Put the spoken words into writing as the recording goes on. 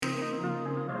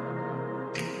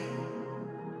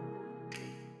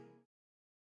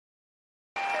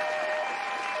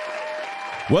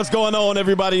What's going on,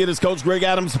 everybody? It is Coach Greg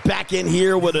Adams back in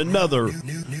here with another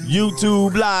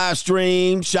YouTube live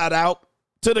stream. Shout out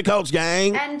to the Coach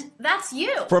Gang. And that's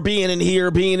you. For being in here,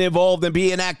 being involved, and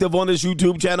being active on this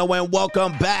YouTube channel. And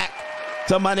welcome back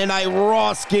to Monday Night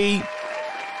Rawski,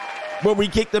 where we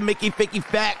kick the Mickey Ficky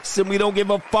facts and we don't give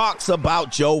a fox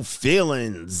about your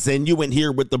feelings. And you in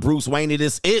here with the Bruce Wayne of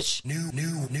this ish,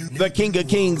 the King of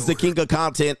Kings, the King of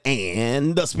Content,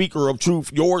 and the Speaker of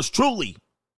Truth, yours truly,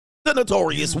 the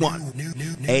Notorious One,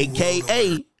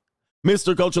 a.k.a.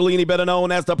 Mr. Coachellini, better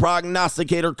known as the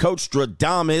Prognosticator, Coach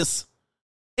Stradamus.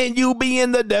 And you be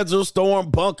in the Desert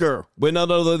Storm bunker with none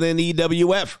other than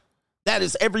EWF. That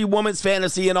is every woman's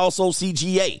fantasy and also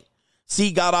CGA.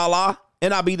 See God Allah,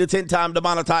 and I'll be the 10-time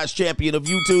demonetized champion of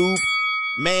YouTube.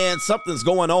 Man, something's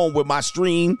going on with my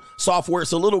stream software.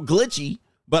 It's a little glitchy,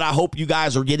 but I hope you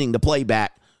guys are getting the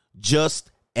playback just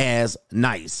as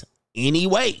nice.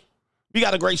 Anyway, we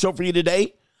got a great show for you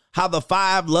today. How the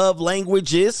 5 love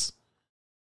languages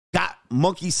got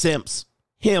monkey simps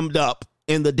hemmed up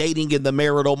in the dating in the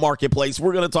marital marketplace.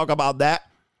 We're going to talk about that.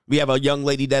 We have a young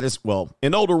lady that is, well,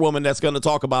 an older woman that's going to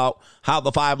talk about how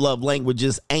the 5 love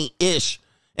languages ain't ish.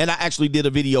 And I actually did a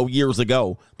video years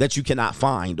ago that you cannot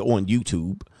find on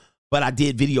YouTube. But I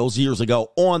did videos years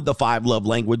ago on the 5 love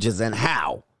languages and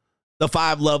how the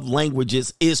 5 love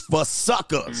languages is for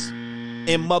suckers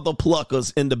and mother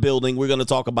pluckers in the building. We're going to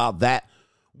talk about that.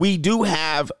 We do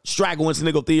have Straggle and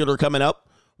Sniggle Theater coming up.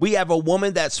 We have a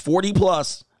woman that's 40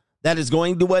 plus that is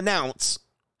going to announce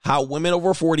how women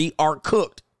over 40 are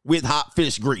cooked with hot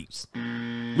fish grease.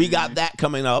 We got that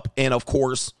coming up. And of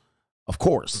course,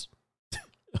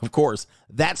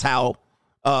 that's how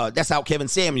Kevin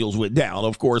Samuels went down.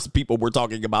 Of course, people were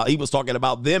talking about, he was talking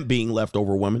about them being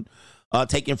leftover women,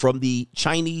 taken from the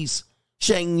Chinese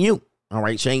Shang Yu. All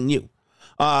right, Shang Yu.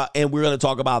 And we're going to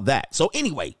talk about that. So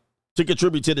anyway, to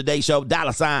contribute to today's show,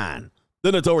 $,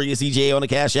 the Notorious EJ on the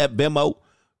Cash App, Venmo,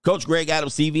 Coach Greg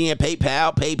Adams TV, and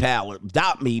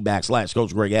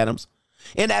paypal.me/Coach Greg Adams.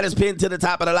 And that is pinned to the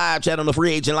top of the live chat on the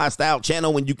Free Agent Lifestyle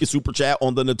channel, and you can super chat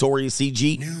on the Notorious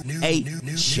CGA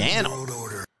channel.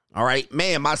 All right,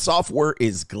 man, my software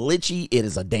is glitchy. It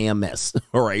is a damn mess.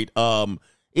 All right,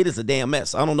 it is a damn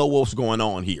mess. I don't know what's going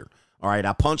on here. All right,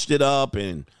 I punched it up,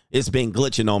 and it's been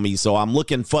glitching on me, so I'm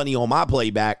looking funny on my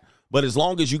playback. But as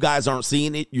long as you guys aren't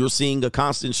seeing it, you're seeing a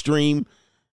constant stream.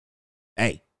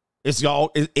 Hey, it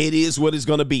is what it's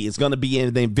going to be. It's going to be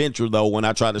an adventure, though, when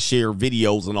I try to share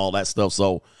videos and all that stuff.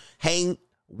 So hang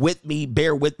with me,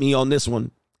 bear with me on this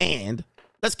one. And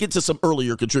let's get to some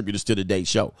earlier contributors to today's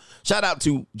show. Shout out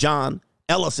to John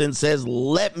Ellison, says,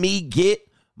 let me get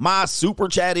my super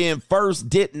chat in first.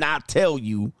 Did not tell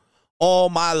you all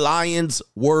my Lions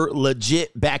were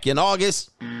legit back in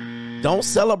August. Don't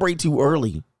celebrate too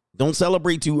early. Don't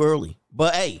celebrate too early.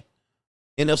 But hey,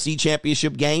 NFC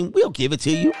Championship game, we'll give it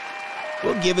to you.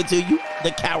 We'll give it to you.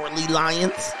 The Cowardly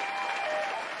Lions.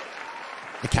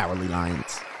 The Cowardly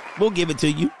Lions. We'll give it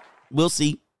to you. We'll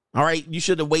see. All right, you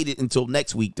should have waited until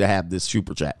next week to have this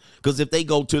super chat. Because if they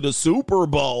go to the Super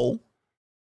Bowl,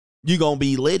 you're going to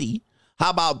be litty. How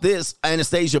about this?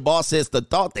 Anastasia Boss says, the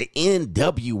thought the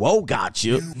NWO got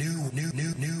you.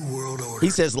 New world order. He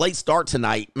says, late start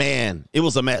tonight. Man, it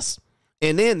was a mess.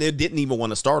 And then it didn't even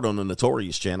want to start on the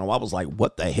Notorious channel. I was like,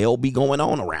 what the hell be going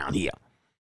on around here?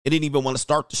 It didn't even want to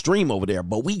start the stream over there,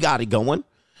 but we got it going.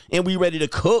 And we ready to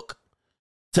cook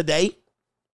today.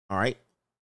 All right.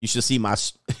 You should see my,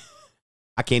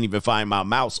 I can't even find my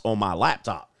mouse on my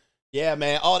laptop. Yeah,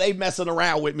 man. Oh, they messing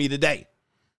around with me today.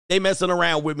 They messing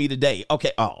around with me today.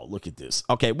 Okay. Oh, look at this.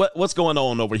 Okay. What's going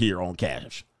on over here on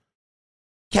Cash?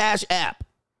 Cash App.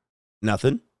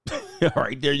 Nothing. All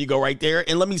right, there you go right there.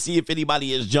 And let me see if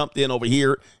anybody has jumped in over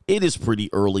here. It is pretty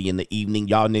early in the evening.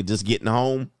 Y'all need just getting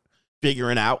home,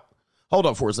 figuring out. Hold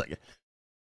on for a second.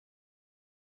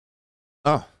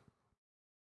 Oh.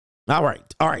 All right.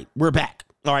 All right. We're back.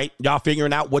 All right. Y'all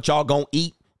figuring out what y'all gonna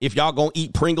eat. If y'all gonna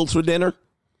eat Pringles for dinner.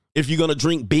 If you're gonna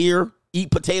drink beer,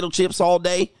 eat potato chips all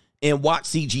day, and watch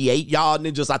CG8. Y'all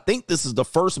ninjas, I think this is the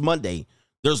first Monday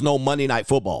there's no Monday Night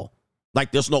Football.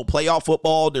 Like, there's no playoff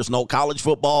football. There's no college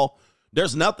football.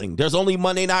 There's nothing. There's only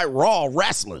Monday Night Raw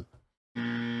wrestling.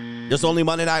 There's only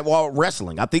Monday Night Raw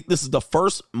wrestling. I think this is the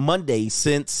first Monday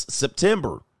since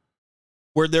September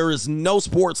where there is no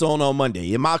sports on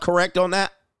Monday. Am I correct on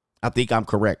that? I think I'm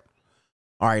correct.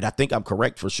 All right, I think I'm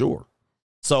correct for sure.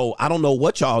 So I don't know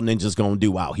what y'all ninjas gonna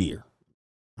do out here.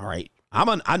 All right, I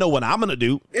know what I'm gonna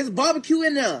do. There's barbecue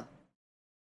in there.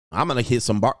 I'm gonna have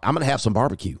some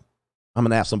barbecue. I'm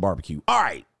gonna have some barbecue. All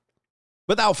right.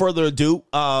 Without further ado,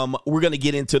 we're gonna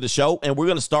get into the show, and we're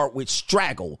gonna start with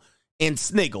Straggle and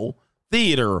Sniggle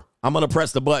Theater. I'm going to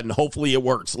press the button. Hopefully it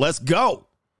works. Let's go.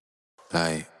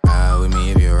 Like, ride with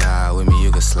me if you ride with me,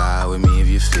 you can slide with me if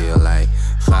you feel like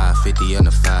 550 on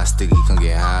the 5 sticky, come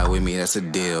get high with me, that's a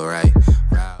deal, right?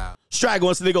 Straggle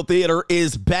and Sniggle Theater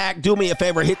is back. Do me a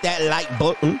favor, hit that like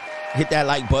button. Hit that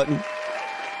like button.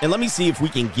 And let me see if we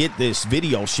can get this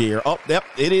video share. Oh, yep,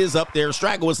 it is up there.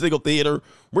 Straggle and Sniggle Theater.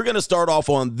 We're going to start off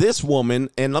on this woman,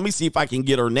 and let me see if I can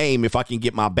get her name, if I can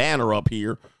get my banner up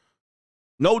here.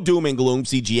 No doom and gloom,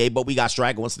 CGA, but we got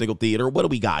Straggle and Sniggle Theater. What do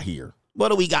we got here? What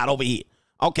do we got over here?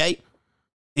 Okay,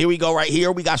 here we go right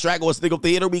here. We got Straggle and Sniggle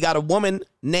Theater. We got a woman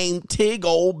named Tig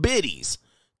Old Biddies.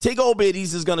 Tig Old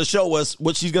Biddies is going to show us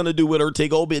what she's going to do with her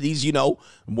Tig Old Biddies. You know,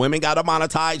 women got to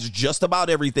monetize just about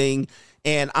everything.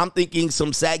 And I'm thinking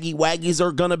some saggy waggies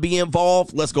are going to be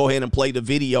involved. Let's go ahead and play the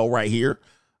video right here.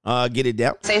 Get it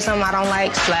down. Say something I don't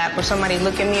like, slap. Or somebody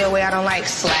look at me a way I don't like,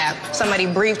 slap.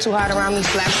 Somebody breathe too hard around me,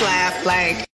 slap, slap.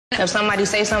 Like, if somebody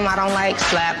say something I don't like,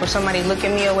 slap. Or somebody look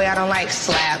at me a way I don't like,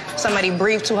 slap. Somebody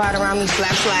breathe too hard around me,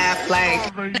 slap, slap.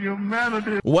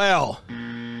 Like, well,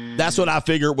 that's what I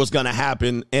figured was going to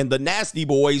happen. And the nasty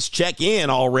boys check in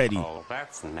already. Oh,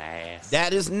 that's nasty.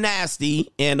 That is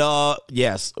nasty. And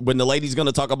yes, when the lady's going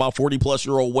to talk about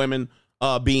 40-plus-year-old women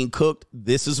being cooked,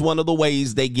 this is one of the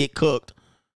ways they get cooked.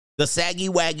 The saggy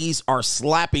waggies are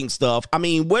slapping stuff. I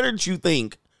mean, what did you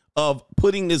think of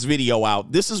putting this video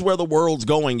out? This is where the world's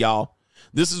going, y'all.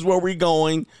 This is where we're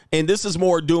going, and this is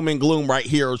more doom and gloom right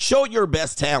here. Show your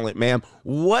best talent, man.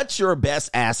 What's your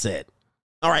best asset?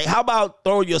 All right, how about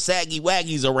throw your saggy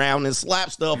waggies around and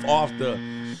slap stuff off the,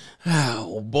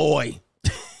 oh, boy,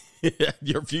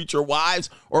 your future wives,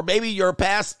 or maybe your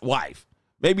past wife.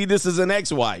 Maybe this is an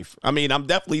ex-wife. I mean, I'm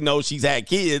definitely know she's had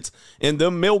kids, and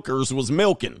them milkers was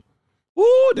milking.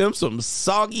 Woo, them some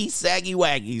soggy, saggy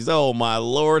waggies. Oh, my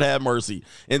Lord, have mercy.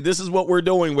 And this is what we're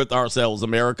doing with ourselves,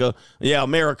 America. Yeah,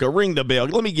 America, ring the bell.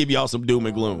 Let me give y'all some doom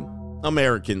and gloom.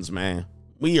 Americans, man,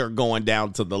 we are going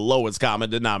down to the lowest common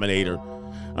denominator.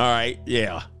 All right,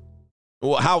 yeah.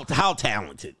 Well, how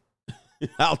talented?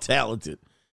 How talented?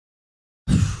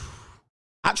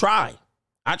 I try.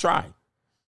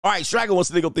 All right, Straggle and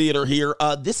Sniggle Theater here.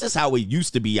 This is how it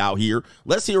used to be out here.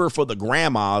 Let's hear it for the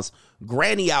grandmas.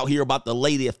 Granny out here about to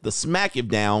lay the smack him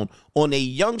down on a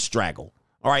young Straggle.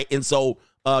 All right, and so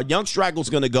young Straggle's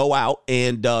going to go out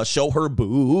and show her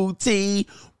booty.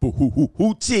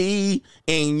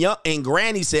 And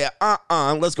Granny said,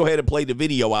 let's go ahead and play the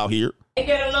video out here. They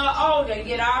get a little older and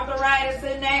get arthritis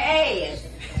in their ass.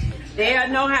 They'll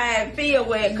know how it feel,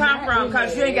 where it come from,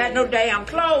 because you ain't got no damn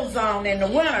clothes on in the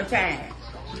wintertime.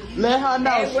 Let her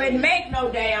know. They wouldn't make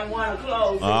no damn winter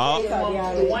clothes.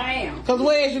 Because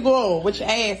where's you going with your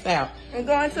ass out? I'm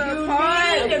going to the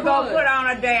party. You need to go put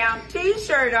on a damn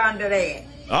T-shirt under that.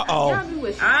 Uh-oh.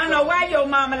 I don't know why your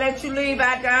mama let you leave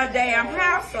out the damn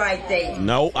house like that.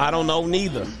 No, I don't know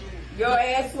neither. Your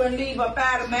ass wouldn't leave up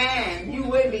out of mine. You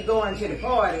wouldn't be going to the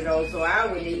party, though, so I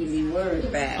wouldn't even be worried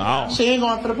about it. She ain't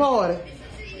going to the party.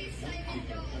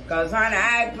 Because, honey,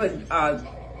 I put...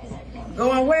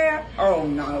 Going where? Oh,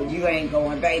 no, you ain't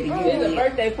going, baby. It's a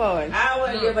birthday party. I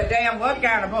wouldn't give a damn what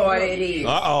kind of party it is.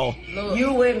 Uh-oh.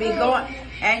 You wouldn't be going,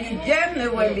 and you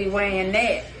definitely wouldn't be wearing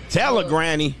that. Tell her,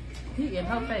 Granny. He in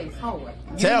her face hard.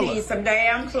 Tell You her. need some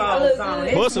damn clothes on.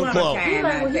 It's Put some clothes. wintertime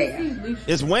out there.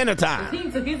 It's wintertime. He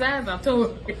took his eyes off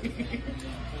too.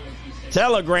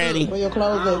 Tell her, Granny. Where your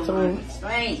clothes at, too?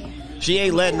 Man. She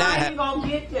ain't letting that How you happen. gonna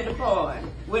get to the party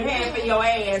with half of your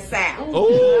ass out? Ooh.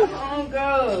 Oh,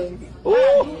 God.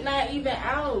 Ooh. Not even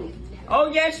out.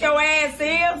 Oh, yes, your ass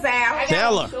is out.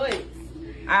 Tell her.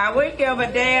 I would give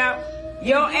a damn.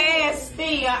 Your ass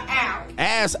still out.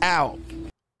 Ass out.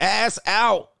 Ass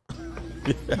out.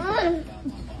 Ooh.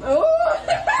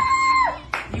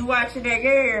 You watching that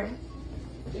girl?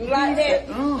 You like that?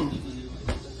 I'm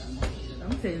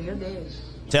telling your daddy.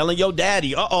 Telling your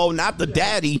daddy. Uh-oh, not the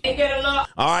daddy. They get a little.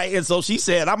 All right, and so she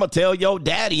said, I'm going to tell your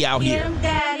daddy out here.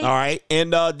 Daddy. All right,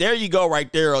 and there you go right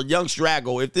there, a young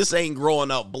Straggle. If this ain't growing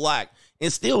up black,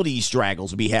 and still these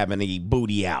Straggles be having a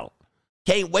booty out.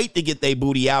 Can't wait to get their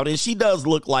booty out, and she does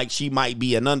look like she might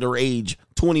be an underage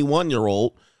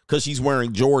 21-year-old because she's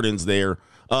wearing Jordans there.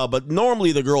 But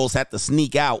normally the girls have to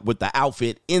sneak out with the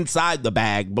outfit inside the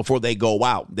bag before they go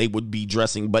out. They would be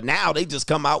dressing, but now they just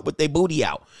come out with their booty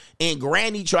out. And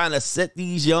Granny trying to set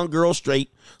these young girls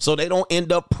straight so they don't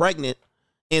end up pregnant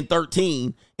in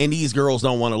 13, and these girls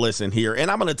don't want to listen here. And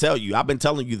I'm going to tell you, I've been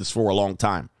telling you this for a long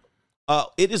time.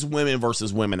 It is women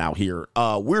versus women out here.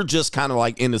 We're just kind of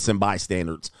like innocent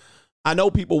bystanders. I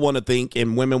know people want to think,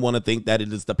 and women want to think, that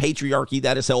it is the patriarchy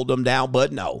that has held them down,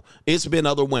 but no, it's been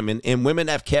other women, and women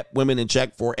have kept women in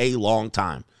check for a long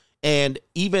time. And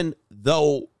even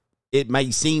though it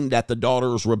may seem that the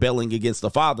daughter is rebelling against the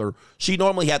father, she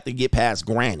normally had to get past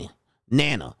Granny,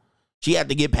 Nana. She had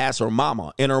to get past her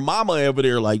mama. And her mama over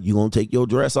there like, you gonna take your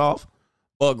dress off?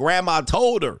 But grandma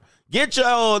told her, get your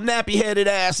old nappy-headed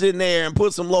ass in there and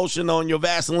put some lotion on your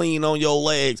Vaseline on your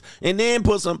legs. And then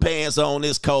put some pants on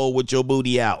this cold with your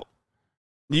booty out.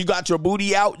 You got your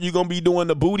booty out, you gonna be doing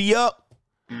the booty up?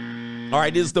 All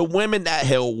right, it's the women that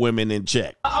held women in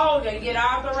check. Older, get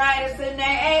arthritis in their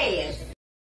ass.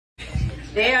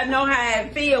 They'll know how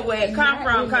it feel where it come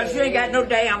from because you ain't got no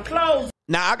damn clothes.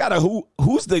 Now I gotta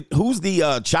who's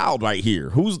the child right here?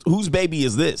 Whose baby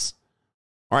is this?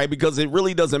 All right, because it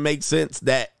really doesn't make sense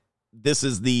that this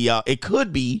is the it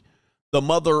could be the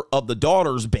mother of the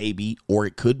daughter's baby, or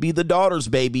it could be the daughter's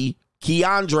baby,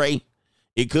 Keandre.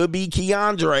 It could be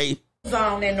Keandre.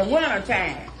 On in the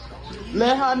wintertime.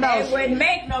 Let her know. They wouldn't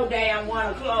make no damn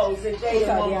winter clothes if they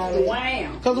didn't want to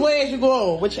wham. Because where's you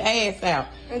going? With your ass out.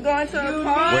 And going to You a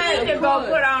party. need to go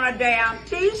put on a damn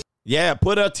t-shirt Yeah,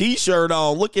 put a t-shirt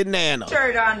on. Look at Nana.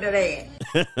 under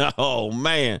that. Oh,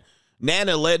 man.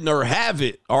 Nana letting her have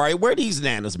it. All right, where these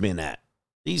Nanas been at?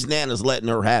 These Nanas letting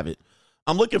her have it.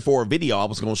 I'm looking for a video I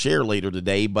was going to share later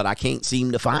today, but I can't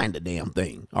seem to find the damn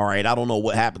thing. All right, I don't know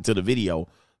what happened to the video.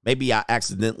 Maybe I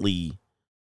accidentally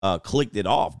clicked it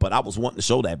off, but I was wanting to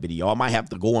show that video. I might have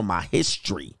to go in my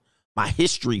history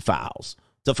files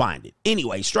to find it.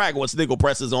 Anyway, Straggle and Sniggle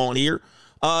Press is on here.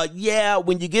 Yeah,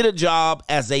 when you get a job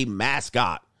as a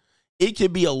mascot, it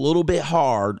can be a little bit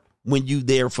hard when you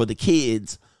there for the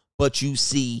kids, but you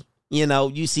see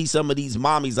some of these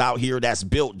mommies out here that's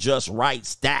built just right,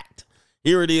 stacked.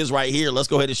 Here it is right here. Let's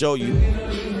go ahead and show you.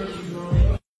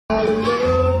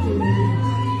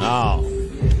 Oh,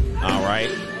 all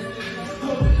right.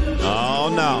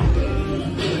 Oh, no.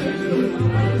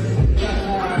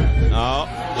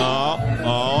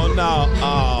 Oh, no.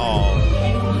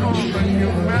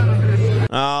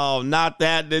 Oh, not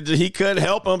that. He couldn't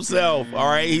help himself. All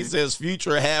right. He says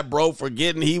Future had bro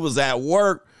forgetting he was at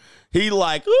work. He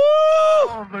like, ooh.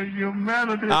 All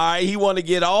right. He want to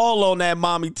get all on that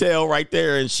mommy tail right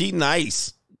there. And she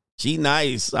nice. She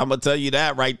nice. I'm going to tell you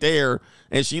that right there.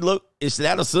 And she look, is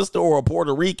that a sister or a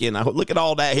Puerto Rican? Look at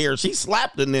all that hair. She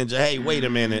slapped the ninja. Hey, wait a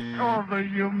minute. All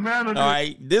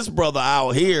right. This brother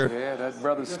out here. Yeah, that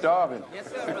brother's starving.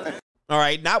 All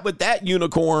right, not with that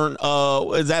unicorn.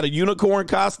 Is that a unicorn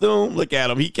costume? Look at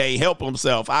him. He can't help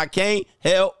himself. I can't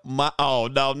help my. Oh,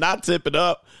 no, not tip it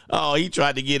up. Oh, he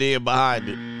tried to get in behind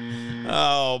it.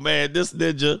 Oh, man, this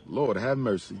ninja. Lord, have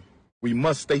mercy. We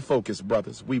must stay focused,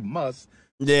 brothers. We must.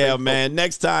 Yeah, man.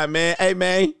 Next time, man. Hey,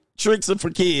 man, tricks are for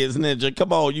kids, ninja.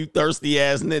 Come on, you thirsty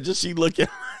ass ninja. She looking.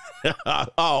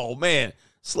 Oh, man.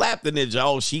 Slap the ninja.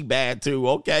 Oh, she bad, too.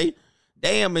 Okay.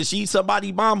 Damn, is she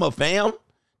somebody's mama, fam?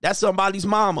 That's somebody's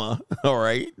mama. All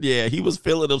right. Yeah, he was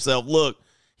feeling himself. Look,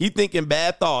 he thinking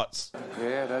bad thoughts.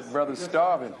 Yeah, that brother's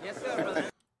starving.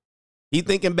 He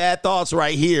thinking bad thoughts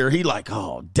right here. He like,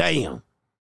 oh, damn.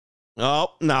 Oh,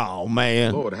 no,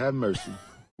 man. Lord, have mercy.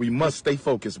 We must stay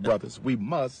focused, brothers. We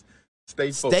must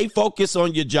stay focused. Stay focused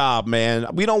on your job, man.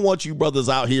 We don't want you brothers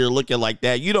out here looking like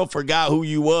that. You don't forgot who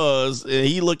you was, and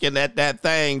he looking at that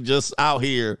thing just out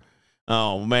here.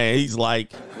 Oh, man, he's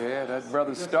like, yeah, that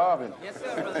brother's starving.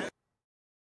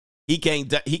 He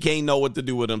can't know what to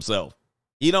do with himself.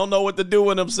 He don't know what to do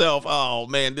with himself. Oh,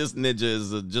 man, this ninja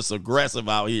is just aggressive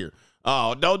out here.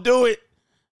 Oh, don't do it.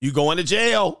 You going to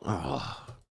jail. Oh.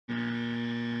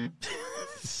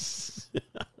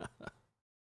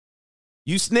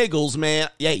 You Sniggles, man.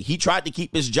 Yeah, he tried to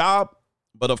keep his job,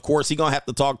 but of course he gonna have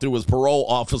to talk to his parole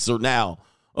officer now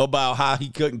about how he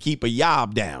couldn't keep a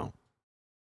job down.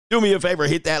 Do me a favor,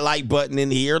 hit that like button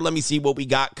in here. Let me see what we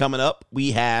got coming up.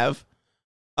 We have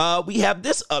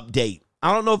this update.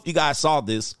 I don't know if you guys saw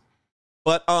this,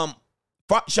 but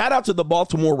shout out to the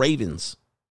Baltimore Ravens.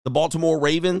 The Baltimore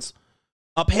Ravens,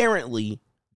 apparently,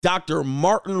 Dr.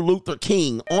 Martin Luther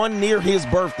King, on near his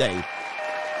birthday,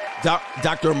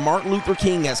 Dr. Martin Luther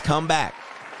King has come back.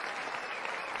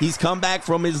 He's come back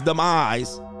from his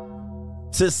demise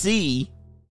to see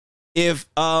if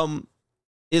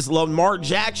is Lamar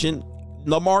Jackson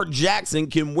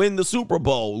can win the Super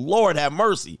Bowl. Lord have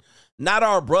mercy. Not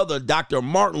our brother, Dr.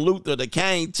 Martin Luther the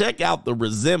King. Check out the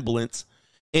resemblance.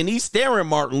 And he's staring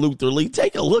Martin Luther Lee.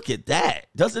 Take a look at that.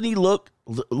 Doesn't he look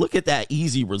at that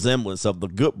easy resemblance of the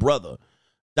good brother,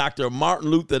 Dr. Martin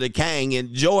Luther the King,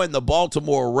 enjoying the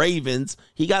Baltimore Ravens.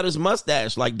 He got his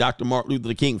mustache like Dr. Martin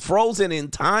Luther King. Frozen in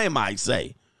time, I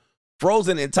say.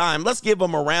 Frozen in time. Let's give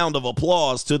him a round of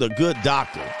applause to the good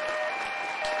doctor.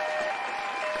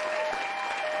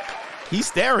 He's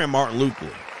staring Martin Luther.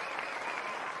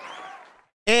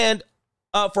 And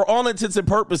for all intents and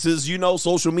purposes, you know,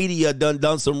 social media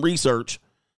done some research.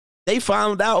 They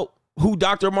found out who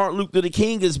Dr. Martin Luther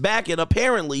King is back, and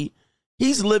apparently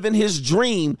he's living his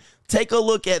dream. Take a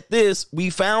look at this. We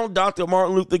found Dr.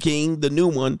 Martin Luther King, the new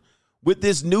one, with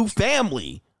this new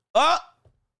family. Uh-oh.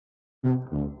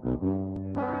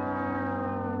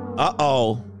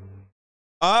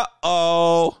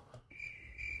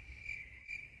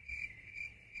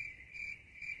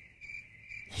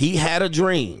 He had a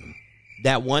dream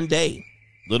that one day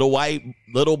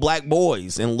little black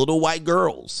boys and little white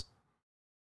girls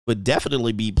would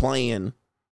definitely be playing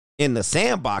in the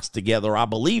sandbox together. I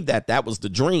believe that was the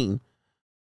dream.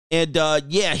 And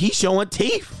yeah, he's showing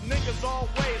teeth. Niggas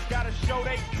always gotta show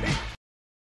they teeth.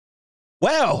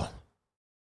 Well,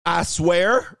 I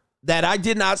swear that I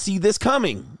did not see this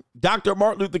coming. Dr.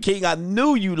 Martin Luther King, I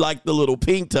knew you liked the little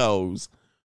pink toes,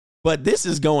 but this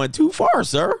is going too far,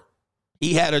 sir.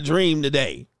 He had a dream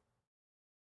today.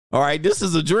 All right, this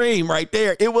is a dream right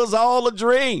there. It was all a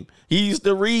dream. He used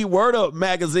to read Word Up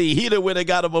magazine. He done went and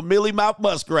got him a Millie Mouth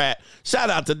Muskrat. Shout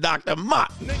out to Dr.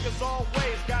 Mott. Niggas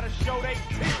always gotta show they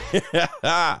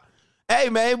teeth. Hey,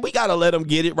 man, we got to let him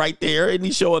get it right there. And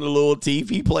he's showing the little teeth.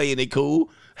 He playing it cool.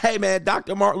 Hey, man,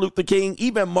 Dr. Martin Luther King,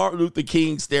 even Martin Luther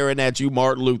King staring at you,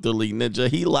 Martin Luther Lee Ninja.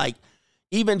 He like,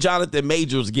 even Jonathan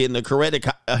Majors getting a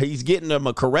Coretta. He's getting him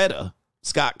a Coretta,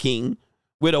 Scott King,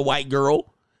 with a white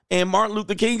girl. And Martin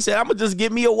Luther King said, I'm going to just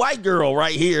give me a white girl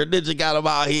right here. Ninja got him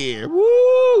out here.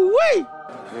 Woo-wee.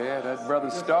 Yeah, that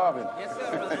brother's starving.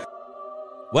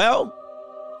 Well,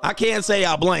 I can't say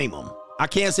I blame him.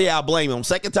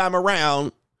 Second time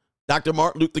around, Dr.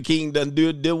 Martin Luther King done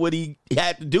did what he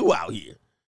had to do out here.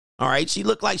 All right, she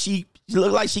looked like she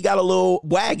got a little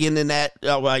wagon in that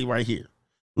right here.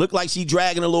 Looked like she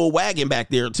dragging a little wagon back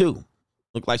there too.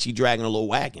 Looked like she dragging a little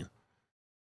wagon.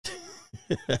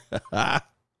 All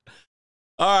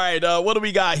right, what do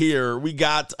we got here? We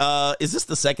got is this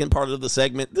the second part of the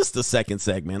segment? This is the second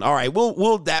segment. All right,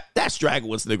 that's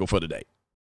Dragowitz Niggle for today.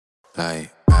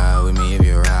 Like, ride with me if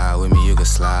you ride with me, you can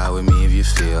slide with me if you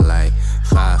feel like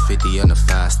 550 on the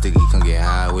 5 sticky, come get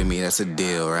high with me, that's a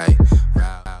deal, right?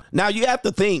 Now you have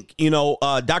to think,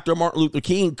 Dr. Martin Luther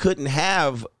King couldn't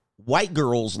have white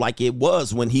girls like it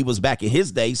was when he was back in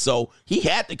his day, so he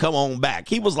had to come on back.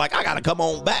 He was like, I gotta come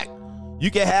on back. You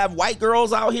can have white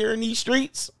girls out here in these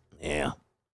streets? Yeah.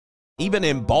 Even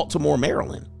in Baltimore,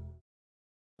 Maryland.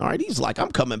 All right, he's like,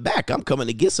 I'm coming back. I'm coming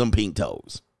to get some pink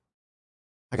toes.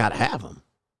 I got to have them.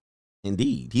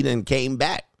 Indeed. He then came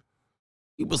back.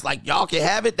 He was like, y'all can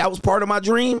have it. That was part of my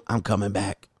dream. I'm coming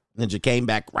back. Ninja came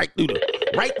back right through the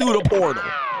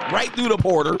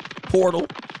portal,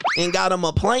 and got him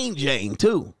a plain Jane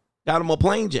too. All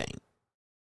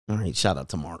right, shout out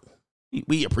to Martin.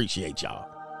 We appreciate y'all.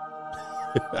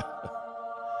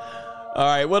 All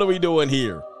right, what are we doing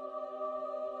here?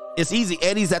 It's easy.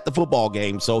 Eddie's at the football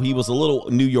game, so he was a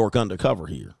little New York undercover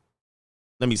here.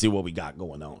 Let me see what we got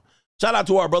going on. Shout out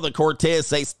to our brother Cortez.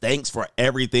 Says thanks for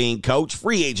everything, coach.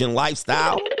 Free agent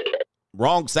lifestyle.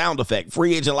 Wrong sound effect.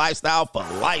 Free agent lifestyle for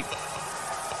life.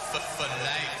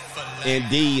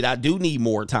 Indeed, I do need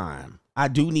more time.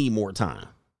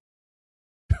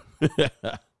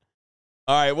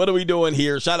 All right, what are we doing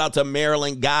here? Shout out to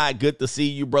Maryland Guy. Good to see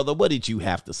you, brother. What did you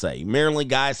have to say? Maryland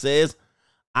Guy says,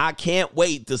 I can't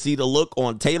wait to see the look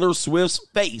on Taylor Swift's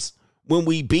face when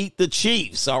we beat the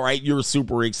Chiefs. All right, you're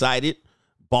super excited.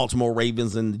 Baltimore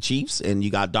Ravens and the Chiefs, and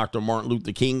you got Dr. Martin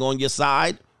Luther King on your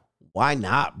side. Why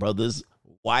not, brothers?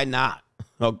 Why not?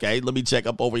 Okay, let me check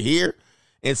up over here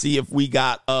and see if we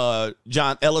got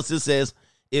John Ellison says,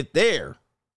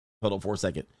 hold on for a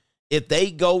second. If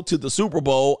they go to the Super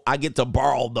Bowl, I get to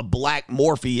borrow the Black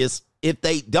Morpheus. If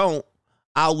they don't,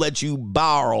 I'll let you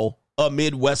borrow a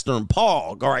Midwestern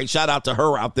Pog. All right, shout out to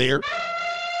her out there.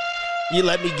 You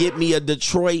let me get me a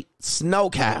Detroit snow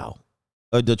cow.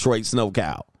 Do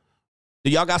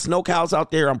y'all got snow cows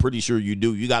out there? I'm pretty sure you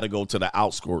do. You got to go to the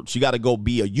outskirts. You got to go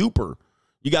be a Yooper.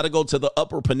 You got to go to the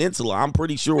Upper Peninsula. I'm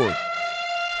pretty sure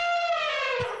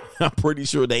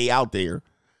they out there.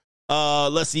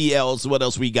 Let's see what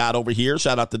else we got over here.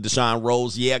 Shout out to Deshaun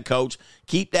Rose. Yeah, coach.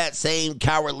 Keep that same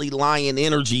cowardly lion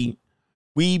energy.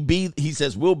 He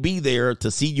says, we'll be there to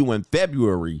see you in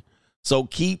February. So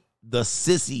keep the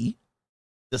sissy.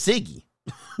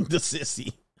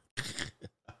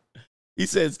 He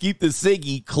says, keep the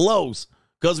Siggy close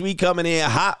because we coming in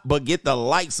hot, but get the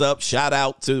lights up. Shout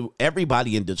out to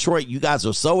everybody in Detroit. You guys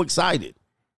are so excited.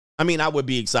 I mean, I would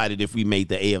be excited if we made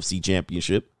the AFC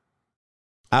Championship.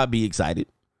 I'd be excited.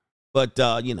 But,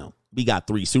 we got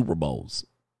 3 Super Bowls.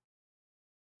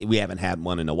 We haven't had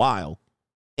one in a while.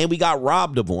 And we got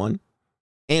robbed of one.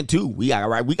 And 2, we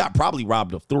got probably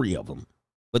robbed of 3 of them.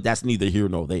 But that's neither here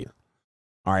nor there.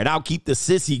 All right, I'll keep the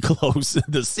sissy close.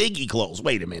 The Siggy close.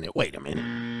 Wait a minute.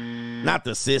 Not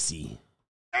the sissy.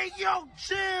 Hey, yo,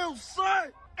 chill, son.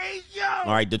 Hey, yo.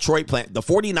 All right, Detroit plant. The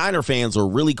 49er fans are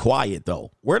really quiet,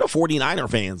 though. Where the 49er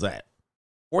fans at?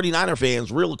 49er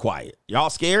fans real quiet. Y'all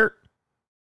scared?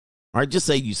 All right, just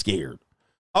say you scared.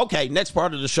 Okay, next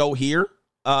part of the show here.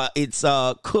 It's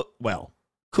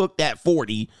Cooked at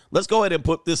 40. Let's go ahead and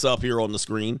put this up here on the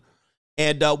screen.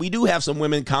 And we do have some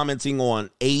women commenting on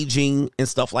aging and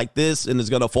stuff like this, and it's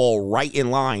going to fall right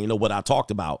in line of what I talked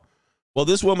about. Well,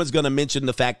 this woman's going to mention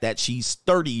the fact that she's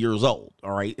 30 years old,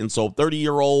 all right? And so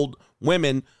 30-year-old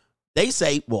women, they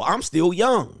say, well, I'm still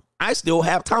young. I still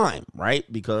have time, right?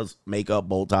 Because makeup,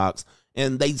 Botox,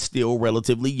 and they still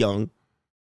relatively young.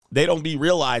 They don't be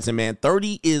realizing, man,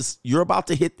 30 is, you're about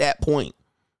to hit that point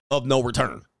of no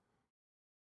return.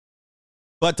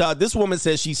 But this woman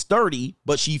says she's 30,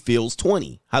 but she feels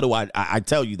 20. How do I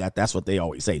tell you that? That's what they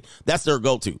always say. That's their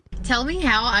go-to. Tell me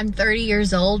how I'm 30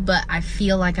 years old, but I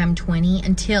feel like I'm 20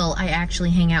 until I actually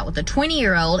hang out with a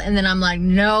 20-year-old, and then I'm like,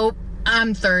 nope,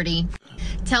 I'm 30.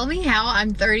 Tell me how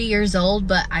I'm 30 years old,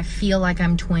 but I feel like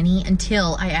I'm 20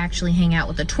 until I actually hang out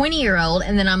with a 20-year-old,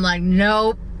 and then I'm like,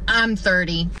 nope, I'm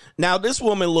 30. Now, this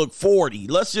woman looked 40.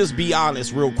 Let's just be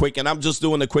honest real quick, and I'm just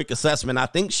doing a quick assessment. I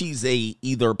think she's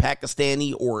either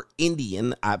Pakistani or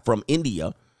Indian from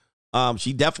India.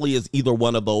 She definitely is either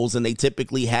one of those, and they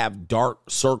typically have dark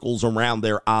circles around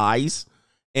their eyes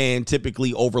and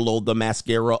typically overload the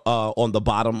mascara on the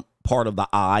bottom part of the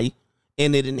eye,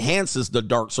 and it enhances the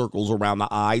dark circles around the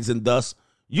eyes, and thus,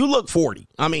 you look 40.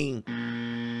 I mean,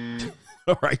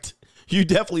 all right, you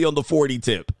definitely on the 40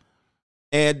 tip.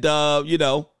 And,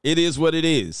 it is what it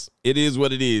is. It is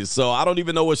what it is. So I don't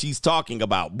even know what she's talking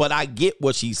about, but I get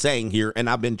what she's saying here. And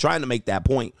I've been trying to make that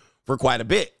point for quite a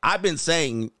bit. I've been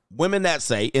saying women that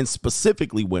say, and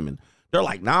specifically women, they're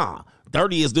like, nah,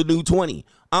 30 is the new 20.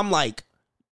 I'm like,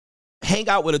 hang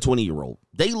out with a 20-year-old.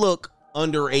 They look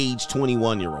underage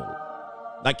 21-year-old.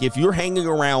 Like if you're hanging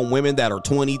around women that are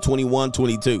 20, 21,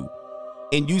 22,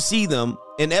 and you see them,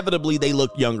 inevitably they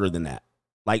look younger than that.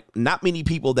 Like, not many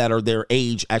people that are their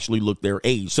age actually look their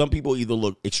age. Some people either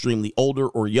look extremely older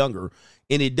or younger.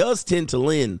 And it does tend to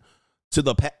lend to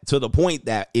the point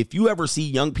that if you ever see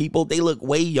young people, they look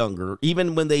way younger,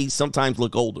 even when they sometimes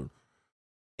look older.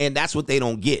 And that's what they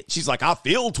don't get. She's like, I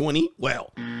feel 20.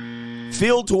 Well,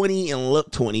 feel 20 and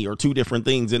look 20 are two different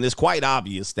things. And it's quite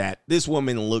obvious that this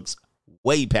woman looks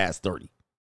way past 30.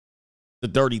 The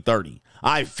dirty 30.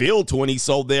 I feel 20,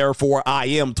 so therefore I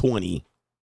am 20.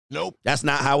 Nope. That's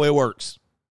not how it works.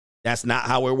 That's not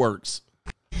how it works.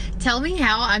 Tell me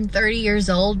how I'm 30 years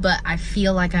old, but I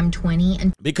feel like I'm 20.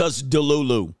 And because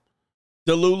Delulu.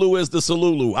 Delulu is the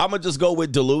Salulu. I'm going to just go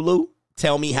with Delulu.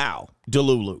 Tell me how.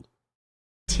 Delulu.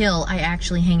 Till I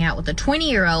actually hang out with a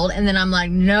 20-year-old, and then I'm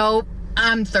like, nope,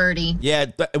 I'm 30. Yeah,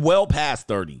 well past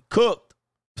 30. Cooked.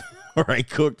 All right,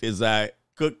 cooked as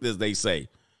they say.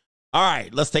 All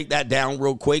right, let's take that down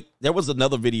real quick. There was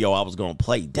another video I was going to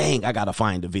play. Dang, I got to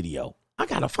find the video.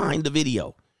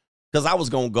 Because I was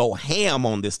going to go ham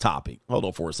on this topic. Hold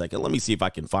on for a second. Let me see if I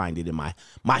can find it in my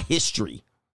history.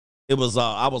 It was,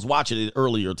 I was watching it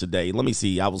earlier today. Let me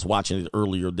see. I was watching it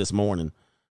earlier this morning.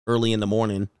 Early in the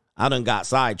morning. I done got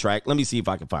sidetracked. Let me see if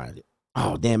I can find it.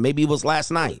 Oh, damn, maybe it was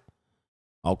last night.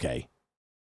 Okay.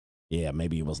 Yeah,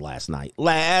 maybe it was last night.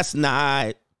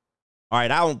 All right,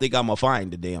 I don't think I'm going to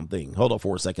find the damn thing. Hold on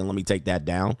for a second. Let me take that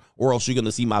down, or else you're going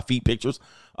to see my feet pictures.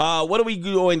 What are we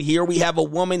doing here? We have a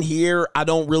woman here. I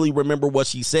don't really remember what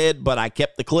she said, but I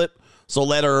kept the clip, so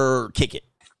let her kick it.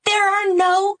 There are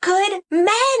no good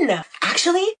men.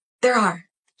 Actually, there are.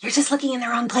 You're just looking in the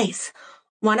wrong place.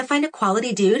 Want to find a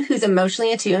quality dude who's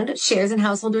emotionally attuned, shares in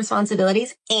household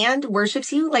responsibilities, and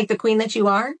worships you like the queen that you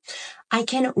are? I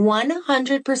can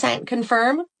 100%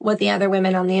 confirm what the other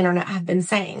women on the internet have been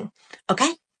saying.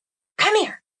 Okay? Come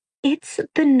here. It's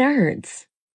the nerds.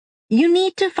 You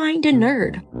need to find a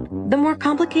nerd. The more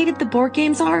complicated the board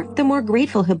games are, the more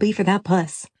grateful he'll be for that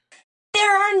puss.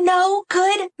 There are no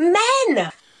good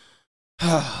men.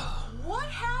 What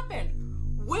happened?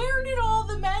 Where did all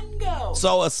the men go?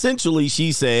 So essentially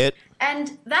she said...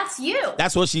 And that's you.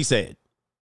 That's what she said.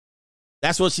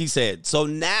 That's what she said. So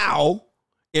now,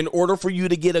 in order for you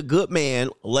to get a good man,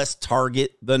 let's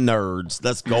target the nerds.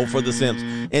 Let's go for the simps.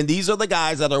 And these are the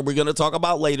guys that we're going to talk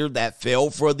about later that fell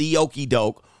for the okie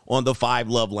doke on the 5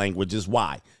 love languages.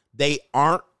 Why? They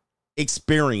aren't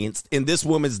experienced, and this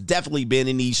woman's definitely been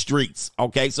in these streets.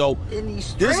 Okay, so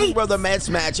this is where the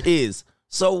match is.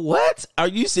 So what? Are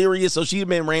you serious? So she's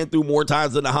been ran through more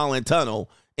times than the Holland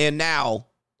Tunnel, and now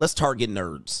Let's target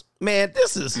nerds. Man,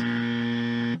 this is...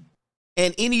 And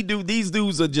any dude, these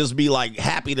dudes would just be like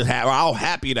happy to have her. I'll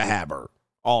happy to have her.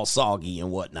 All soggy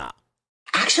and whatnot.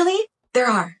 Actually, there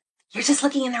are. You're just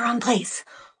looking in the wrong place.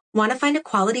 Want to find a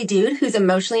quality dude who's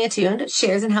emotionally attuned,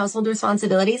 shares in household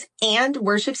responsibilities, and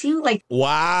worships you like...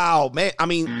 Wow, man. I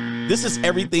mean, this is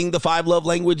everything the 5 love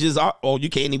languages are. Oh, you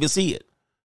can't even see it.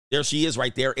 There she is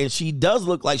right there. And she does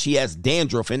look like she has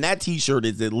dandruff. And that t-shirt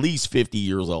is at least 50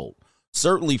 years old.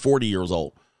 Certainly 40 years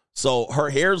old. So her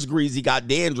hair's greasy, got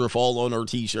dandruff all on her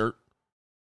t-shirt.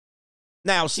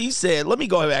 Now, she said, let me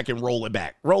go back and roll it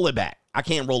back. Roll it back. I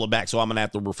can't roll it back, so I'm going to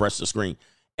have to refresh the screen.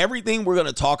 Everything we're going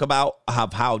to talk about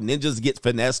of how ninjas get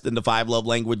finessed in the 5 love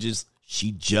languages,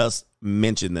 she just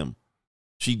mentioned them.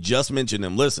 She just mentioned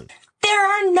them. Listen. There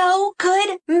are no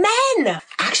good men.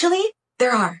 Actually,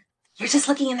 there are. You're just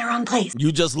looking in the wrong place.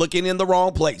 You just looking in the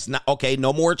wrong place. Now, okay,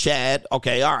 no more Chad.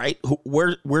 Okay, all right.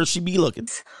 Where she be looking?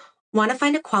 Want to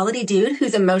find a quality dude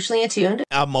who's emotionally attuned?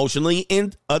 Emotionally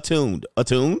attuned.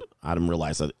 Attuned? I didn't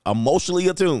realize that. Emotionally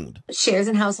attuned. Shares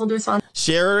in household responsibilities.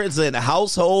 Shares in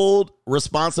household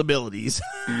responsibilities.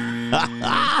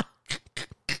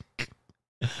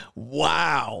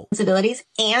 Wow. Responsibilities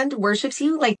and worships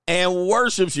you like... And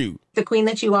worships you. The queen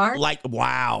that you are. Like,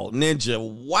 wow, ninja.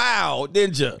 Wow,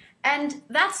 ninja. And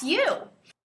that's you.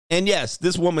 And yes,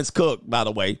 this woman's cooked, by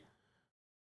the way.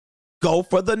 Go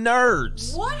for the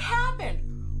nerds. What happened?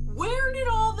 Where did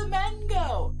all the men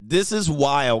go? This is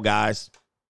wild, guys.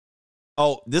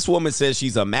 Oh, this woman says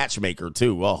she's a matchmaker,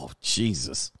 too. Oh,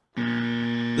 Jesus.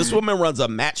 This woman runs a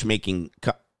matchmaking,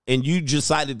 and you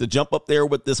decided to jump up there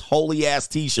with this holy-ass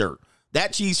t-shirt.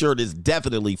 That t-shirt is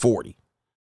definitely 40.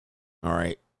 All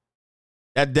right.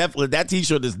 That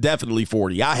t-shirt is definitely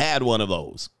 40. I had one of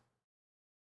those.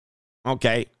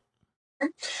 Okay.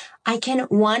 I can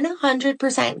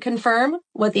 100% confirm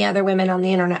what the other women on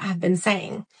the internet have been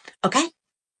saying. Okay?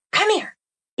 Come here.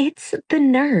 It's the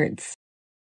nerds.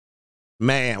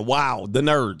 Man, wow, the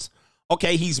nerds.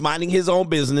 Okay, he's minding his own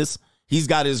business. He's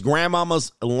got his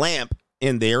grandmama's lamp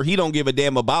in there. He don't give a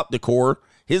damn about decor.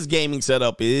 His gaming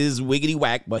setup is wiggity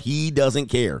whack, but he doesn't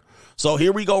care. So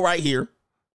here we go right here.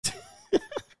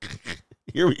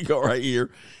 Here we go right here.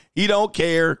 He don't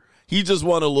care. He just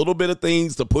want a little bit of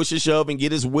things to push and shove and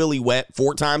get his willy wet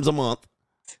 4 times a month.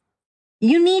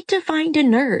 You need to find a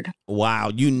nerd. Wow,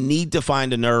 you need to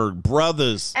find a nerd.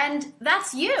 Brothers. And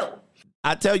that's you.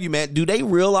 I tell you, man, do they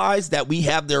realize that we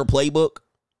have their playbook?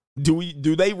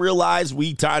 Do they realize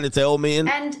we trying to tell men?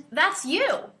 And that's you.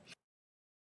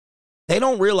 They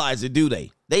don't realize it, do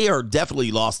they? They are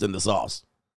definitely lost in the sauce.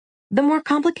 The more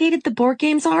complicated the board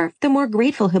games are, the more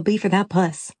grateful he'll be for that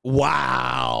puss.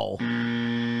 Wow.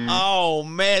 Oh,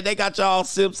 man, they got y'all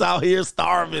simps out here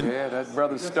starving. Yeah, that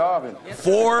brother's starving.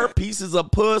 4 pieces of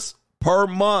puss per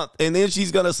month. And then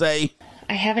she's going to say,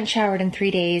 I haven't showered in 3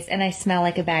 days and I smell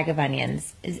like a bag of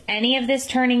onions. Is any of this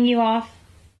turning you off?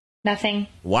 Nothing?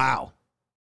 Wow.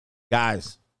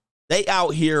 Guys, they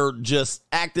out here just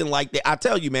acting like I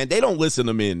tell you, man, they don't listen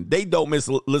to men. They don't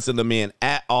listen to men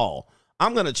at all.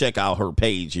 I'm going to check out her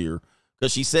page here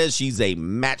because she says she's a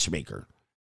matchmaker.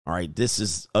 All right, this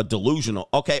is a delusional.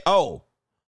 Okay,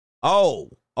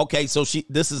 okay, so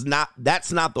that's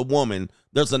not the woman.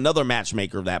 There's another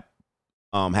matchmaker that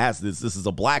has this. This is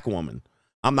a black woman.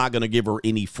 I'm not going to give her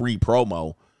any free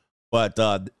promo, but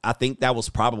I think that was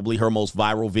probably her most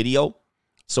viral video.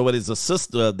 So it is a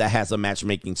sister that has a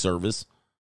matchmaking service.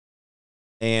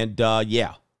 And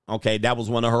yeah. Okay, that was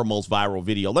one of her most viral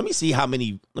videos. Let me see how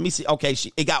many. Let me see. Okay,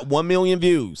 it got 1 million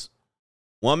views.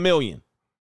 1 million.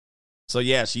 So,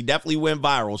 yeah, she definitely went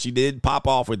viral. She did pop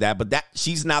off with that, but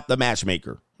she's not the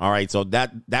matchmaker. All right, so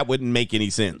that wouldn't make any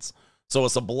sense. So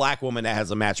it's a black woman that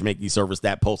has a matchmaking service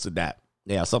that posted that.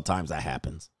 Yeah, sometimes that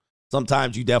happens.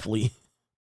 Sometimes you definitely.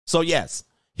 So, yes,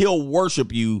 he'll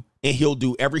worship you, and he'll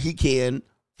do everything he can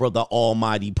for the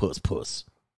almighty puss.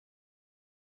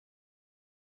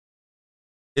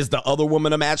 Is the other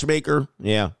woman a matchmaker?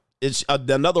 Yeah. It's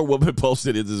another woman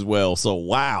posted it as well. So,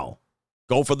 wow.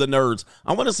 Go for the nerds.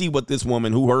 I want to see what this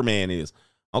woman, who her man is.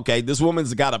 Okay, this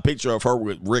woman's got a picture of her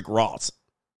with Rick Ross.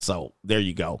 So, there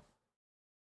you go.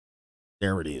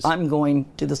 There it is. I'm going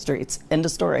to the streets. End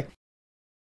of story.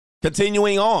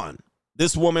 Continuing on.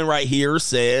 This woman right here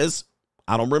says,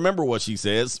 I don't remember what she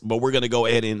says, but we're going to go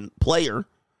ahead and play her.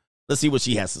 Let's see what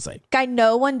she has to say. I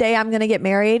know one day I'm going to get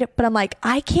married, but I'm like,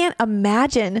 I can't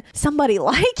imagine somebody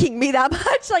liking me that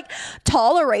much, like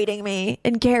tolerating me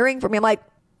and caring for me. I'm like,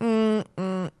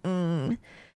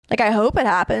 Like, I hope it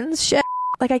happens. Shit.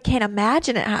 Like, I can't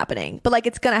imagine it happening, but like,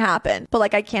 it's going to happen. But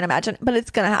like, I can't imagine, but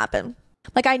it's going to happen.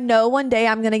 Like, I know one day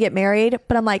I'm going to get married,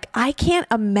 but I'm like, I can't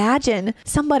imagine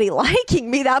somebody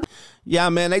liking me that. Yeah,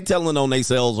 man, they telling on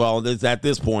themselves all this at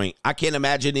this point. I can't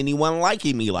imagine anyone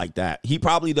liking me like that. He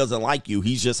probably doesn't like you.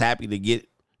 He's just happy to get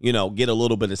a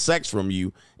little bit of sex from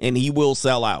you, and he will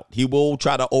sell out. He will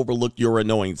try to overlook your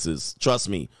annoyances. Trust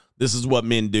me, this is what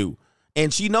men do.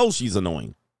 And she knows she's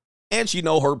annoying. And she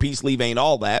know her peace leave ain't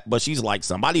all that, but she's like,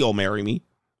 somebody will marry me.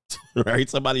 Right?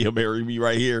 Somebody will marry me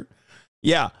right here.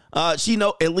 Yeah. At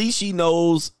least she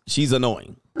knows she's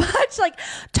annoying. Much like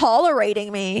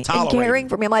tolerating me and caring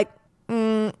for me. I'm like,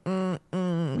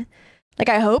 Like,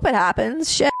 I hope it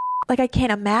happens. Shit. Like, I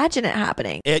can't imagine it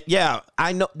happening.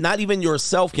 I know not even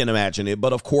yourself can imagine it.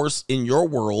 But of course, in your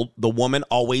world, the woman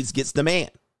always gets the man.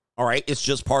 All right. It's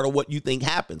just part of what you think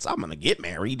happens. I'm going to get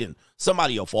married and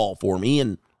somebody will fall for me.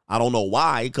 And I don't know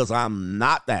why, because I'm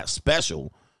not that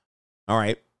special. All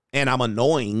right. And I'm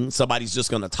annoying. Somebody's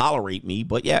just going to tolerate me.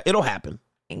 But yeah, it'll happen.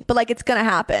 But like, it's going to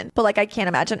happen. But like, I can't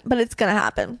imagine. But it's going to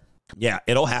happen. Yeah,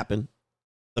 it'll happen.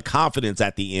 The confidence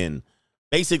at the end.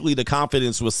 Basically, the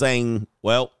confidence was saying,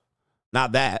 well,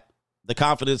 not that. The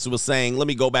confidence was saying, let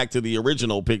me go back to the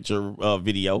original picture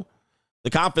video. The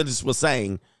confidence was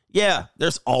saying, yeah,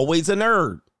 there's always a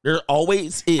nerd. There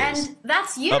always is. And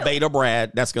that's you. A beta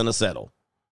Brad that's going to settle.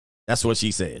 That's what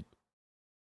she said.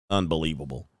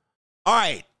 Unbelievable. All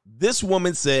right. This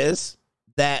woman says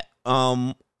that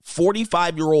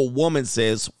 45-year-old woman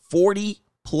says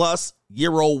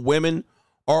 40-plus-year-old women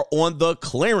are on the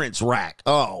clearance rack.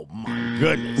 Oh, my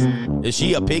goodness. Is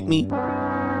she a pick-me?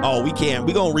 Oh, we can't.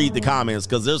 We're going to read the comments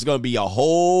because there's going to be a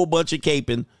whole bunch of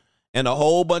caping and a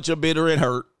whole bunch of bitter and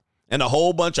hurt and a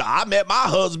whole bunch of, I met my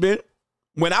husband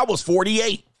when I was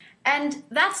 48. And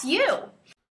that's you.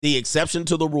 The exception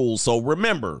to the rule. So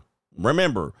remember,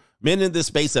 men in this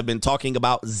space have been talking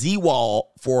about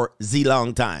Z-Wall for Z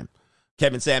long time.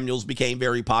 Kevin Samuels became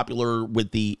very popular with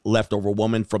the leftover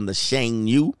woman from the Shang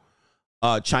Yu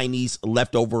Chinese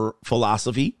leftover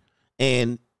philosophy.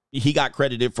 And he got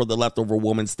credited for the leftover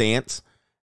woman stance.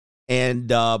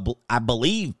 And I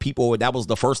believe that was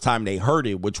the first time they heard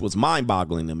it, which was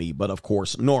mind-boggling to me. But of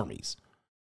course, normies.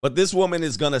 But this woman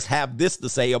is going to have this to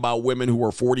say about women who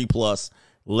are 40 plus.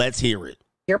 Let's hear it.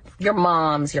 Your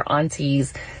moms, your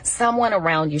aunties, someone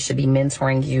around you should be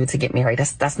mentoring you to get married.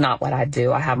 That's not what I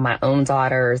do. I have my own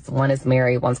daughters. One is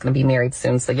married. One's going to be married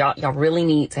soon. So y'all really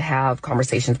need to have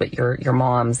conversations with your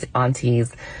moms,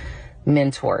 aunties,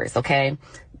 mentors. Okay.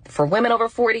 For women over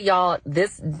 40, y'all,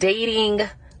 this dating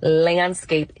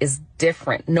landscape is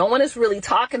different. No one is really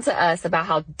talking to us about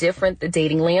how different the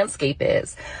dating landscape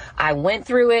is. I went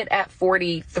through it at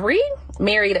 43,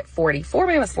 married at 44,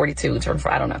 maybe I was 42, turned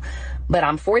 4, I don't know. But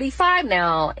I'm 45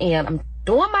 now, and I'm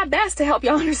doing my best to help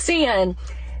y'all understand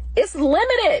it's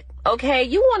limited, okay?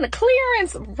 You want a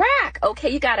clearance rack, okay?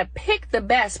 You got to pick the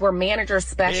best. We're manager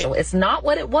special. It's not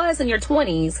what it was in your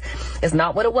 20s. It's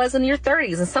not what it was in your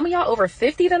 30s. And some of y'all over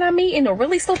 50 that I meet and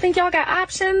really still think y'all got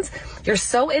options. You're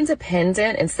so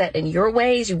independent and set in your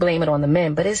ways, you blame it on the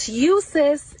men. But it's you,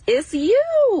 sis. It's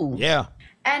you. Yeah.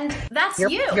 And that's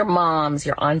you. Your moms,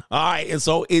 your aunt. All right. And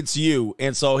so it's you.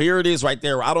 And so here it is right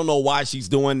there. I don't know why she's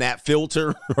doing that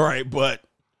filter, right? But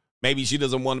maybe she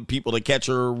doesn't want people to catch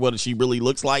her what she really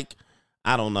looks like.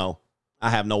 I don't know. I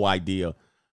have no idea.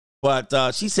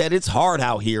 But she said it's hard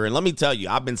out here. And let me tell you,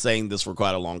 I've been saying this for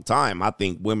quite a long time. I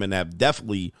think women have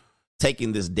definitely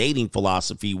taken this dating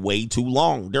philosophy way too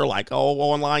long. They're like, oh,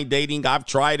 online dating. I've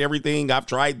tried everything. I've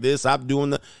tried this. I'm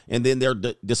doing and then they're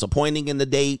disappointing in the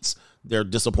dates. They're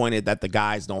disappointed that the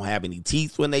guys don't have any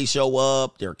teeth when they show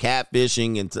up. They're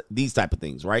catfishing and these type of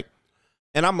things, right?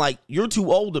 And I'm like, you're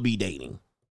too old to be dating.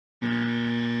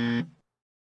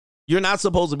 You're not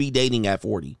supposed to be dating at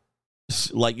 40.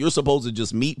 Like, you're supposed to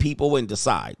just meet people and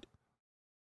decide.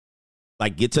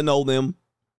 Like, get to know them.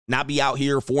 Not be out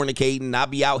here fornicating.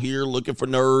 Not be out here looking for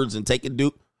nerds and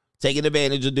taking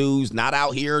advantage of dudes. Not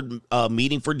out here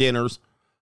meeting for dinners.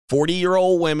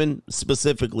 40-year-old women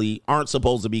specifically aren't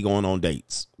supposed to be going on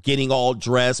dates. Getting all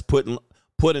dressed, putting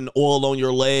oil on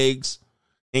your legs,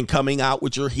 and coming out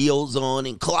with your heels on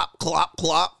and clop, clop,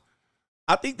 clop.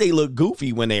 I think they look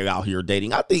goofy when they're out here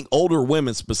dating. I think older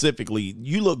women specifically,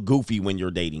 you look goofy when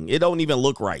you're dating. It don't even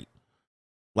look right.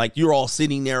 Like, you're all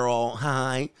sitting there all,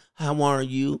 hi, how are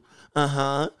you?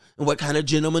 Uh-huh. And what kind of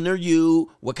gentleman are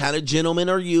you? What kind of gentleman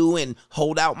are you? And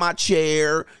hold out my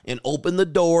chair and open the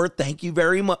door. Thank you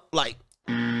very much. Like,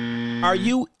 are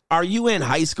you in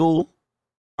high school?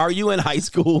 Are you in high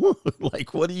school?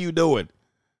 Like, what are you doing?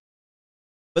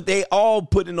 But they all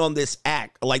putting on this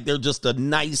act like they're just a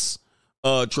nice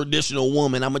traditional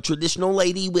woman. I'm a traditional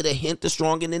lady with a hint of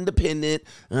strong and independent.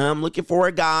 I'm looking for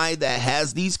a guy that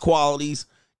has these qualities.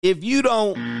 If you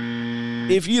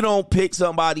don't pick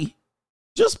somebody,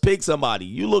 just pick somebody.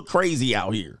 You look crazy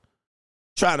out here.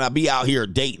 Trying to be out here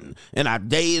dating. And I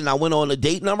dated, and I went on to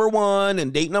date number 1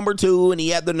 and date number 2, and he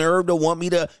had the nerve to want me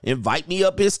to invite me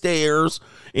up his stairs,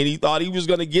 and he thought he was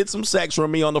going to get some sex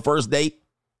from me on the first date.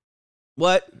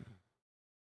 What?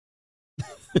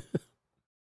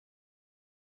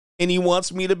 And he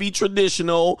wants me to be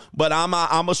traditional, but I'm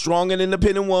a strong and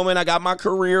independent woman. I got my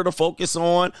career to focus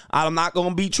on. I'm not going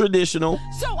to be traditional.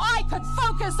 So I could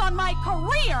focus on my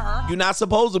career. You're not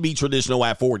supposed to be traditional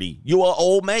at 40. You're an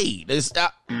old maid. It's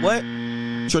what?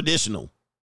 Traditional.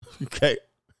 Okay.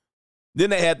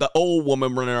 Then they had the old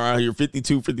woman running around here,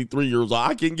 52, 53 years old.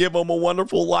 I can give them a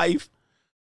wonderful life.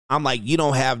 I'm like, you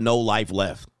don't have no life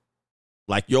left.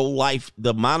 Like your life,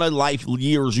 the amount of life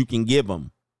years you can give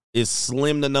them is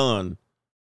slim to none,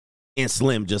 and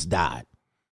Slim just died.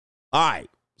 All right,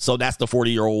 so that's the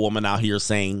 40-year-old woman out here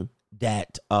saying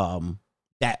that oh,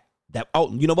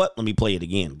 you know what? Let me play it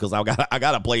again because I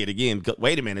gotta play it again.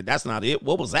 Wait a minute, that's not it.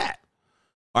 What was that?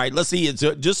 All right, let's see it.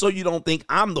 Just so you don't think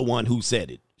I'm the one who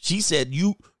said it. She said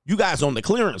you guys on the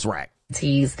clearance rack.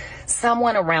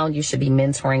 Someone around you should be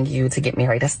mentoring you to get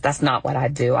married. That's not what I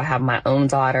do. I have my own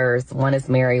daughters. One is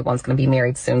married. One's going to be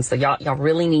married soon. So y'all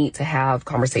really need to have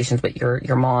conversations with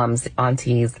your moms,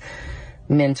 aunties,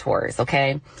 mentors.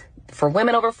 Okay. For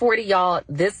women over 40, y'all,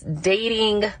 this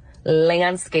dating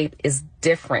landscape is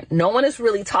different. No one is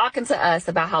really talking to us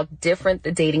about how different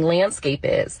the dating landscape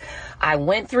is. I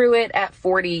went through it at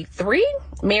 43,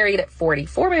 married at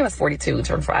 44, maybe I was 42,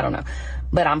 turned 4, I don't know.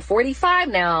 But I'm 45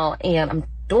 now, and I'm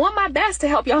doing my best to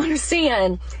help y'all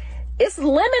understand it's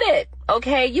limited,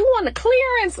 okay? You on the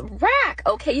clearance rack,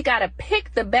 okay? You got to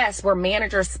pick the best. We're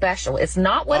manager special. It's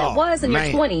not what it was in your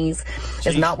 20s.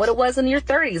 It's not what it was in your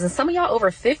 30s. And some of y'all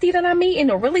over 50 that I meet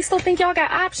and really still think y'all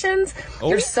got options.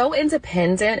 You're so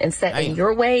independent and set in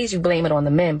your ways, you blame it on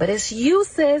the men. But it's you,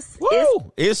 sis.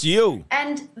 It's you.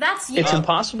 And that's you. It's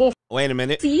impossible. Wait a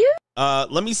minute. It's you.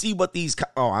 Let me see what these...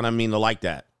 I don't mean to like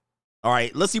that. All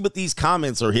right, let's see what these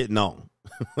comments are hitting on.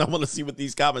 I want to see what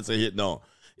these comments are hitting on.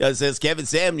 It says Kevin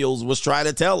Samuels was trying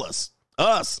to tell us.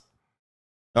 All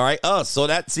right, us. So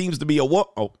that seems to be a woman.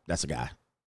 Oh, that's a guy.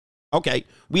 Okay,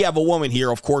 we have a woman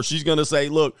here. Of course, she's going to say,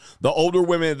 look, the older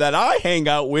women that I hang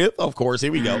out with, of course,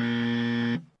 here we go.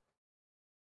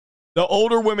 The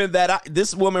older women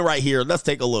this woman right here, let's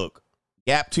take a look.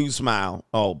 Gap2 Smile.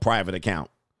 Oh, private account.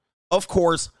 Of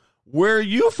course, where are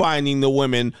you finding the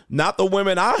women? Not the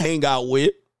women I hang out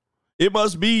with. It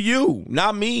must be you,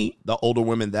 not me. The older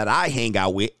women that I hang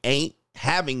out with ain't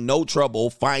having no trouble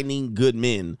finding good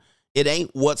men. It ain't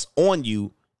what's on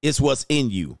you, it's what's in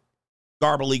you.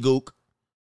 Garbly-gook.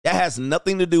 That has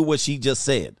nothing to do with what she just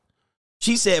said.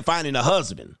 She said finding a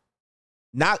husband,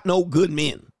 not no good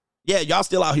men. Yeah, y'all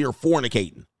still out here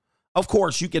fornicating. Of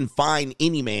course, you can find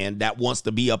any man that wants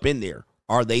to be up in there.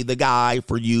 Are they the guy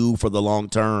for you for the long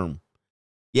term?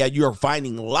 Yeah, you're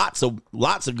finding lots of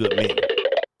good men.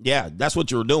 Yeah, that's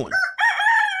what you're doing.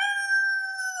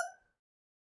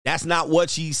 That's not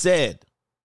what she said.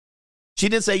 She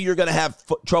didn't say you're going to have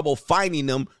trouble finding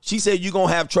them. She said you're going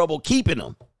to have trouble keeping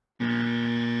them.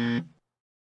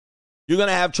 You're going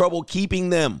to have trouble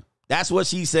keeping them. That's what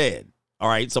she said. All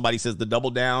right, somebody says the double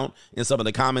down in some of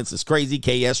the comments is crazy.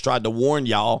 KS tried to warn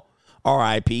y'all.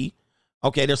 RIP.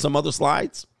 Okay, there's some other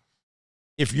slides.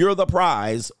 If you're the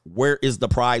prize, where is the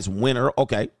prize winner?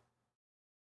 Okay.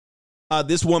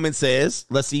 This woman says,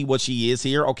 let's see what she is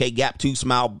here. Okay, Gap2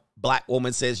 Smile Black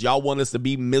woman says, y'all want us to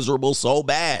be miserable so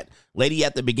bad. Lady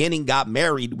at the beginning got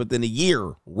married within a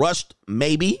year. Rushed,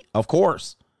 maybe? Of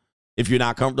course. If you're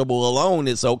not comfortable alone,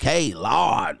 it's okay.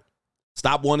 Lord,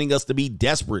 stop wanting us to be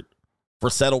desperate for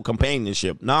settled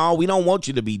companionship. No, we don't want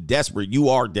you to be desperate. You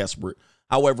are desperate.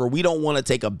 However, we don't want to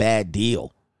take a bad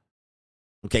deal.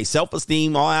 Okay,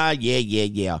 self-esteem. Oh,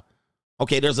 yeah.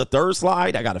 Okay, there's a third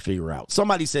slide I got to figure out.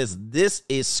 Somebody says, this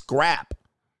is scrap.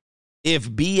 If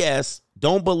BS,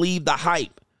 don't believe the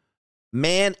hype.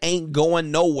 Man ain't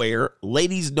going nowhere.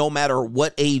 Ladies, no matter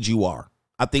what age you are.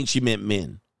 I think she meant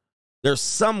men. There's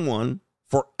someone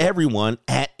for everyone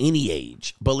at any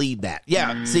age. Believe that.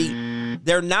 Yeah, see,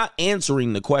 they're not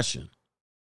answering the question.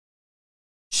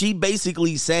 She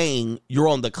basically saying you're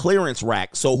on the clearance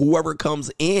rack. So whoever comes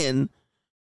in,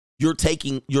 you're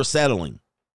settling.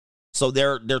 So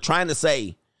they're trying to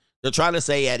say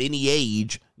at any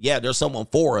age, yeah, there's someone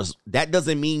for us. That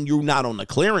doesn't mean you're not on the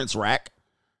clearance rack.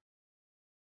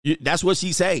 That's what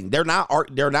she's saying. They're not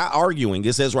arguing.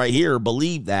 It says right here,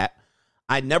 believe that.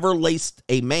 I never laced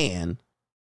a man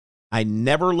I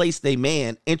never laced a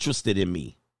man interested in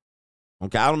me.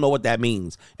 Okay, I don't know what that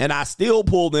means. And I still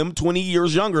pull them 20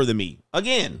 years younger than me.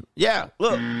 Again, yeah,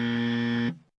 look.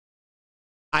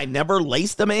 I never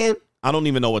laced a man? I don't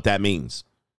even know what that means.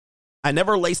 I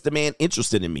never laced a man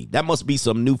interested in me. That must be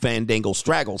some new fandangle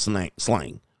straggle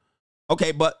slang.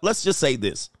 Okay, but let's just say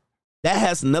this. That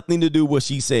has nothing to do with what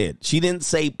she said. She didn't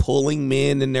say pulling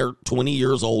men and they're 20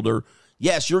 years older.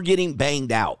 Yes, you're getting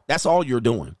banged out. That's all you're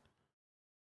doing.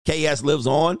 KS lives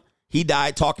on. He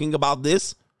died talking about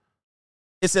this.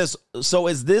 It says, so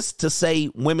is this to say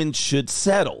women should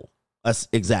settle?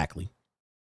 Exactly.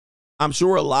 I'm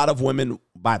sure a lot of women,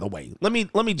 by the way, let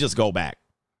me just go back.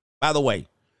 By the way,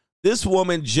 this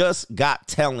woman just got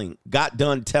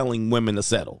done telling women to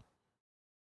settle.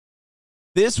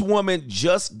 This woman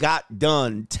just got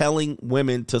done telling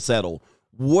women to settle.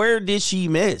 Where did she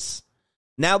miss?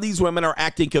 Now these women are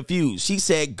acting confused. She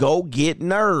said, go get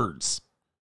nerds.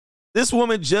 This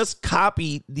woman just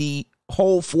copied the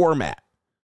whole format.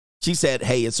 She said,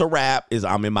 hey, it's a wrap.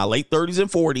 I'm in my late 30s and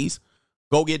 40s.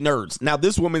 Go get nerds. Now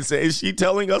this woman says, is she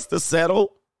telling us to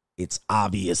settle? It's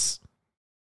obvious.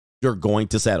 You're going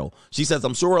to settle. She says,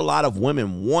 I'm sure a lot of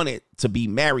women wanted to be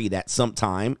married at some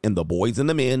time, and the boys and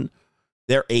the men,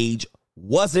 their age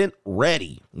wasn't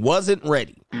ready.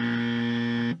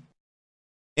 And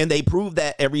they prove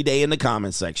that every day in the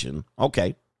comment section.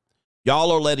 Okay.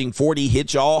 Y'all are letting 40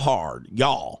 hit y'all hard.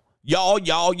 Y'all.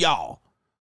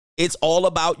 It's all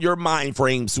about your mind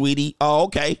frame, sweetie. Oh,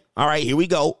 okay. All right, here we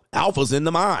go. Alpha's in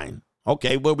the mind.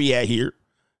 Okay, where we at here?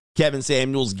 Kevin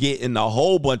Samuels getting a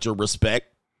whole bunch of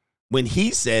respect. When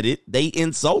he said it, they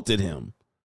insulted him.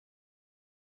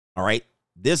 All right.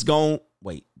 This going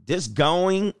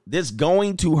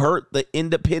to hurt the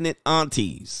independent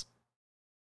aunties.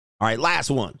 All right, last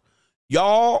one.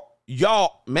 Y'all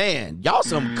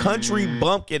some country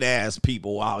bumpkin ass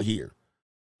people out here.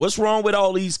 What's wrong with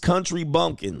all these country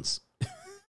bumpkins?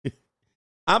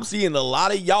 I'm seeing a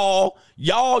lot of y'all.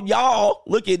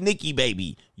 Look at Nikki,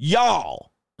 baby.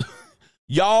 Y'all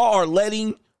are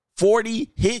letting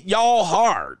 40 hit y'all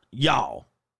hard. Y'all.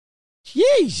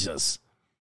 Jesus.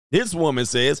 This woman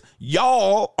says,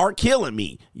 y'all are killing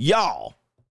me. Y'all.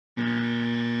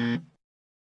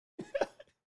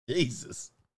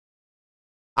 Jesus.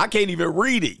 I can't even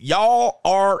read it. Y'all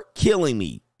are killing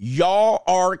me. Y'all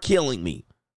are killing me.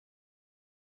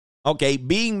 Okay,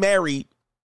 being married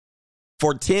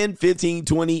for 10, 15,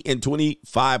 20, and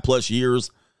 25 plus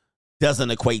years doesn't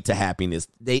equate to happiness.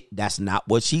 That's not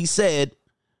what she said.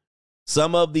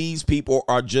 Some of these people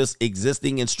are just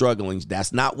existing and struggling.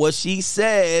 That's not what she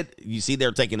said. You see,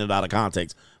 they're taking it out of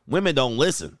context. Women don't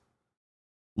listen.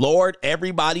 Lord,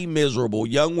 everybody miserable.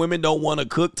 Young women don't want to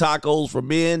cook tacos for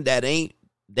men that ain't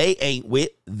with.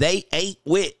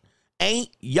 Ain't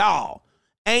y'all.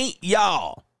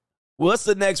 What's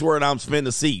the next word I'm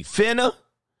finna see? Finna?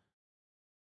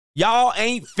 Y'all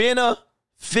ain't finna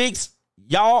fix.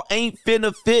 Y'all ain't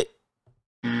finna fit.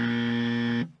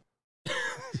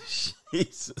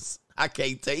 Jesus, I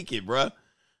can't take it, bruh.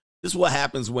 This is what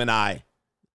happens when I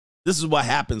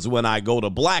go to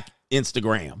black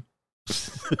Instagram.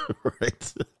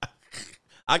 Right?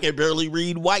 I can barely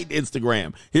read white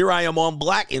Instagram. Here I am on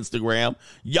black Instagram.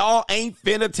 Y'all ain't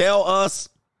finna tell us.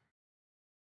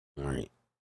 All right.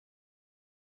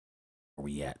 Where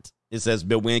we at? It says,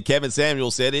 but when Kevin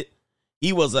Samuel said it,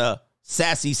 he was a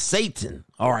sassy Satan.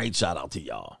 All right, shout out to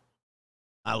y'all.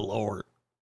 My Lord.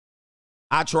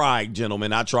 I tried,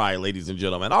 gentlemen. I tried, ladies and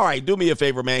gentlemen. All right, do me a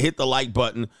favor, man. Hit the like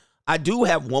button. I do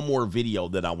have one more video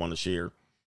that I want to share,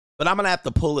 but I'm going to have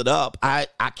to pull it up. I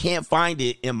can't find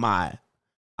it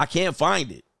I can't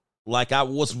find it. Like, I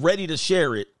was ready to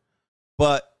share it,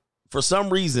 but for some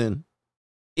reason,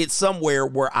 it's somewhere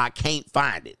where I can't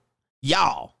find it.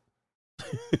 Y'all.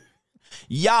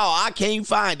 I can't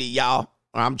find it, y'all.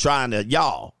 I'm trying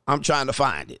to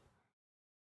find it.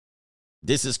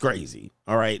 This is crazy.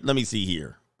 All right, let me see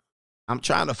here. I'm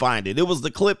trying to find it. It was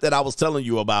the clip that I was telling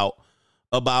you about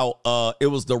it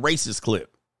was the racist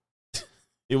clip.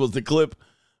 It was the clip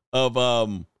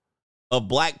of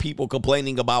black people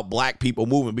complaining about black people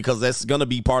moving, because that's going to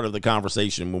be part of the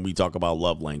conversation when we talk about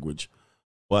love language.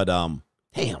 But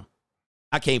damn,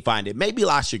 I can't find it. Maybe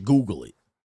I should Google it.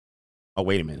 Oh,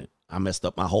 wait a minute. I messed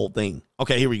up my whole thing.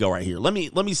 Okay, here we go right here. Let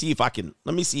me see if I can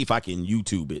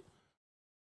YouTube it.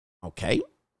 Okay.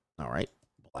 All right.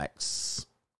 Blacks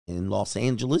in Los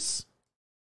Angeles,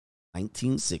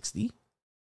 1960,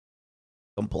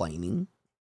 complaining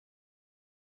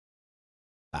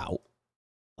about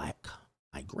black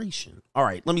migration. All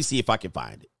right. Let me see if I can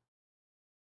find it.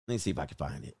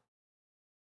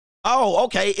 Oh,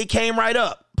 okay. It came right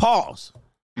up. Pause.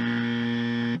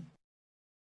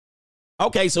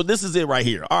 Okay, so this is it right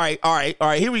here. All right.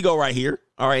 Here we go right here.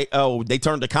 All right. Oh, they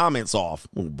turned the comments off.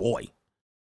 Oh, boy.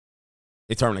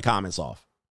 They turned the comments off.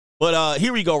 But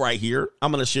here we go right here.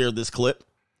 I'm going to share this clip.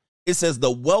 It says the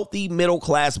wealthy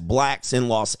middle-class blacks in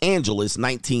Los Angeles,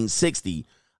 1960.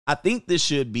 I think this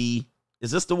should be, is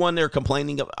this the one they're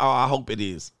complaining of? Oh, I hope it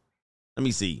is. Let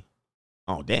me see.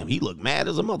 Oh, damn, he looked mad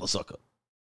as a mother sucker.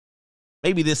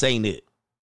 Maybe this ain't it.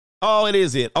 Oh, it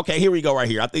is it. Okay, here we go right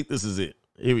here. I think this is it.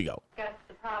 Here we go.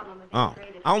 Oh,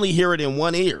 I only hear it in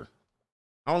one ear.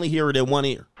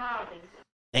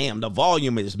 Damn, the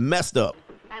volume is messed up.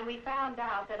 And we found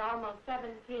out that almost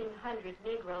 1,700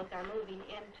 Negroes are moving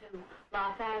into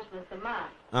Los Angeles a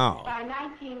month. Oh. By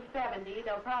 1970,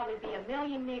 there'll probably be 1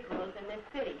 million Negroes in this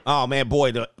city. Oh, man,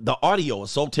 boy, the audio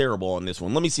is so terrible on this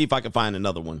one. Let me see if I can find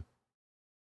another one.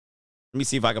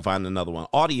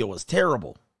 Audio is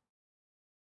terrible.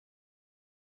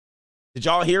 Did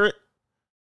y'all hear it?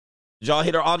 Did y'all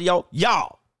hear the audio?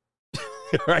 Y'all.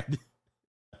 Right.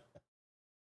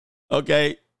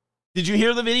 Okay. Did you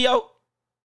hear the video?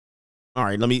 All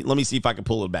right, let me see if I can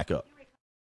pull it back up.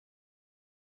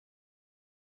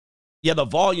 Yeah, the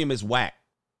volume is whack.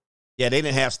 Yeah, they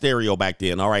didn't have stereo back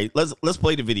then. All right, let's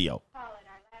play the video.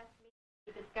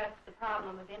 We discussed the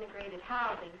problem of integrated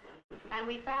housing, and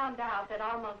we found out that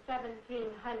almost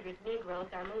 1,700 Negroes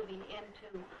are moving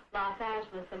into Los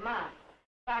Angeles a month.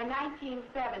 By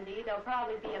 1970, there'll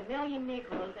probably be 1 million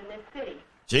Negroes in this city.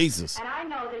 Jesus. And I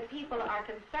know that people are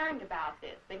concerned about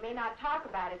this. They may not talk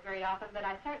about it very often, but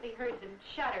I certainly heard them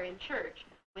shudder in church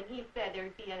when he said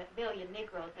there'd be 1 million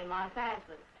Negroes in Los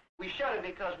Angeles. We shudder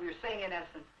because we were saying, in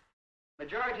essence,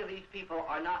 majority of these people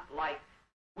are not like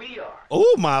we are.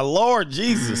 Oh, my Lord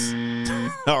Jesus.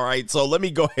 All right, so let me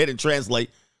go ahead and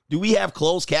translate. Do we have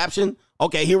closed caption?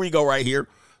 Okay, here we go right here.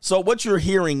 So what you're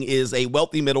hearing is a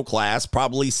wealthy middle class,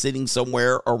 probably sitting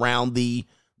somewhere around the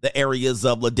areas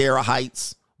of Ladera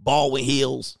Heights, Baldwin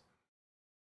Hills.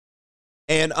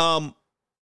 And y'all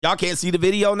can't see the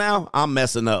video now? I'm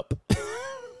messing up.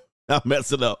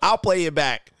 I'll play it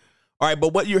back. All right,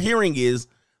 but what you're hearing is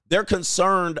they're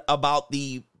concerned about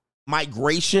the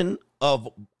migration of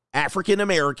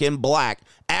African-American, black,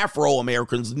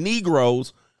 Afro-Americans,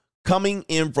 Negroes coming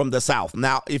in from the South.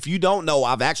 Now, if you don't know,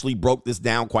 I've actually broke this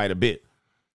down quite a bit.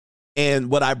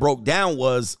 And what I broke down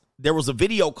was there was a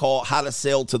video called How to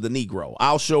Sell to the Negro.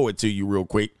 I'll show it to you real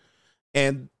quick.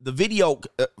 And the video,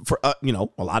 for a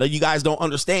lot of you guys don't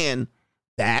understand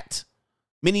that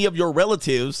many of your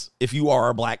relatives, if you are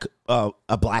a black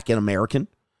and American,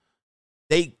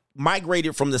 they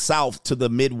migrated from the South to the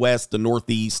Midwest, the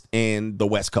Northeast, and the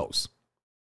West Coast.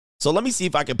 So let me see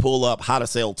if I can pull up How to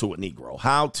Sell to a Negro.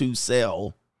 How to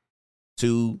sell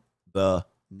to the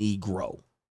Negro.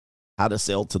 How to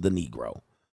sell to the Negro.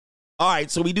 All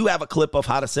right, so we do have a clip of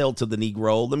How to Sell to the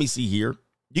Negro. Let me see here.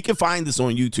 You can find this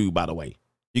on YouTube, by the way.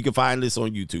 You can find this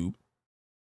on YouTube.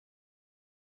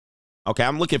 Okay,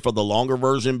 I'm looking for the longer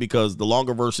version because the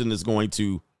longer version is going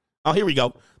to... Oh, here we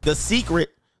go. The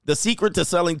secret to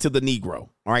selling to the Negro.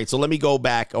 All right, so let me go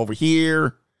back over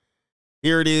here.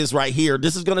 Here it is right here.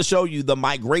 This is going to show you the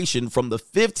migration from the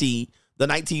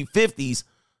 1950s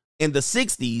and the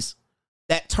 60s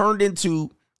that turned into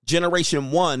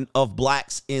generation one of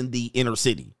blacks in the inner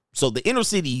city. So the inner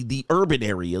city, the urban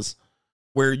areas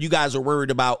where you guys are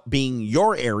worried about being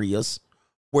your areas,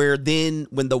 where then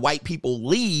when the white people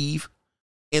leave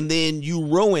and then you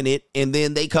ruin it and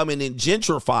then they come in and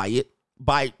gentrify it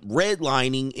by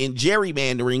redlining and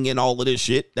gerrymandering and all of this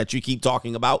shit that you keep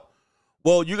talking about.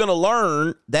 Well, you're going to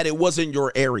learn that it wasn't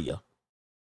your area.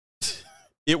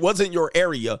 It wasn't your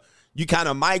area. You kind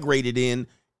of migrated in,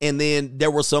 and then there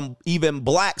were some even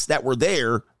blacks that were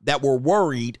there that were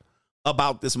worried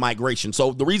about this migration.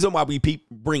 So the reason why we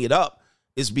bring it up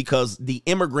is because the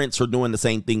immigrants are doing the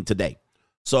same thing today.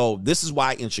 So this is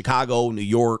why in Chicago, New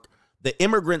York, the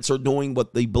immigrants are doing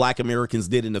what the black Americans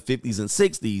did in the 50s and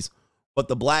 60s, but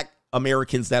the black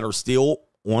Americans that are still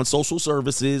on social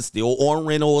services, still on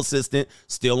rental assistance,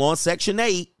 still on Section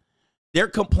 8, they're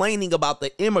complaining about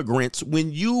the immigrants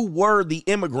when you were the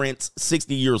immigrants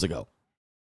 60 years ago.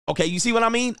 Okay, you see what I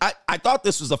mean? I thought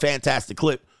this was a fantastic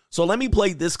clip. So let me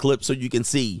play this clip so you can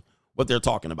see what they're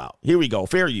talking about. Here we go.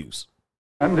 Fair use.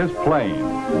 And is plain.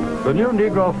 The new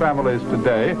Negro families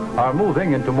today are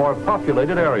moving into more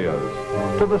populated areas,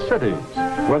 to the cities,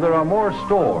 where there are more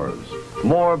stores,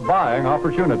 more buying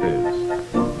opportunities.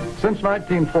 Since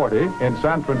 1940, in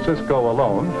San Francisco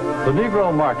alone, the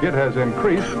Negro market has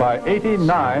increased by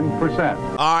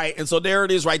 89%. All right, and so there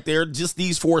it is right there. Just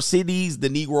these four cities, the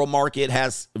Negro market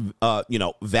has,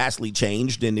 vastly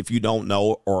changed. And if you don't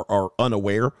know or are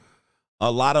unaware,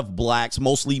 a lot of blacks,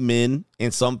 mostly men,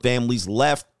 and some families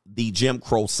left the Jim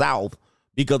Crow South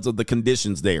because of the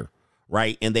conditions there,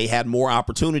 right? And they had more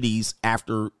opportunities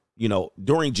after,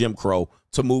 during Jim Crow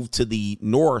to move to the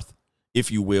North,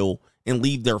 if you will, and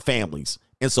leave their families.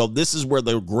 And so this is where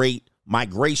the great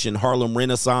migration, Harlem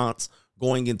Renaissance,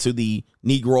 going into the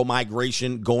Negro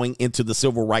migration, going into the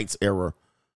civil rights era.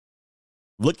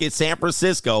 Look at San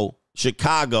Francisco,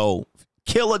 Chicago,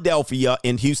 Philadelphia,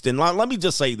 and Houston. Let me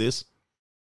just say this.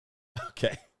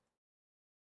 Okay.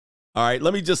 All right,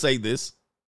 let me just say this.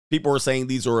 People are saying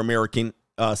these are American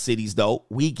cities, though.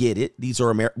 We get it.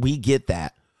 We get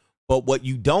that. But what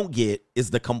you don't get is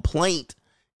the complaint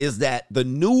is that the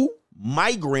new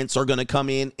migrants are going to come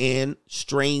in and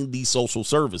strain these social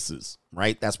services,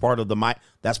 right? That's part of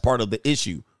the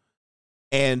issue.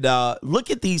 And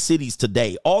look at these cities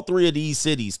today. All three of these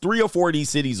cities, 3 or 4 of these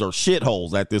cities are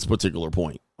shitholes at this particular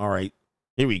point. All right,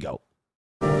 here we go.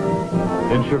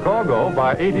 In Chicago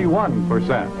by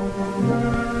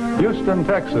 81%. Houston,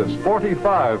 Texas,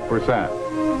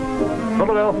 45%.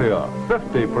 Philadelphia,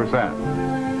 50%.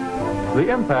 The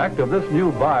impact of this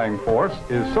new buying force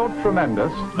is so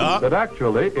tremendous that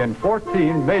actually in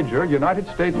 14 major United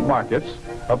States markets,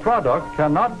 a product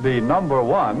cannot be number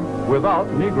one without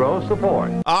Negro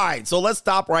support. All right, so let's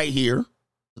stop right here.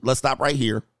 Let's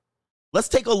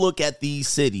take a look at these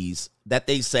cities that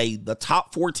they say the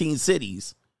top 14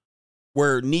 cities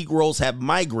where Negroes have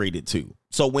migrated to.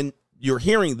 So when you're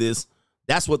hearing this,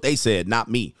 that's what they said, not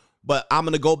me. But I'm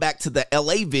going to go back to the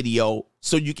LA video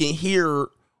so you can hear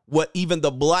what even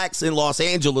the blacks in Los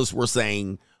Angeles were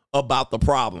saying about the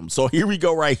problem. So here we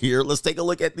go right here. Let's take a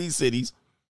look at these cities.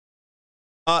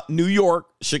 New York,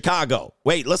 Chicago.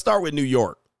 Wait, let's start with New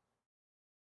York.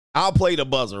 I'll play the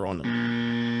buzzer on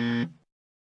them.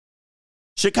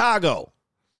 Chicago.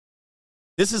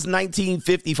 This is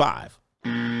 1955.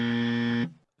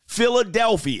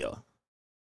 Philadelphia.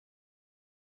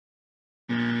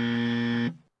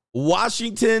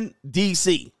 Washington,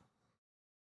 D.C.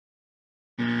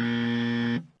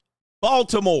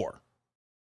 Baltimore.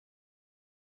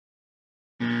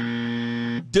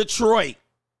 Detroit.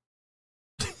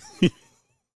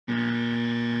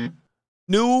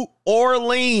 New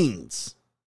Orleans.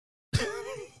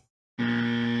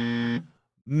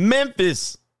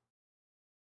 Memphis.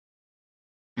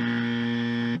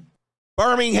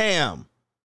 Birmingham.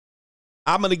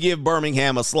 I'm going to give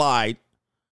Birmingham a slide.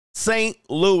 St.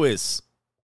 Louis.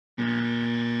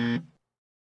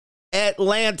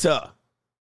 Atlanta.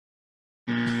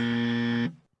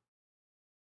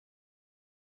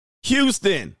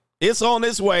 Houston. It's on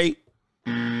its way.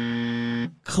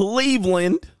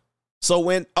 Cleveland.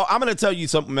 So I'm going to tell you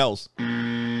something else.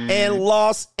 And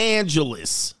Los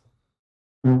Angeles.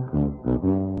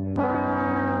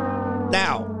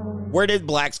 Now, where did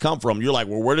blacks come from? You're like,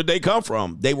 well, where did they come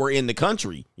from? They were in the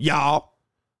country. Y'all.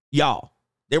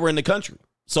 They were in the country.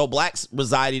 So blacks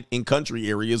resided in country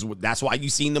areas. That's why you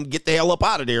seen them get the hell up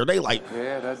out of there. They like,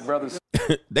 yeah, that brother's.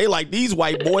 They like these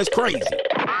white boys crazy.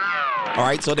 All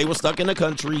right, so they were stuck in the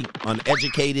country,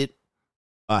 uneducated,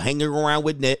 hanging around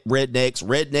with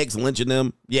rednecks lynching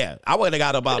them. Yeah, I would have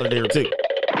got up out of there too.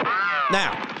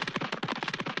 Now,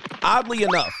 oddly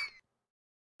enough,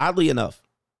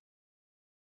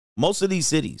 most of these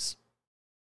cities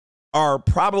are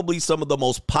probably some of the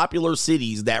most popular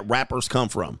cities that rappers come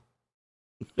from.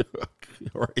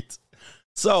 Right.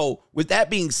 So with that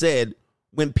being said,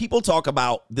 when people talk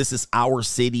about this is our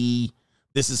city,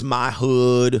 this is my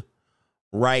hood,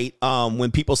 right?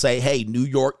 When people say, hey, New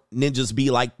York ninjas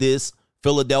be like this,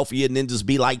 Philadelphia ninjas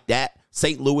be like that,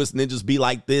 St. Louis ninjas be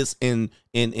like this, and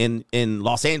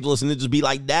Los Angeles ninjas be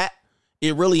like that,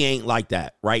 it really ain't like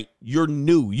that, right? You're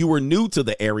new. You were new to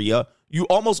the area. You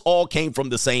almost all came from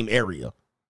the same area,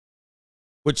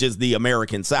 which is the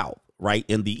American South, right?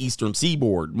 In the Eastern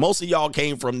Seaboard. Most of y'all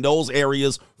came from those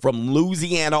areas, from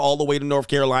Louisiana all the way to North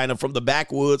Carolina, from the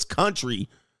backwoods country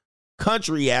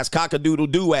ass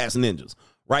cock-a-doodle-doo ass ninjas,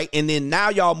 right? And then now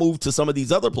y'all moved to some of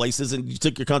these other places and you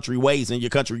took your country ways and your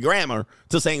country grammar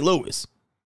to St. Louis.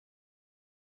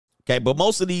 Okay, but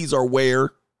most of these are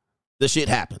where the shit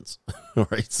happens,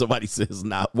 right? Somebody says,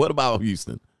 nah, what about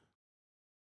Houston?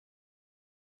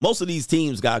 Most of these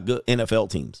teams got good NFL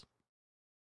teams.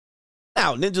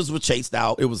 Now, ninjas were chased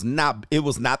out. It was not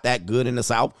that good in the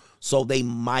South, so they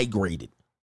migrated.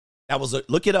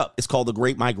 Look it up. It's called the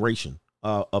Great Migration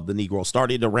of the Negro.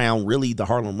 Started around really the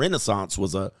Harlem Renaissance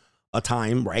was a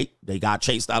time, right? They got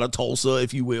chased out of Tulsa,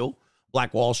 if you will,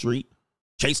 Black Wall Street,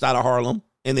 chased out of Harlem.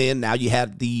 And then now you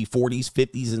had the 40s,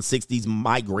 50s, and 60s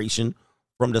migration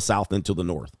from the South into the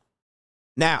North.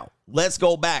 Now, let's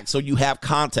go back so you have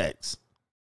context.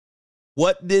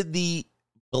 What did the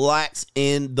blacks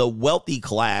in the wealthy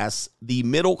class, the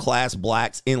middle class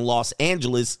blacks in Los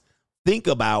Angeles think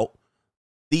about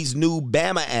these new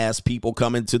Bama ass people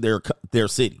coming to their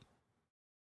city?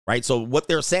 Right? So what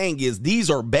they're saying is these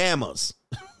are Bamas.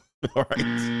 All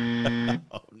right.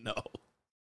 Oh no.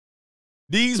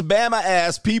 These Bama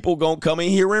ass people gonna come in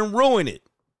here and ruin it.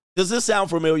 Does this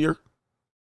sound familiar?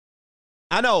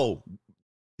 I know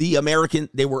they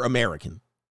were American.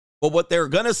 But what they're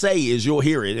going to say is, you'll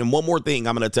hear it. And one more thing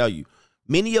I'm going to tell you.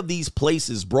 Many of these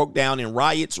places broke down in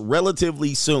riots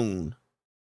relatively soon,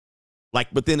 like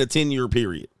within a 10-year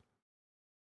period.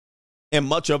 And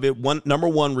much of it, number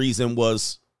one reason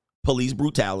was police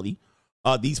brutality.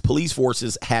 These police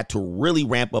forces had to really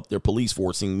ramp up their police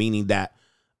forcing, meaning that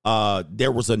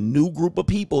there was a new group of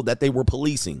people that they were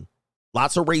policing.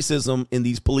 Lots of racism in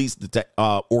these police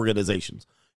organizations.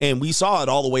 And we saw it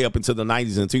all the way up into the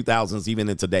 90s and 2000s, even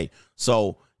in today.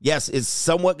 So, yes, it's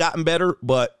somewhat gotten better,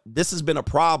 but this has been a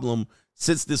problem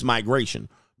since this migration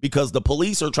because the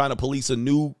police are trying to police a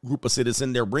new group of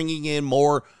citizens. They're bringing in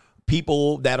more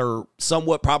people that are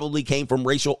somewhat probably came from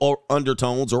racial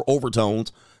undertones or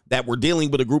overtones that were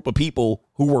dealing with a group of people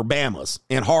who were Bamas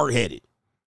and hard-headed.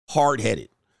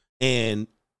 And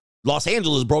Los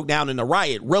Angeles broke down in a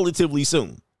riot relatively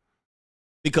soon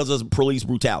because of police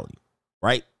brutality,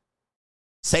 right?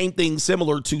 Same thing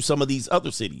similar to some of these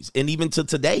other cities. And even to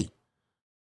today,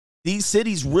 these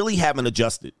cities really haven't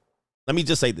adjusted. Let me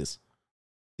just say this.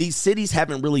 These cities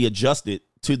haven't really adjusted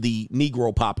to the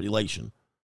Negro population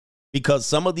because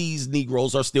some of these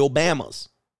Negroes are still Bamas.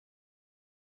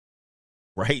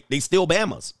 Right? They still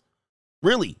Bamas.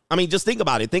 Really. I mean, just think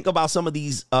about it. Think about some of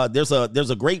these. There's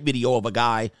a great video of a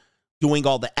guy doing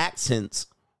all the accents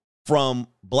from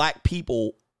black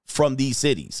people from these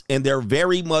cities. And they're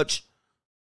very much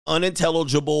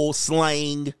unintelligible,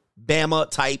 slang, Bama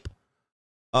type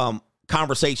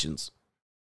conversations.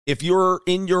 If you're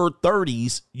in your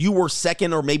 30s, you were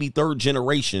second or maybe third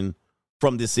generation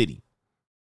from this city.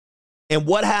 And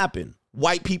what happened?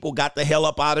 White people got the hell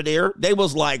up out of there. They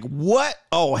was like, what?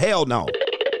 Oh, hell no.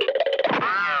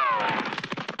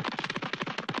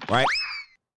 Right?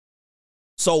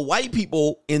 So white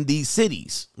people in these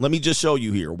cities, let me just show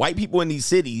you here. White people in these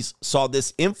cities saw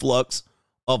this influx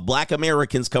of black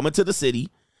Americans coming to the city,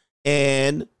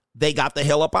 and they got the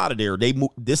hell up out of there.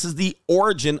 This is the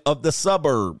origin of the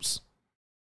suburbs.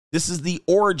 This is the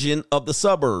origin of the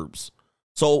suburbs.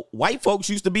 So white folks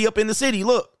used to be up in the city.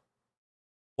 Look,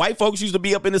 white folks used to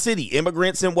be up in the city,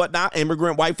 immigrants and whatnot,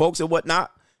 immigrant white folks and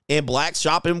whatnot, and blacks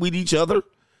shopping with each other.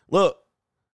 Look,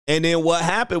 and then what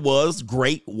happened was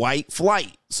great white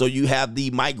flight. So you have the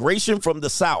migration from the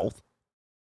South,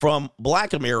 from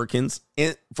black Americans,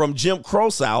 and from Jim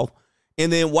Crow South,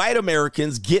 and then white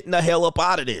Americans getting the hell up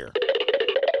out of there.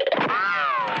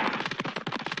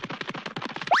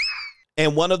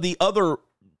 And one of the other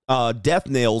death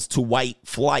nails to white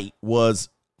flight was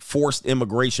forced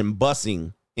immigration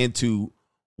busing into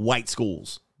white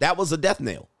schools. That was a death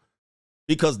nail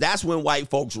because that's when white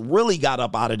folks really got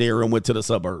up out of there and went to the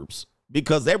suburbs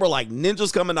because they were like,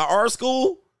 ninjas coming to our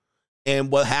school. And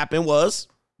what happened was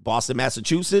Boston,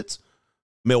 Massachusetts,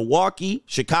 Milwaukee,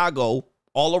 Chicago,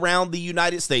 all around the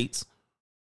United States,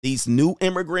 this new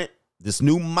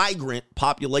migrant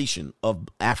population of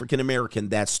African-American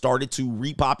that started to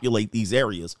repopulate these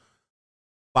areas.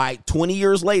 By 20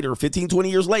 years later, 15, 20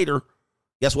 years later,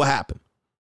 guess what happened?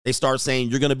 They start saying,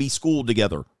 you're going to be schooled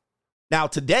together. Now,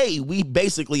 today, we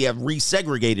basically have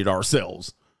resegregated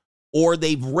ourselves, or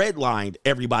they've redlined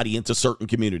everybody into certain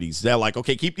communities. They're like,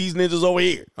 okay, keep these ninjas over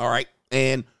here. All right.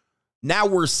 And now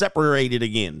we're separated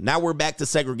again. Now we're back to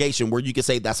segregation where you can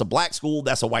say that's a black school,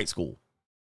 that's a white school.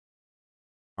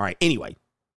 All right. Anyway.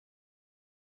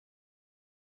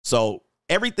 So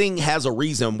everything has a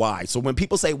reason why. So when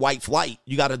people say white flight,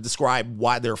 you got to describe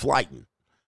why they're flighting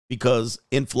because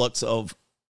influx of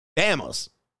Bamas.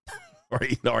 All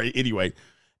right. Anyway.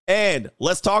 And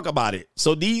let's talk about it.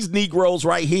 So these Negroes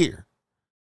right here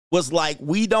was like,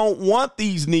 we don't want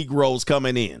these Negroes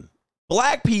coming in.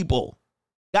 Black people.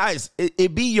 Guys,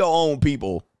 it be your own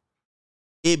people.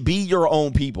 It be your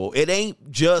own people. It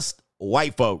ain't just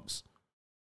white folks.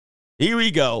 Here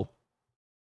we go.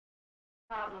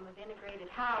 Problem of integrated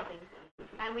housing.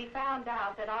 And we found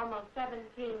out that almost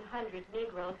 1,700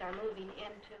 Negroes are moving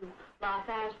into Los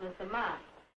Angeles a month.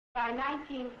 By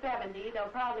 1970, there'll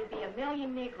probably be 1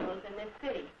 million Negroes in this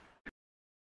city.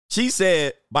 She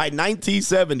said by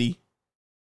 1970,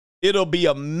 it'll be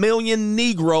 1 million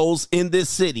Negroes in this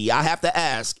city. I have to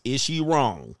ask, is she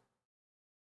wrong?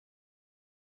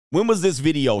 When was this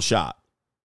video shot?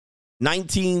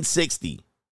 1960.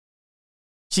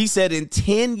 She said in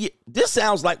 10 years, this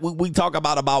sounds like we talk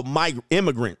about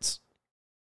immigrants.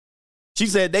 She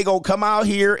said they going to come out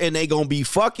here and they going to be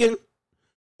fucking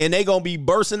and they going to be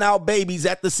bursting out babies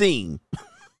at the seam.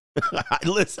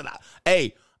 Listen,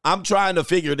 hey, I'm trying to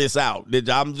figure this out.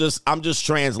 I'm just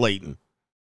translating.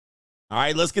 All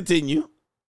right, let's continue.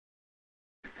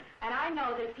 And I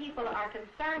know that people are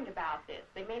concerned about this.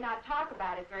 They may not talk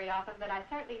about it very often, but I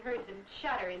certainly heard them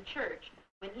shudder in church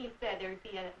when he said there would be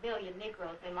 1 billion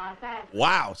Negroes in Los Angeles.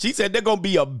 Wow. She said they're going to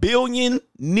be 1 billion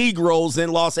Negroes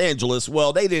in Los Angeles.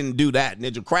 Well, they didn't do that.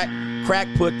 Ninja Crack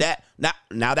put that.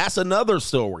 Now that's another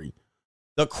story.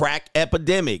 The crack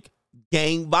epidemic,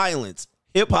 gang violence,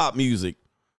 hip hop music.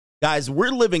 Guys, we're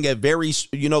living at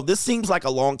this seems like a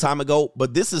long time ago,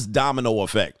 but this is domino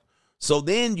effect. So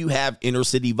then you have inner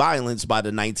city violence by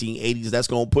the 1980s. That's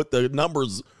going to put the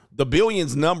numbers. The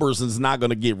billions numbers is not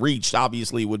going to get reached.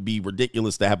 Obviously, it would be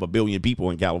ridiculous to have 1 billion people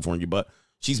in California, but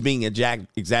she's being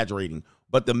exaggerating.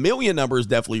 But the million number is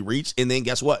definitely reached. And then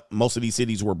guess what? Most of these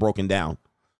cities were broken down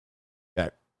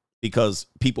because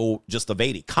people just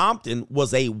evaded. Compton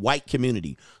was a white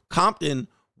community. Compton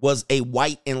was a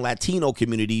white and Latino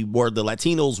community where the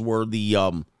Latinos were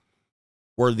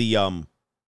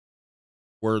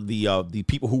the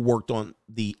people who worked on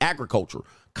the agriculture.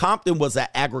 Compton was an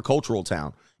agricultural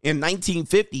town. In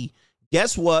 1950,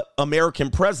 guess what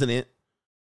American president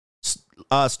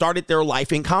started their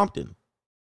life in Compton?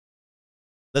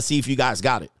 Let's see if you guys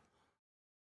got it.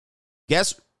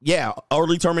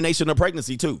 Early termination of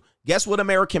pregnancy too. Guess what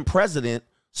American president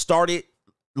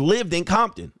lived in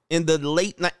Compton in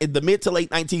the mid to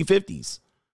late 1950s?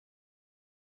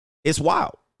 It's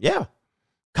wild. Yeah.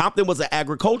 Compton was an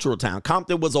agricultural town.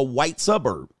 Compton was a white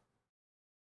suburb.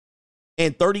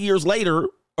 And 30 years later,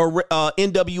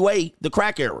 NWA, the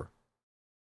crack era.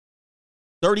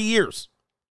 30 years.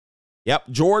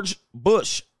 Yep. George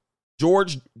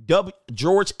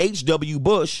H.W.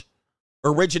 Bush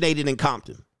originated in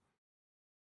Compton.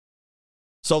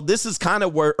 So this is kind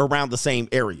of around the same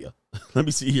area. Let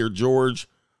me see here. George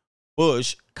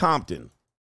Bush, Compton.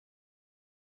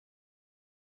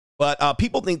 But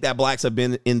people think that blacks have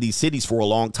been in these cities for a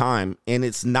long time, and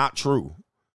it's not true.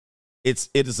 It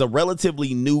is a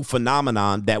relatively new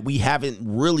phenomenon that we haven't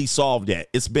really solved yet.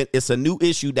 It's a new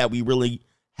issue that we really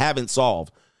haven't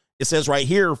solved. It says right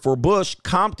here, for Bush,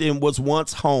 Compton was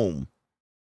once home.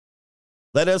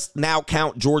 Let us now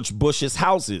count George Bush's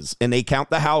houses, and they count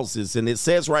the houses. And it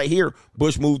says right here,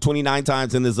 Bush moved 29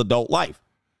 times in his adult life.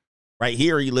 Right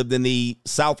here, he lived in the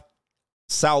southern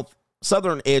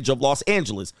edge of Los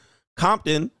Angeles.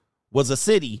 Compton was a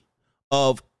city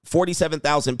of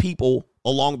 47,000 people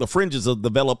along the fringes of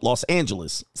developed Los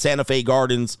Angeles. Santa Fe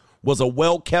Gardens was a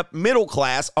well-kept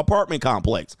middle-class apartment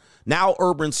complex. Now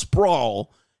urban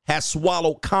sprawl has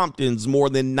swallowed Compton's more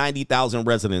than 90,000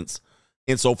 residents,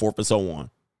 and so forth and so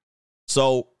on.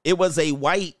 So it was a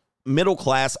white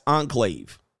middle-class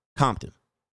enclave, Compton.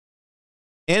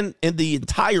 And in the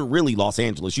entire, really, Los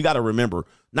Angeles, you got to remember,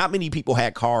 not many people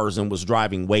had cars and was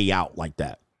driving way out like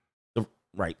that.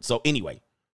 Right. So anyway,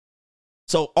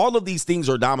 so all of these things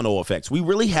are domino effects. We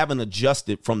really haven't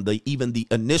adjusted from even the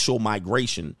initial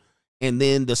migration and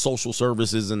then the social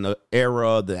services and the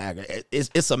era,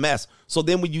 it's a mess. So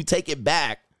then when you take it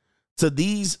back to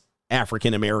these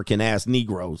African-American ass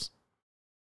Negroes,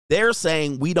 they're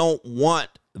saying we don't want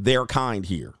their kind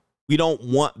here. We don't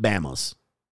want Bamas.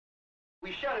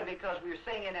 We shudder because we're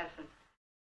saying, in essence,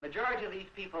 majority of these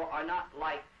people are not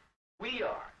like we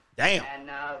are. Damn. And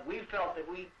we felt that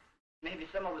maybe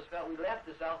some of us felt we left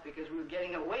the South because we were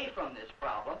getting away from this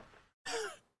problem.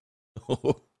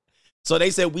 So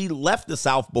they said we left the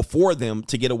South before them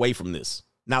to get away from this.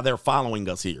 Now they're following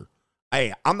us here.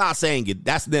 Hey, I'm not saying it.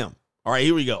 That's them. All right,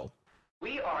 here we go.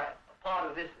 We are a part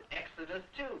of this exodus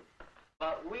too,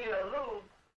 but we are a little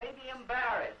maybe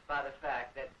embarrassed by the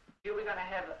fact that here we're going to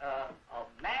have a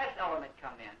mass element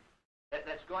come in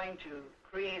that's going to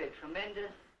create a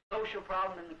tremendous social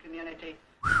problem in the community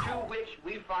to which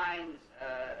we find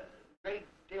a great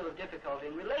deal of difficulty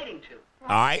in relating to. All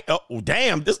right. Oh,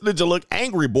 damn. This ninja look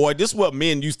angry, boy. This is what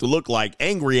men used to look like.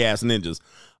 Angry ass ninjas.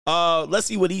 Let's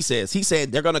see what he says. He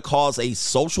said they're going to cause a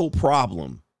social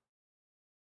problem.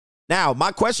 Now,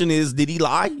 my question is, did he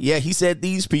lie? Yeah, he said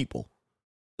these people.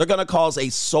 They're going to cause a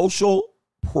social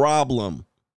problem.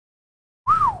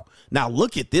 Whew. Now,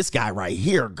 look at this guy right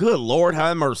here. Good Lord,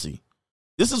 have mercy.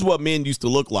 This is what men used to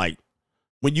look like.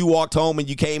 When you walked home and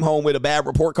you came home with a bad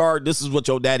report card, this is what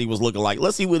your daddy was looking like.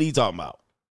 Let's see what he's talking about.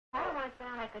 I don't want to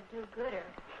sound like a do-gooder,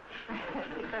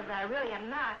 because I really am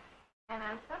not, and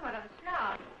I'm somewhat of a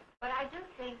snob. But I do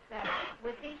think that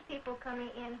with these people coming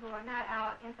in who are not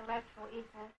our intellectual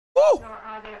equals, nor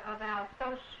are they of our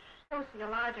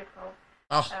sociological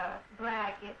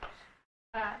bracket,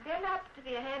 they're not to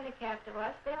be a handicap to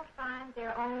us. They'll find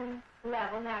their own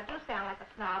level. Now, I do sound like a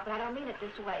snob, but I don't mean it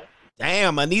this way.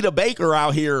 Damn, Anita Baker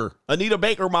out here. Anita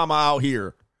Baker mama out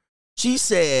here. She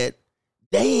said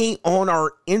they ain't on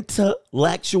our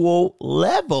intellectual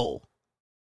level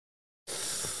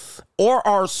or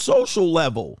our social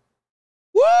level.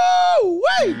 Woo!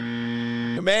 Wait!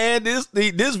 Man, this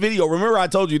video, remember I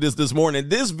told you this morning,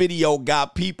 this video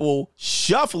got people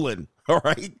shuffling. All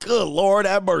right? Good Lord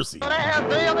have mercy. I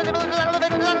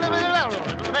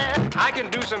can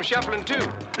do some shuffling too.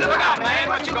 Look out, man.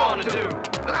 What you going to do?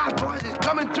 Look out, boys. It's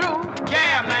coming through.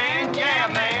 Yeah, man. Yeah,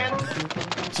 man.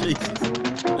 Jesus.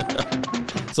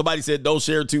 Somebody said don't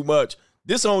share too much.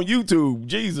 This on YouTube.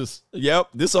 Jesus. Yep.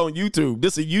 This on YouTube.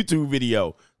 This is a YouTube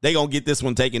video. They gonna get this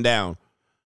one taken down.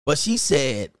 But she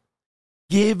said,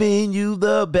 giving you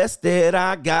the best that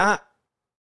I got.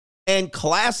 And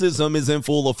classism is in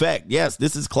full effect. Yes,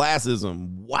 this is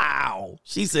classism. Wow.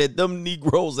 She said them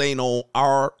Negroes ain't on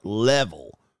our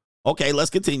level. Okay, let's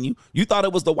continue. You thought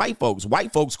it was the white folks.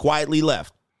 White folks quietly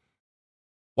left.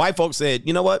 White folks said,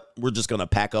 you know what? We're just going to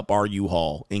pack up our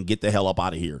U-Haul and get the hell up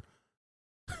out of here.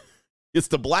 It's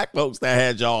the black folks that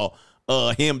had y'all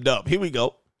hemmed up. Here we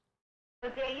go.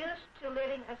 But they're used to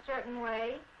living a certain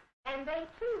way, and they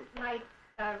too might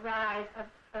rise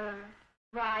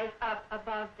up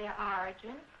above their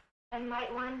origin and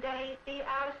might one day be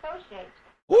our associates.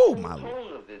 Oh, my Lord. The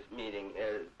tone of this meeting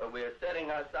is we're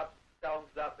setting ourselves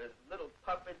up as little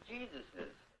puppet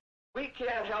Jesuses. We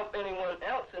can't help anyone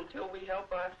else until we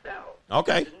help ourselves.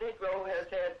 Okay. The Negro has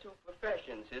had two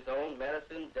professions, his own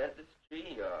medicine,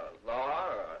 dentistry, law,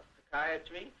 or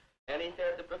psychiatry, and he's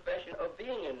had the profession of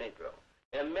being a Negro.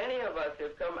 And many of us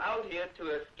have come out here to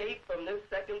escape from this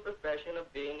second profession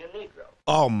of being a Negro.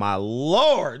 Oh, my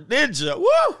Lord. Did you?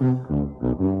 Woo!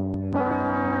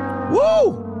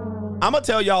 Woo! I'm going to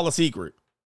tell y'all a secret.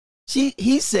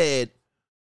 He said,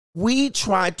 we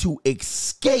try to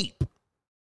escape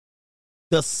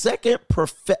the second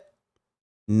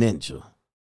ninja.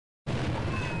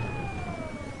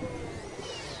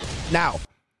 Now,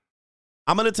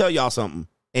 I'm going to tell y'all something,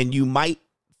 and you might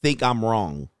think I'm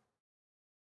wrong.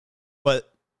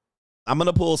 But I'm going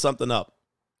to pull something up.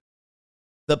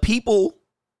 The people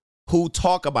who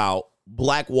talk about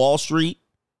Black Wall Street,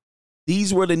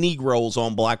 these were the Negroes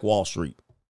on Black Wall Street.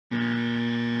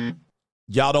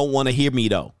 Y'all don't want to hear me,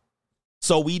 though.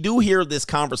 So we do hear this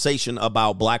conversation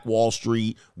about Black Wall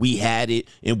Street. We had it,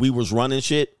 and we was running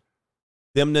shit.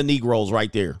 Them the Negroes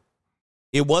right there.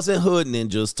 It wasn't hood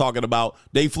ninjas talking about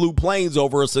they flew planes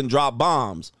over us and dropped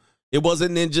bombs. It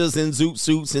wasn't ninjas in zoot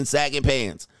suits and sagging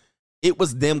pants. It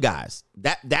was them guys.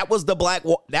 That was Black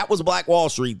Wall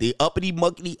Street. The uppity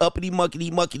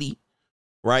muckety,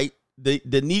 right? The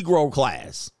Negro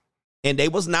class. And they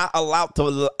was not allowed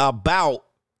to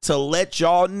let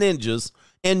y'all ninjas.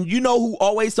 And you know who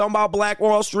always talking about Black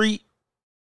Wall Street?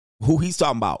 Who he's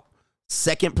talking about?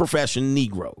 Second profession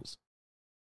Negroes.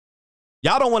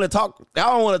 Y'all don't want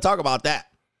to talk about that.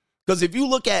 Because if you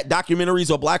look at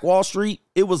documentaries of Black Wall Street,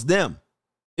 it was them.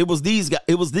 It was these guys.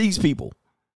 It was these people.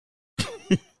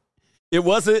 It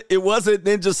wasn't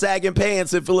ninja sagging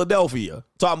pants in Philadelphia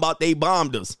talking about they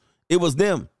bombed us. It was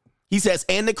them. He says,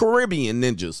 and the Caribbean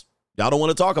ninjas. Y'all don't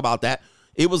want to talk about that.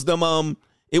 It was them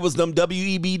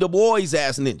W.E.B. Du Bois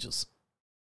ass ninjas.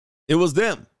 It was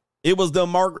them. It was the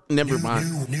never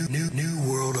mind.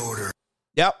 New world order.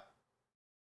 Yep.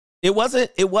 It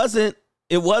wasn't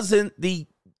the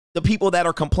people that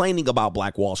are complaining about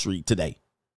Black Wall Street today.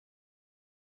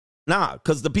 Nah,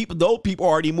 because those people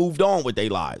already moved on with their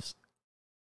lives.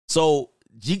 So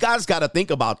you guys got to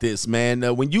think about this, man.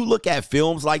 When you look at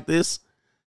films like this,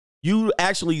 you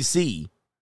actually see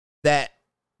that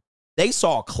they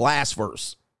saw class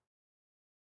first.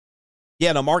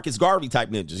 Yeah, the Marcus Garvey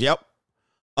type ninjas. Yep.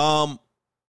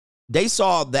 They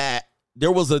saw that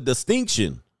there was a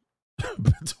distinction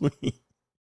between.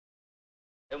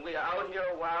 And we're out here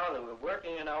a while and we're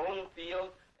working in our own field,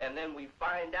 and then we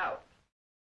find out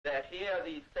that here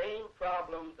these same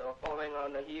problems are falling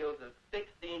on the heels of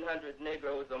 1,600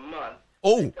 Negroes a month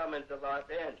coming to Los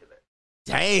Angeles.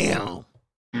 Damn.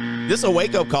 This is a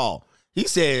wake-up call. He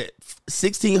said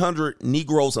 1,600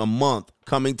 Negroes a month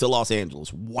coming to Los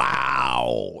Angeles.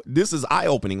 Wow. This is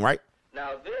eye-opening, right?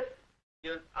 Now, this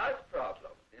is us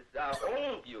problem. It's our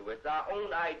own view. It's our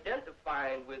own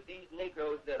identifying with these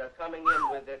Negroes that are coming in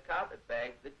with their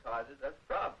carpetbags that causes us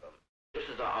problems. This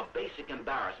is a basic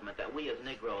embarrassment that we as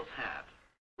Negroes have.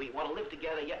 We want to live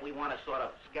together, yet we want to sort of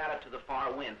scatter to the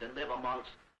far winds and live amongst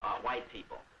white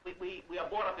people. We are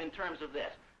brought up in terms of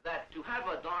this, that to have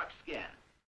a dark skin,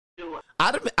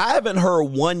 I haven't heard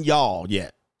one y'all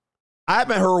yet. I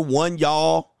haven't heard one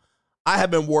y'all. I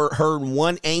haven't heard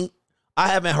one ain't. I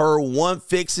haven't heard one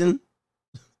fixing.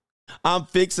 I'm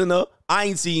fixing her. I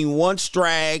ain't seen one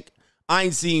strag. I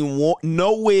ain't seen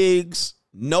no wigs,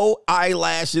 no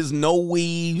eyelashes, no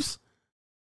weaves.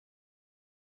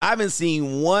 I haven't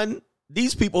seen one.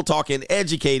 These people talking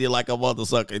educated like a mother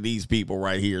sucker. These people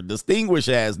right here, distinguished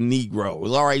as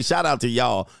Negroes. All right, shout out to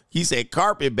y'all. He said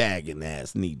carpetbagging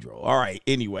ass Negro. All right,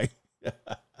 anyway.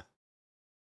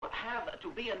 To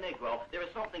be a Negro, there is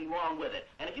something wrong with it.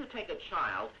 And if you take a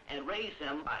child and raise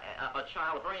him,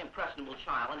 a very impressionable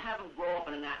child, and have him grow up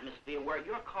in an atmosphere where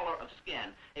your color of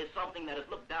skin is something that is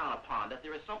looked down upon, that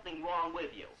there is something wrong with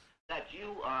you, that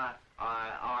you are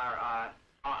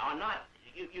not,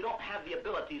 you don't have the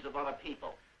abilities of other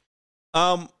people.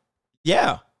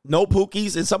 Yeah, no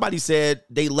Pookies. And somebody said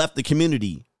they left the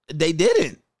community. They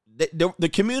didn't.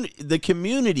 The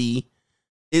community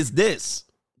is this.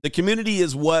 The community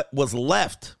is what was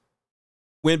left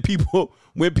when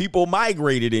people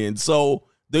migrated in. So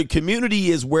the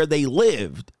community is where they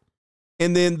lived.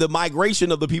 And then the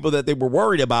migration of the people that they were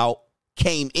worried about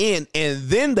came in, and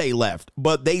then they left.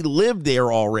 But they lived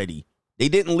there already. They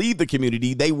didn't leave the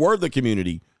community. They were the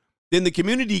community. Then the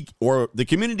community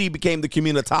became the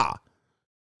communita.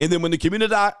 And then when the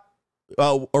communita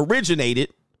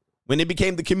originated, when it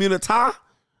became the communita,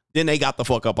 then they got the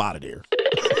fuck up out of there.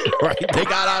 Right? They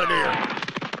got out of there.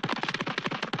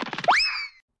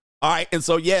 All right. And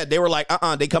so, yeah, they were like,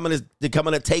 they're coming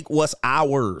to take what's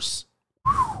ours.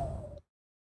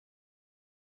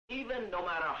 Even no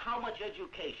matter how much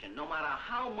education, no matter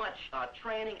how much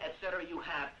training, etc. you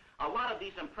have, a lot of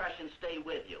these impressions stay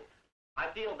with you. I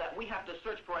feel that we have to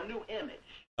search for a new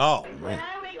image. Oh, when man.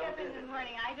 I wake up in the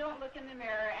morning, I don't look in the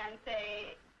mirror and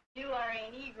say, you are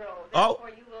a Negro, Oh. therefore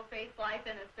you will face life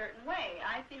in a certain way.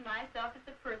 I see myself as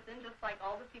a person, just like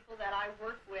all the people that I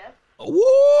work with.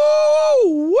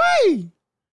 Woo! Wee!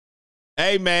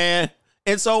 Hey, man.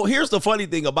 And so here's the funny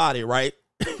thing about it, right?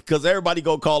 Because everybody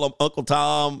go call him Uncle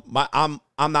Tom.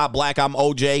 I'm not black. I'm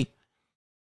OJ.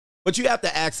 But you have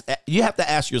to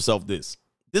ask yourself this.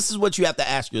 This is what you have to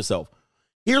ask yourself.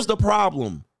 Here's the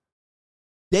problem.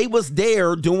 They was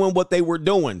there doing what they were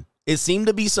doing. It seemed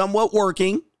to be somewhat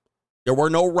working. There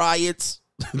were no riots.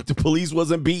 The police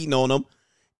wasn't beating on them.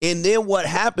 And then what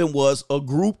happened was a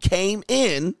group came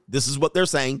in. This is what they're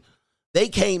saying. They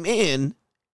came in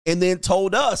and then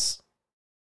told us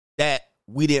that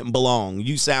we didn't belong.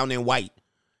 You sounding white.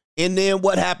 And then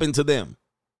what happened to them?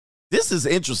 This is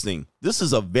interesting. This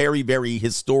is a very, very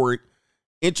historic,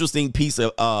 interesting piece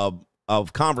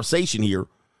of conversation here,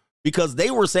 because they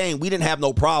were saying we didn't have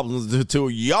no problems until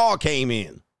y'all came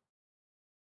in.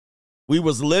 We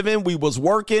was living, we was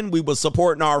working, we was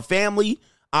supporting our family.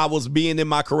 I was being in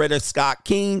my Coretta Scott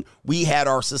King. We had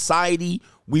our society.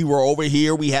 We were over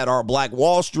here. We had our Black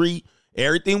Wall Street.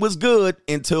 Everything was good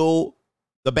until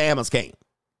the Bamas came.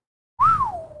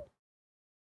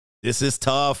 This is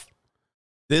tough.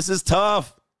 This is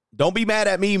tough. Don't be mad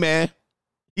at me, man.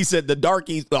 He said the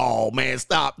darkies. Oh, man,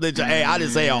 stop. Hey, I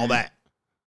didn't say all that.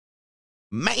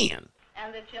 Man.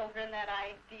 And the children that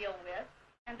I deal with,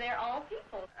 and they're all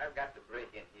people. I've got to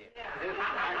break in here.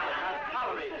 I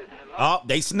tolerate this. Oh,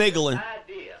 they sniggling. The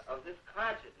idea of this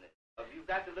consciousness of you've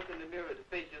got to look in the mirror to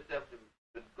face yourself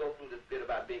to go through this bit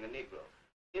about being a Negro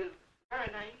is very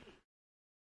naive.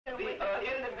 The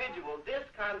individual, this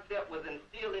concept was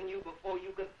instilled in you before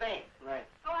you could think. Right.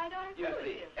 Oh, I don't You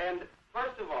agree see, with you. and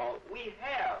first of all, we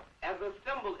have as a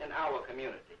symbol in our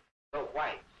community the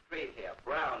white, straight hair,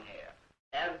 brown hair,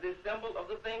 as the symbol of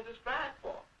the thing to strive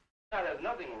for. Now, there's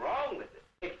nothing wrong with it,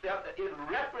 except that it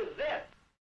represents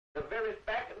the very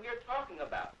fact that we are talking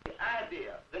about. The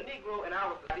idea, the Negro in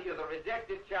our society is a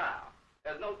rejected child.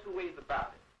 There's no two ways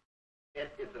about it.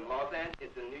 It's in Los Angeles,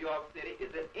 it's in New York City,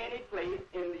 it's in any place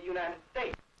in the United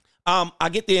States. I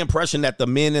get the impression that the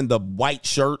men in the white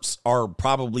shirts are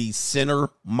probably center,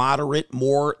 moderate,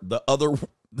 more the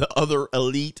other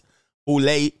elite,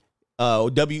 Oulé,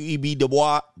 W.E.B. Du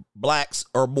Bois blacks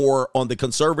are more on the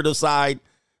conservative side.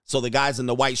 So the guys in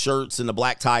the white shirts and the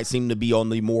black ties seem to be on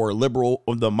the more liberal,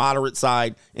 on the moderate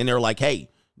side. And they're like, hey,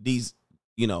 these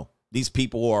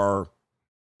people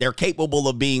they're capable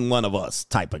of being one of us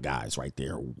type of guys right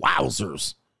there.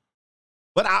 Wowzers.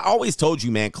 But I always told you,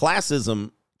 man,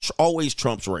 classism always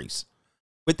trumps race.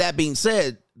 With that being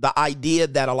said, the idea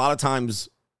that a lot of times,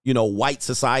 white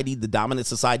society, the dominant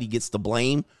society, gets the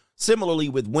blame Similarly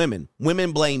with women.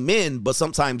 Women blame men, but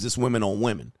sometimes it's women on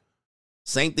women.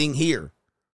 Same thing here.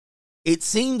 It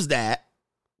seems that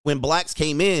when blacks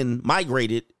came in,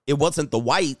 migrated, it wasn't the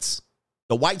whites.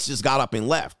 The whites just got up and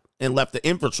left the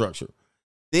infrastructure.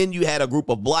 Then you had a group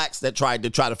of blacks that tried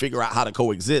to figure out how to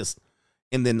coexist.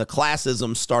 And then the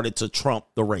classism started to trump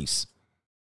the race.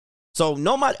 So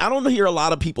I don't hear a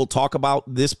lot of people talk about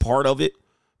this part of it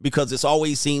because it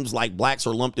always seems like blacks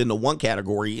are lumped into one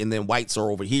category and then whites are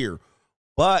over here.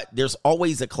 But there's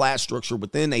always a class structure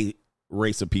within a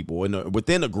race of people and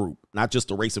within a group, not just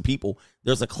a race of people.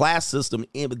 There's a class system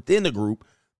within the group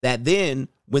that then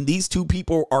when these two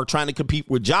people are trying to compete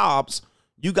with jobs,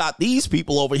 you got these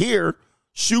people over here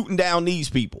shooting down these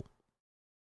people.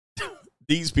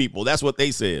 These people, that's what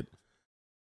they said.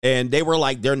 And they were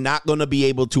like, they're not going to be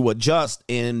able to adjust,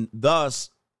 and thus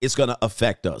it's going to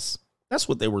affect us. That's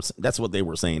what they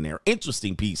were saying there.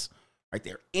 Interesting piece right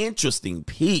there. Interesting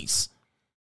piece.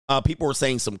 People were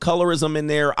saying some colorism in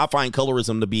there. I find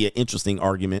colorism to be an interesting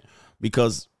argument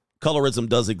because colorism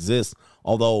does exist,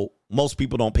 although most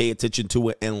people don't pay attention to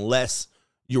it unless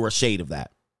you're a shade of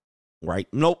that, right?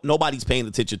 Nobody's paying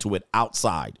attention to it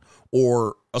outside,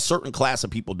 or a certain class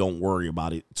of people don't worry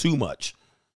about it too much.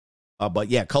 But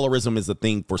yeah, colorism is a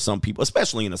thing for some people,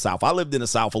 especially in the South. I lived in the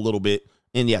South a little bit,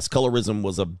 and yes, colorism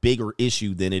was a bigger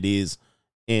issue than it is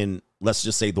in, let's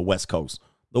just say, the West Coast.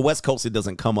 The West Coast, it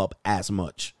doesn't come up as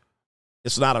much.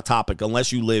 It's not a topic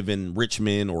unless you live in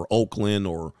Richmond or Oakland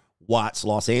or Watts,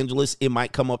 Los Angeles. It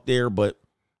might come up there, but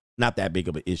not that big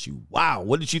of an issue. Wow,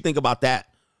 what did you think about that?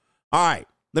 All right,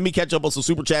 let me catch up on some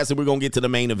super chats, and we're going to get to the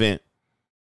main event.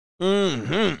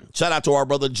 Shout out to our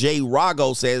brother Jay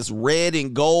Rago, says red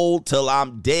and gold till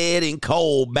I'm dead and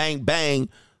cold. Bang, bang.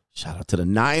 Shout out to the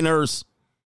Niners.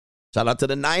 Shout out to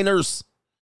the Niners.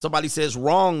 Somebody says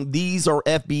wrong. These are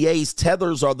FBAs.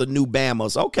 Tethers are the new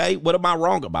Bamas. Okay, what am I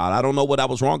wrong about? I don't know what I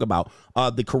was wrong about.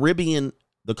 The Caribbean,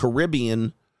 the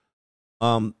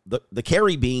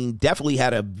Carrie Bean definitely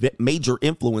had a major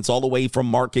influence all the way from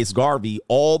Marcus Garvey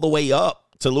all the way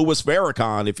up to Louis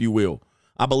Farrakhan, if you will.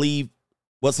 I believe,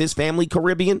 was his family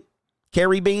Caribbean?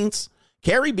 Carrie Beans?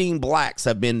 Carrie Bean blacks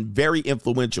have been very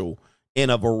influential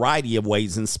in a variety of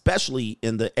ways, and especially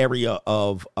in the area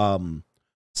of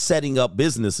setting up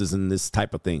businesses and this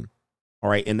type of thing. All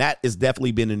right. And that has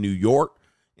definitely been in New York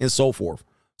and so forth.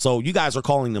 So you guys are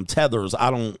calling them tethers.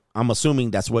 I'm assuming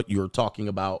that's what you're talking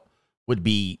about would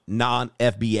be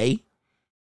non-FBA.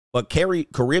 But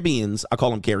Caribbeans, I call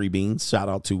them Carrie Beans. Shout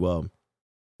out to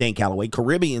Dan Calloway.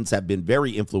 Caribbeans have been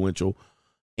very influential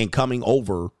in coming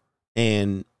over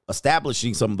and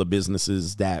establishing some of the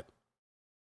businesses that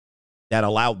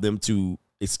allowed them to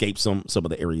escape some of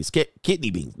the areas.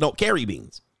 Kidney beans. No, Carrie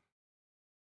Beans.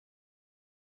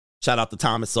 Shout out to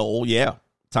Thomas Sowell. Yeah,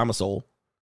 Thomas Sowell.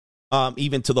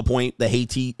 Even to the point the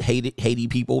Haiti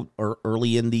people are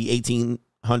early in the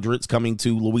 1800s coming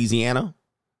to Louisiana.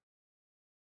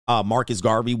 Marcus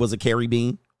Garvey was a Carrie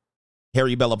Bean.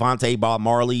 Harry Belafonte, Bob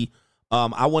Marley.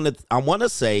 I want to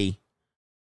say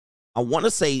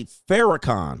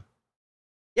Farrakhan.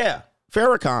 Yeah,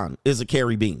 Farrakhan is a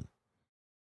Carrie Bean.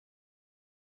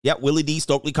 Yeah, Willie D.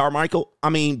 Stokely Carmichael. I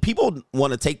mean, people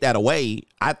want to take that away.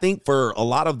 I think for a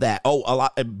lot of that,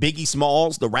 Biggie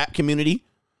Smalls, the rap community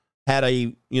had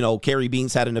Carrie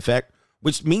Beans had an effect,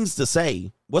 which means to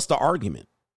say, what's the argument?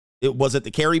 Was it the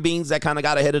Carrie Beans that kind of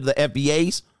got ahead of the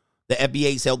FBAs? The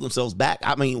FBAs held themselves back.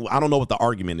 I mean, I don't know what the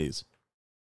argument is.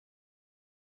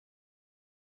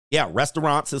 Yeah,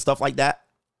 restaurants and stuff like that.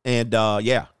 And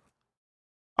yeah.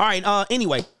 All right.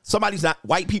 Anyway,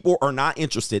 white people are not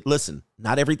interested. Listen,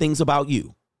 not everything's about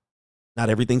you. Not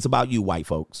everything's about you, white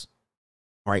folks.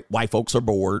 All right. White folks are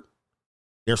bored.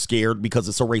 They're scared because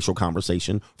it's a racial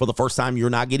conversation. For the first time, you're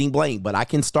not getting blamed, but I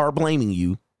can start blaming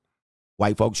you.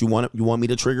 White folks, you want me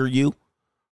to trigger you?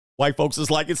 White folks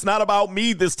is like, it's not about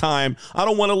me this time. I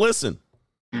don't want to listen.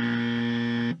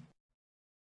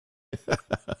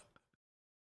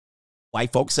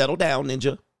 White folks, settle down,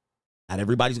 Ninja. Not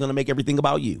everybody's going to make everything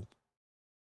about you.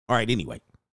 All right, anyway.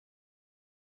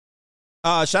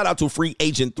 Shout out to Free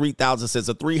Agent 3000, says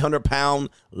a 300-pound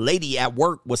lady at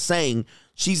work was saying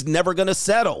she's never going to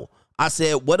settle. I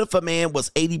said, what if a man was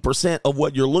 80% of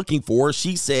what you're looking for?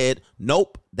 She said,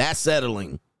 nope, that's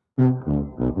settling.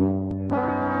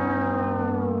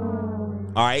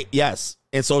 All right, yes.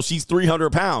 And so she's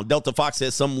 300 pounds. Delta Fox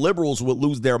says some liberals would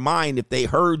lose their mind if they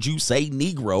heard you say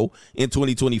Negro in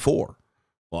 2024.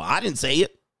 Well, I didn't say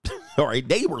it. All right,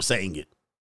 they were saying it.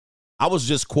 I was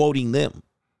just quoting them.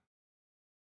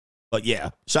 But yeah,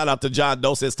 shout out to John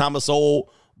Doe, says Thomas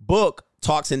Sowell book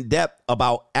talks in depth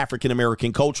about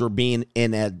African-American culture being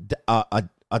an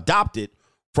adopted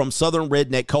from Southern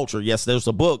redneck culture. Yes, there's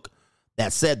a book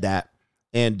that said that.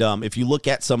 And if you look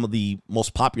at some of the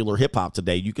most popular hip hop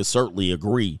today, you can certainly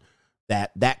agree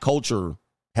that that culture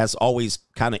has always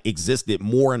kind of existed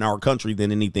more in our country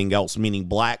than anything else, meaning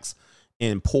blacks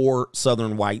and poor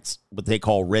Southern whites, what they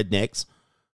call rednecks.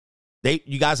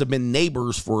 You guys have been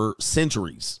neighbors for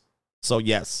centuries. So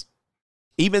yes,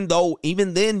 even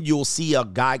then you'll see a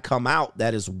guy come out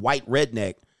that is white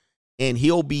redneck, and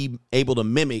he'll be able to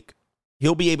mimic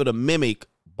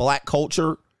black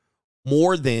culture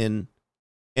more than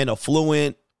an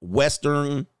affluent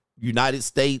Western United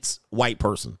States white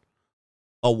person,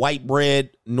 a white bread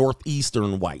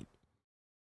Northeastern white.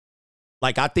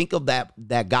 Like I think of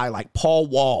that guy like Paul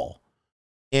Wall,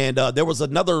 and there was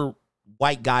another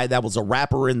white guy that was a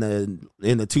rapper in the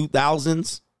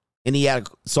 2000s, and he had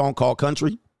a song called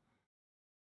Country.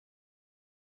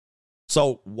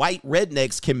 So white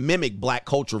rednecks can mimic black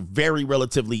culture very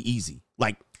relatively easy,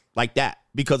 like that,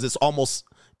 because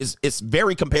it's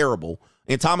very comparable.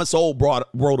 And Thomas Sowell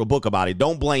wrote a book about it.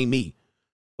 Don't blame me,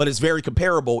 but it's very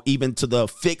comparable even to the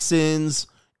fixins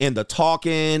and the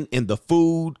talking and the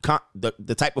food,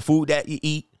 the type of food that you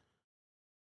eat.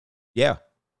 Yeah.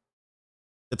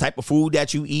 The type of food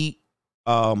that you eat.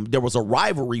 There was a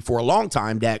rivalry for a long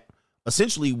time that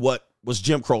essentially what was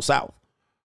Jim Crow South,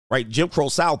 right? Jim Crow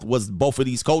South was both of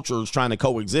these cultures trying to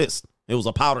coexist. It was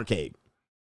a powder keg,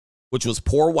 which was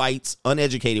poor whites,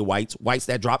 uneducated whites, whites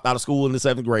that dropped out of school in the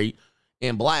 7th grade,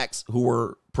 and blacks who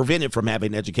were prevented from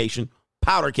having education.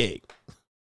 Powder keg.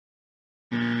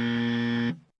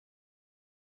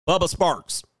 Bubba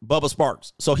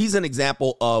Sparks. So he's an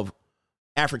example of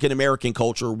African-American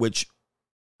culture, which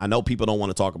I know people don't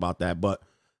want to talk about that, but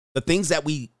the things that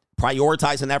we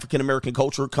prioritize in African-American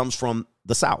culture comes from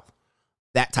the South.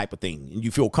 That type of thing. And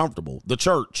you feel comfortable. The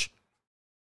church.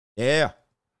 Yeah.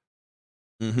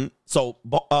 So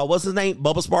what's his name?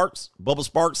 Bubba Sparks. Bubba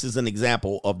Sparks is an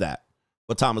example of that.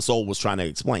 What Thomas Sowell was trying to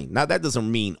explain. Now, that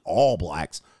doesn't mean all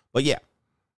blacks, but yeah.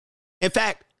 In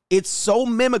fact, it's so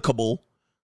mimicable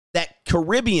that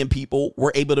Caribbean people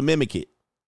were able to mimic it.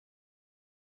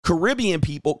 Caribbean,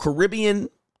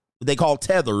 they call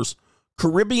tethers.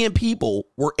 Caribbean people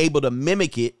were able to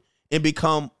mimic it and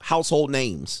become household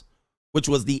names, which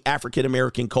was the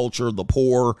African-American culture, the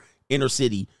poor, inner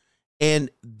city. And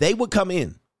they would come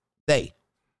in,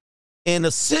 and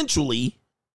essentially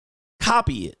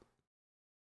copy it.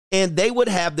 And they would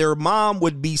have, their mom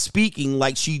would be speaking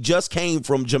like she just came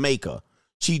from Jamaica.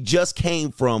 She just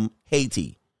came from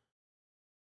Haiti.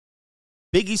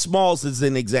 Biggie Smalls is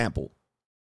an example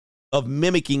of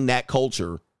mimicking that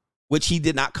culture, which he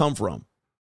did not come from.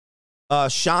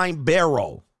 Shine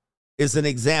Barrow is an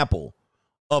example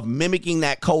of mimicking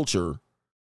that culture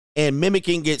and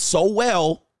mimicking it so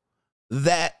well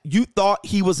that you thought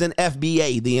he was in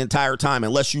FBA the entire time,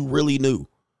 unless you really knew.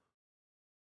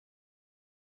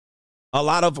 A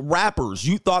lot of rappers,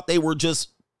 you thought they were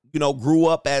just, grew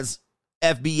up as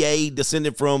FBA,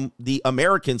 descended from the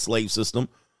American slave system,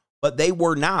 but they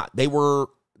were not.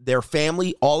 Their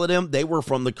family, all of them, they were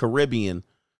from the Caribbean.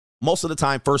 Most of the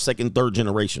time, 1st, 2nd, 3rd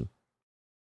generation.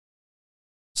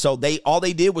 So all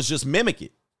they did was just mimic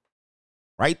it,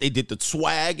 right? They did the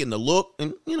swag and the look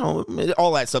and,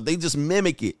 all that stuff. They just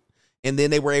mimic it. And then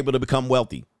they were able to become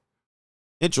wealthy.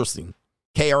 Interesting.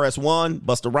 KRS-One,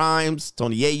 Busta Rhymes,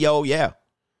 Tony Yayo, yeah.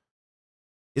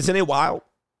 Isn't it wild?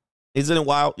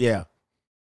 Yeah.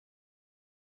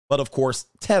 But of course,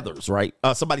 tethers, right?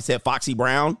 Somebody said Foxy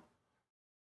Brown.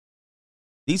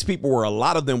 These people a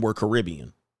lot of them were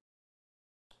Caribbean.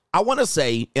 I want to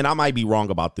say, and I might be wrong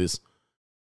about this,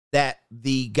 that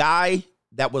the guy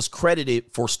that was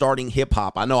credited for starting hip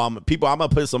hop, I know I'm going to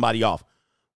put somebody off.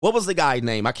 What was the guy's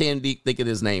name? I can't think of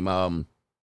his name.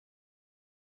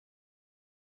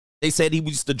 They said he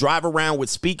used to drive around with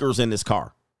speakers in his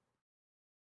car.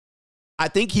 I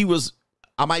think he was,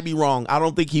 I might be wrong. I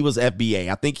don't think he was FBA.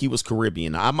 I think he was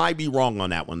Caribbean. I might be wrong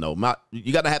on that one though.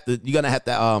 You're gonna have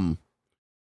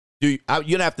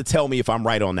to tell me if I'm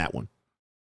right on that one.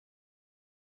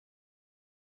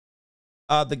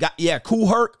 The guy, yeah, Kool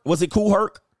Herc. Was it Kool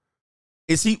Herc?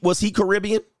 Was he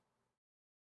Caribbean?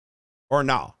 Or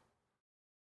no?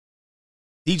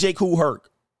 DJ Kool Herc.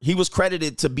 He was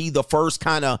credited to be the first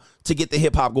to get the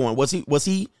hip hop going. Was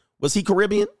he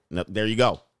Caribbean? No, there you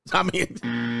go. I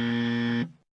mean,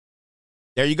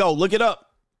 there you go. Look it up.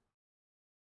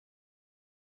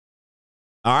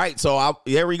 All right, so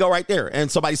there we go right there.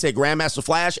 And somebody said Grandmaster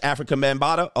Flash, Afrika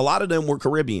Bambaataa. A lot of them were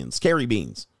Caribbeans, Carrie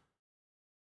Beans.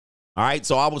 All right,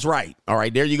 so I was right. All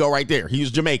right, there you go right there. He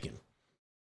was Jamaican.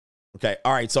 Okay.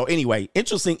 All right. So anyway,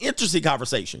 interesting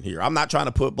conversation here. I'm not trying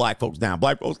to put black folks down.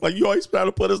 Black folks like, you always trying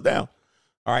to put us down.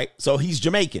 All right. So he's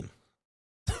Jamaican.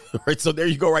 All right. So there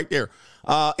you go right there.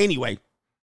 Anyway,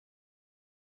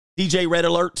 DJ Red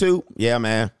Alert too. Yeah,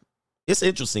 man. It's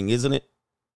interesting, isn't it?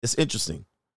 It's interesting.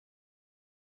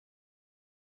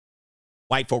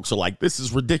 White folks are like, this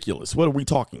is ridiculous. What are we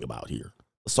talking about here?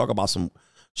 Let's talk about some.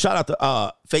 Shout out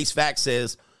to Face Fact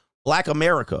says, Black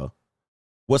America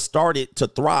was started to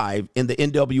thrive and the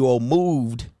NWO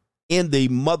moved in the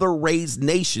mother-raised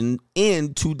nation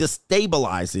in to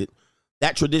destabilize it.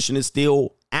 That tradition is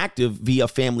still active via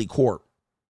family court.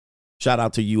 Shout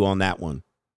out to you on that one.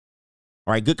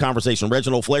 All right, good conversation.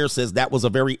 Reginald Flair says that was a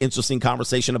very interesting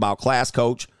conversation about class,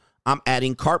 coach. I'm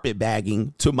adding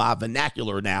carpetbagging to my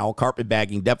vernacular now.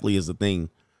 Carpetbagging definitely is a thing.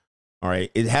 All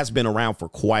right, it has been around for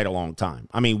quite a long time.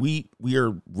 I mean, we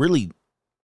are really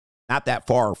not that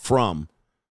far from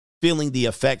feeling the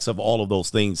effects of all of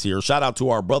those things here. Shout out to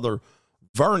our brother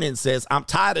Vernon says, I'm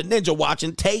tired of ninja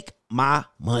watching. Take my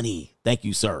money. Thank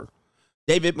you, sir.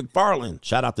 David McFarland,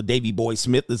 shout out to Davey Boy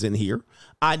Smith is in here.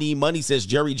 I Need Money says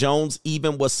Jerry Jones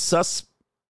even was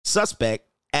suspect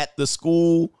at the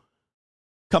school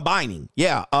combining.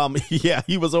 Yeah, yeah,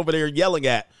 he was over there yelling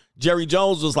at Jerry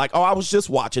Jones was like, oh, I was just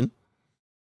watching.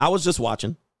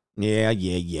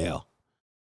 Yeah.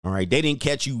 All right, they didn't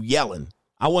catch you yelling.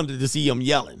 I wanted to see him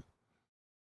yelling.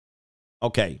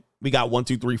 Okay, we got 1,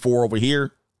 2, 3, 4 over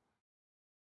here.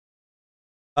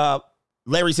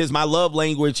 Larry says, my love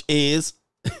language is,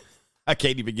 I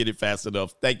can't even get it fast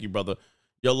enough. Thank you, brother.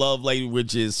 Your love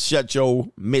language is shut your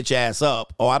Mitch ass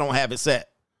up. Oh, I don't have it set.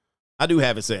 I do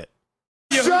have it set.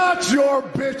 Shut your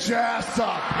bitch ass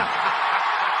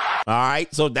up. All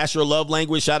right, so that's your love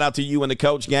language. Shout out to you and the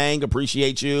coach gang.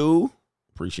 Appreciate you.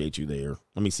 Appreciate you there.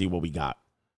 Let me see what we got.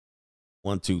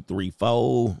 1, 2, 3,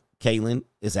 4. Kaylin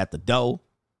is at the door.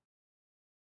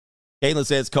 Kaylin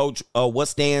says, Coach, what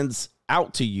stands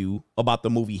out to you about the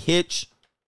movie Hitch?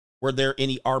 Were there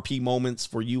any RP moments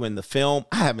for you in the film?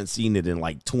 I haven't seen it in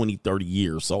like 20, 30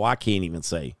 years, so I can't even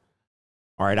say.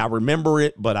 All right, I remember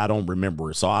it, but I don't remember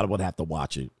it, so I would have to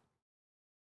watch it.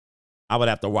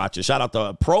 Shout out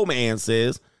to Pro Man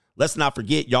says, let's not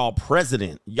forget y'all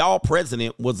president. Y'all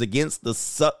president was against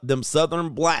them Southern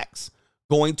blacks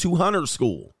going to Hunter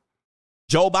school.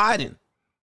 Joe Biden,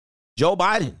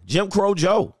 Jim Crow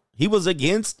Joe. He was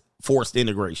against forced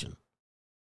integration.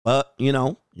 But, you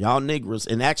know, y'all niggers.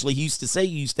 And actually, he used to say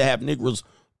he used to have niggers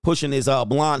pushing his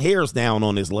blonde hairs down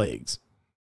on his legs.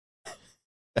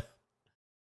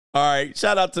 All right.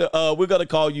 Shout out to, we're going to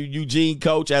call you Eugene,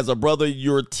 coach. As a brother,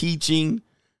 you're teaching.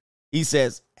 He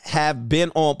says, have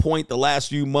been on point the last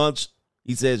few months.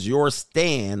 He says, your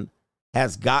stand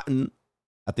has gotten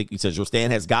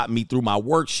me through my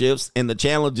work shifts and the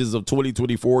challenges of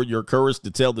 2024. Your courage to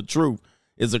tell the truth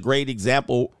is a great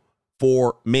example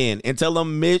for men. And tell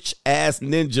them Mitch ass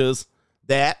ninjas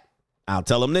that I'll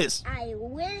tell them this. I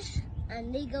wish a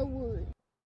nigga would.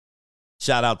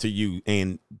 Shout out to you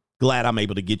and glad I'm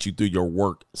able to get you through your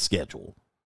work schedule.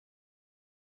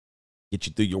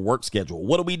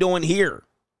 What are we doing here?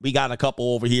 We got a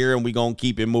couple over here and we're going to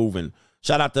keep it moving.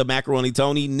 Shout out to Macaroni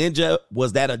Tony. Ninja,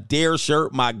 was that a Dare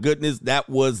shirt? My goodness, that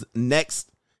was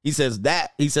next. He says,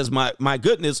 my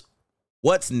goodness,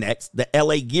 what's next? The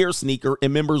LA Gear sneaker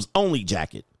and members only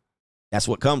jacket. That's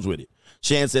what comes with it.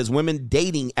 Shan says, women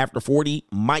dating after 40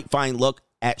 might find luck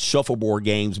at shuffleboard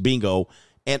games, bingo,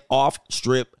 and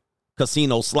off-strip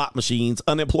casino slot machines,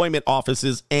 unemployment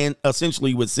offices, and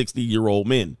essentially with 60-year-old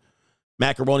men.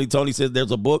 Macaroni Tony says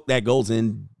there's a book that goes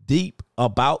in deep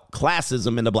about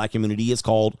classism in the black community. It's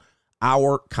called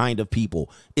Our Kind of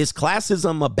People. Is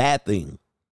classism a bad thing?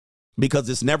 Because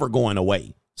it's never going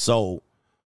away. So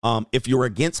if you're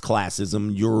against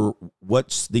classism,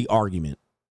 what's the argument?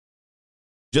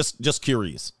 Just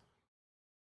curious.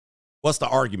 What's the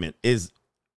argument? Is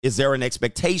there an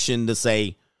expectation to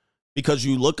say because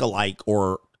you look alike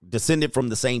or descended from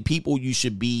the same people, you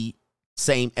should be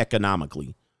same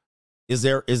economically? Is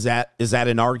that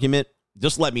an argument?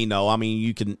 Just let me know. I mean,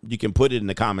 you can put it in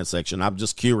the comment section. I'm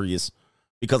just curious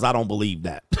because I don't believe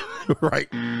that. Right?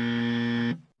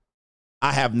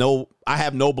 I have no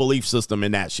belief system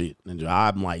in that shit, Ninja.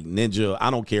 I'm like, Ninja, I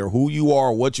don't care who you are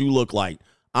or what you look like.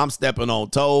 I'm stepping on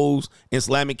toes and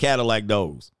slamming Cadillac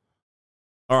doors.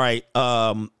 All right.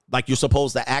 Like you're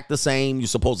supposed to act the same. You're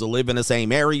supposed to live in the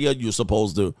same area. You're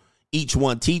supposed to each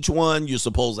one teach one. You're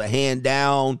supposed to hand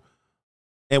down.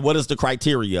 And what is the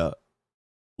criteria?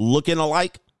 Looking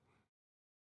alike?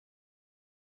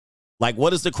 Like,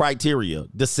 what is the criteria?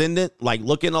 Descendant? Like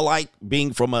looking alike,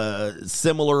 being from a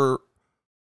similar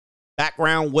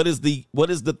background? What is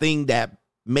the thing that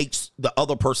makes the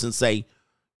other person say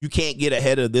you can't get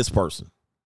ahead of this person?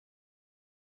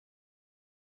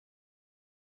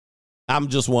 I'm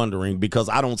just wondering because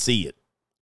I don't see it.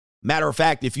 Matter of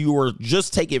fact, if you were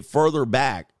just take it further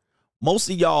back, most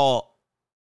of y'all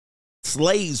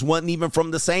slaves wasn't even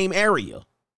from the same area.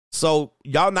 So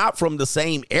y'all not from the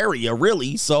same area,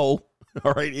 really. So,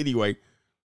 all right, anyway.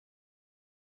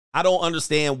 I don't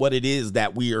understand what it is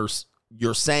that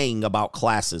you're saying about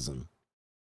classism.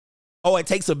 Oh, it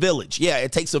takes a village. Yeah,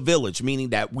 it takes a village, meaning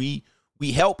that we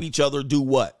help each other do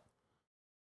what?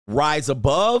 Rise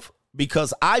above?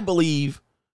 Because I believe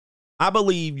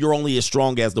you're only as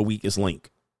strong as the weakest link.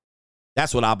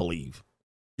 That's what I believe.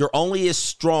 You're only as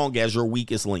strong as your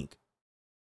weakest link.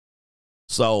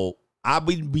 So I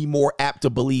would be more apt to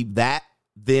believe that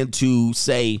than to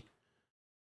say,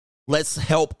 let's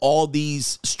help all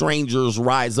these strangers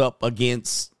rise up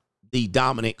against the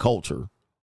dominant culture.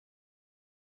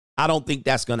 I don't think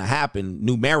that's going to happen.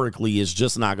 Numerically, it's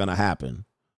just not going to happen.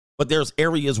 But there's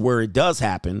areas where it does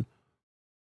happen,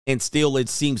 and still it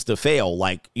seems to fail,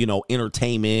 like,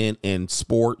 entertainment and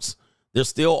sports. There's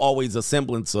still always a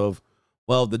semblance of,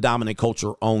 well, the dominant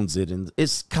culture owns it, and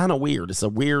it's kind of weird. It's a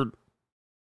weird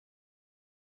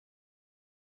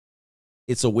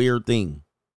thing.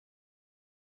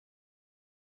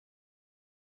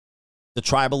 The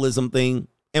tribalism thing.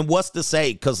 And what's to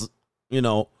say? Because,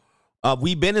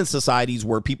 we've been in societies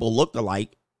where people looked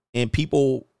alike and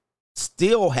people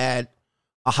still had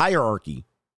a hierarchy.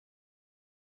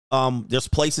 There's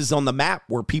places on the map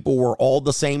where people were all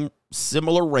the same,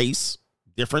 similar race,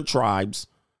 different tribes.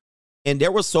 And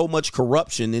there was so much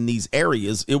corruption in these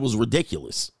areas, it was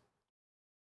ridiculous.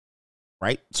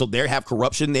 Right? So they have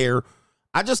corruption there.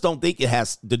 I just don't think it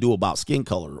has to do about skin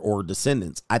color or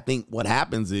descendants. I think what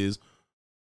happens is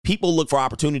people look for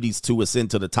opportunities to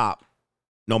ascend to the top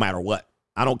no matter what.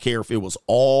 I don't care if you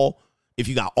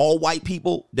got all white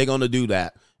people, they're going to do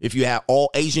that. If you have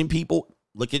all Asian people,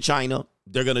 look at China,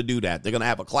 they're going to do that. They're going to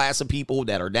have a class of people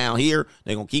that are down here.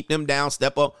 They're going to keep them down,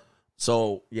 step up.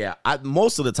 So, yeah,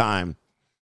 most of the time,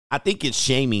 I think it's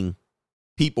shaming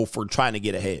people for trying to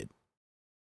get ahead.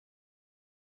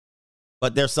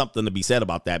 But there's something to be said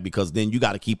about that, because then you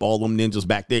got to keep all them ninjas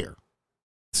back there.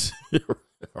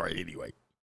 All right, anyway.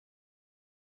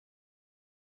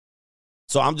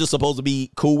 So I'm just supposed to be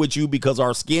cool with you because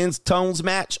our skin tones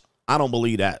match? I don't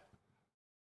believe that.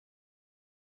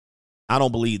 I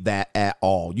don't believe that at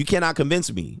all. You cannot convince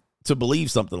me to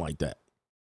believe something like that.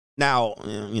 Now,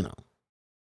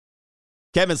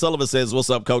 Kevin Sullivan says, what's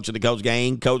up, Coach of the Coach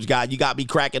Gang? Coach God, you got me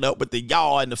cracking up with the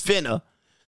y'all and the finna.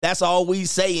 That's all we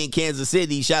say in Kansas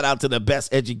City. Shout out to the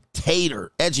best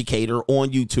educator on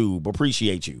YouTube.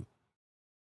 Appreciate you.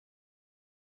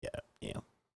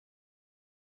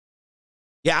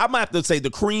 Yeah, I'm going to have to say the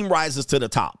cream rises to the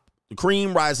top. The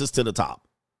cream rises to the top.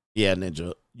 Yeah,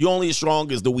 Ninja. You're only as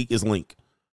strong as the weakest link.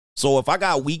 So if I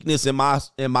got weakness in my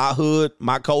hood,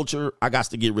 my culture, I got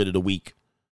to get rid of the weak.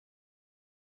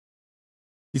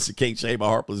 He said, can't shame a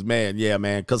heartless man. Yeah,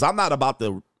 man. Because I'm not about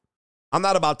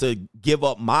to give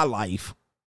up my life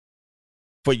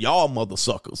for y'all mother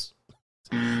suckers.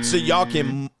 So y'all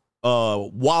can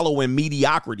wallow in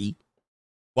mediocrity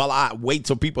while I wait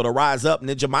till people to rise up.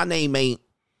 Ninja, my name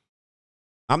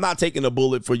I'm not taking a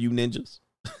bullet for you ninjas.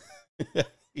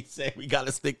 He said we got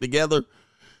to stick together.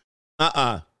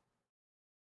 All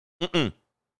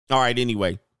right,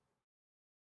 anyway.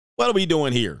 What are we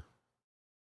doing here?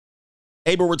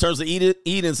 Abel returns to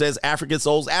Eden says African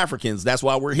souls Africans. That's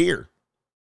why we're here.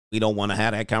 We don't want to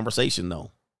have that conversation,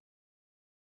 though.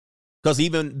 Because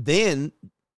even then,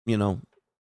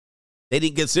 they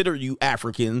didn't consider you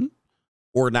African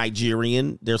or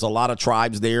Nigerian. There's a lot of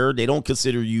tribes there. They don't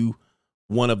consider you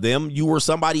one of them. You were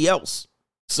somebody else.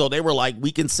 So they were like,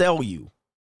 we can sell you.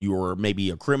 You were maybe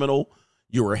a criminal.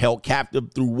 You were held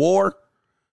captive through war.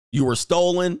 You were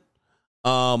stolen,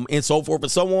 and so forth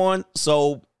and so on.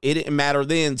 So it didn't matter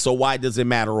then. So why does it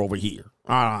matter over here?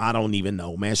 I don't even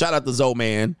know, man. Shout out to Zoe,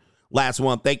 man. Last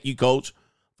one. Thank you, Coach,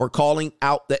 for calling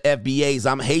out the FBAs.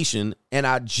 I'm Haitian, and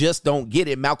I just don't get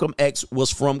it. Malcolm X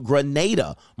was from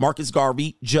Grenada. Marcus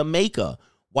Garvey, Jamaica.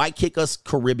 Why kick us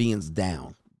Caribbeans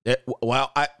down?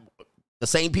 Well, the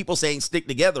same people saying stick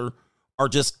together are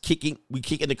just kicking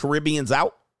the Caribbeans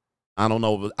out. I don't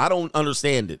know. I don't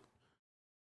understand it.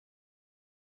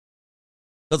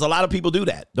 Because a lot of people do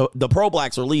that. The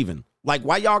pro-blacks are leaving. Like,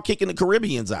 why y'all kicking the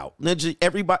Caribbeans out?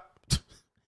 Everybody,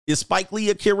 is Spike Lee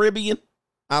a Caribbean?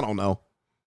 I don't know.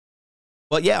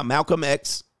 But yeah, Malcolm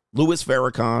X, Louis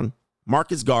Farrakhan,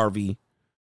 Marcus Garvey.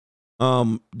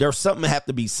 There's something that have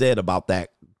to be said about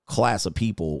that class of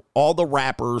people. All the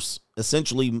rappers,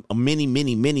 essentially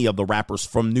many of the rappers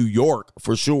from New York,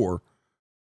 for sure.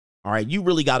 All right, you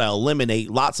really got to eliminate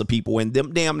lots of people. And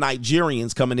them damn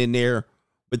Nigerians coming in there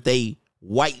with they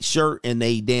white shirt and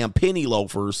they damn penny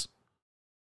loafers.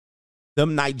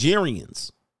 Them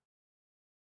Nigerians.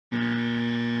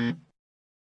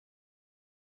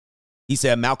 He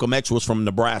said Malcolm X was from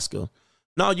Nebraska.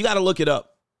 No, you got to look it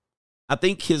up. I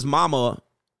think his mama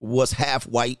was half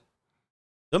white.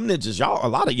 Them ninjas, y'all, a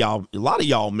lot of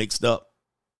y'all mixed up.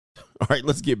 All right,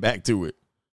 let's get back to it.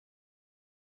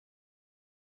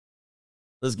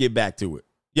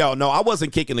 Yo, no, I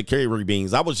wasn't kicking the carry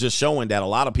beans. I was just showing that a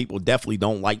lot of people definitely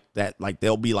don't like that. Like,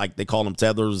 they'll be like, they call them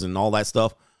tethers and all that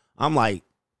stuff. I'm like,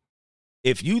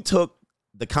 if you took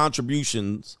the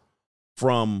contributions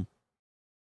from,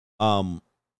 the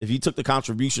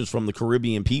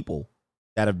Caribbean people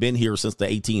that have been here since the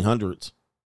 1800s,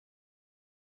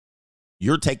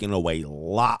 you're taking away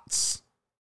lots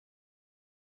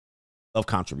of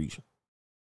contribution.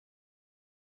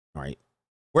 All right.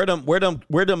 Where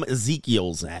them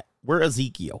Ezekiel's at? Where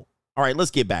Ezekiel? All right,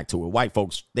 let's get back to it. White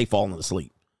folks, they falling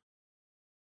asleep.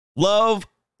 Love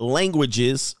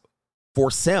languages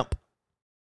for simp.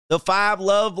 The 5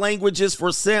 love languages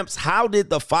for simps. How did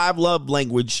the 5 love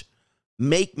language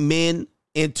make men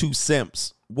into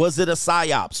simps? Was it a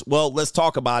psyops? Well, let's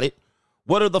talk about it.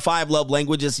 What are the 5 love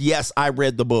languages? Yes, I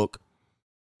read the book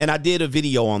and I did a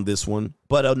video on this one,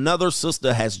 but another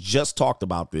sister has just talked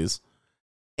about this.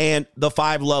 And the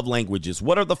 5 love languages.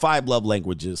 What are the 5 love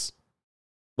languages?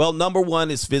 Well, number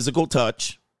 1 is physical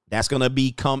touch. That's going to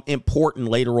become important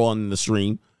later on in the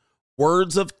stream.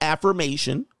 Words of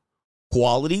affirmation,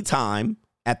 quality time.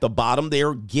 At the bottom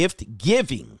there, gift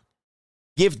giving,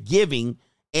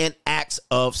 and acts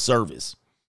of service.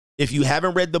 If you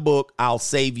haven't read the book, I'll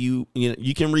save you.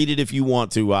 You can read it if you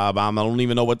want to. I don't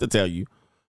even know what to tell you.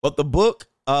 But the book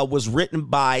was written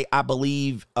by, I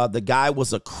believe, the guy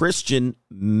was a Christian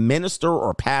minister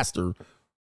or pastor.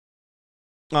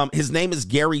 His name is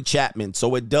Gary Chapman.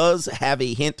 So it does have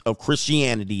a hint of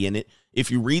Christianity in it. If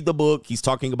you read the book, he's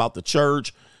talking about the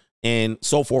church and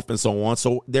so forth and so on.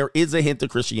 So there is a hint of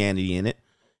Christianity in it.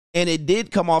 And it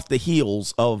did come off the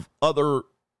heels of other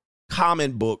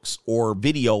common books or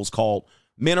videos called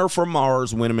Men Are From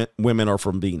Mars, Women Are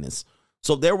From Venus.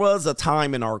 So there was a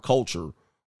time in our culture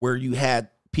where you had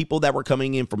people that were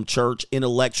coming in from church,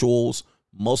 intellectuals,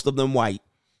 most of them white.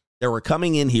 They were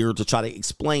coming in here to try to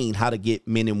explain how to get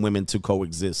men and women to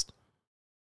coexist,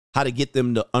 how to get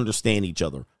them to understand each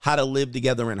other, how to live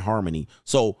together in harmony.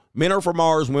 So men are from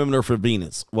Mars, women are from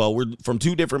Venus. Well, we're from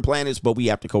 2 different planets, but we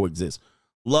have to coexist.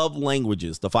 Love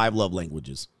languages, the 5 love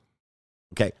languages.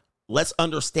 Okay, let's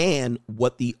understand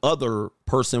what the other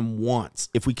person wants.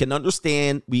 If we can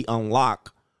understand, we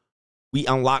unlock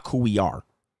who we are.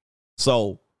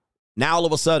 So now all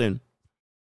of a sudden,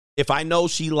 if I know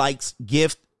she likes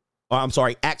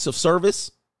acts of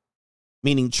service,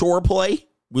 meaning chore play,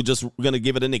 we're going to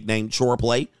give it a nickname, chore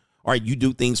play. All right, you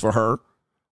do things for her.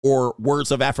 Or words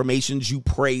of affirmations, you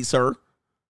praise her.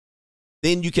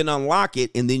 Then you can unlock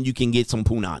it, and then you can get some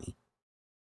punani.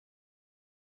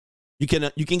 You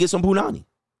can get some punani.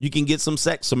 You can get some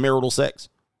sex, some marital sex.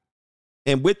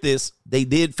 And with this, they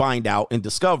did find out and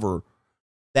discover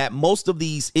that most of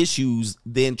these issues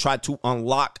then try to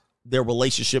unlock their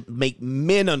relationship, make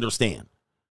men understand.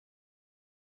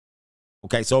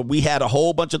 Okay, so we had a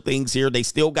whole bunch of things here. They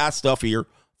still got stuff here.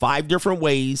 5 different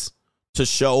ways to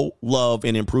show love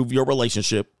and improve your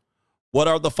relationship. What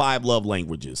are the 5 love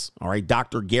languages? All right,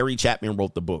 Dr. Gary Chapman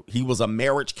wrote the book. He was a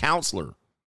marriage counselor.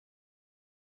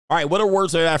 All right, what are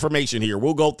words of affirmation here?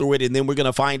 We'll go through it, and then we're going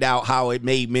to find out how it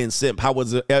made men simp. How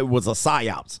was it was a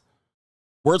psyops.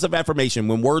 Words of affirmation.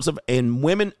 And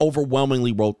women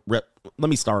overwhelmingly let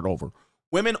me start over.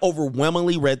 Women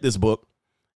overwhelmingly read this book.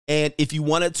 And if you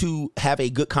wanted to have a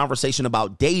good conversation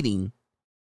about dating,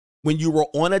 when you were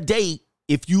on a date,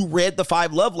 if you read the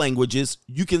 5 love languages,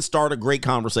 you can start a great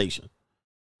conversation,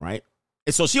 right?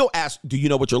 And so she'll ask, do you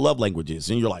know what your love language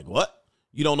is? And you're like, what?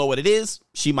 You don't know what it is?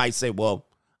 She might say, well,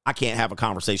 I can't have a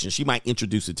conversation. She might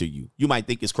introduce it to you. You might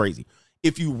think it's crazy.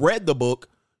 If you read the book,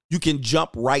 you can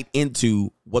jump right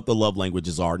into what the love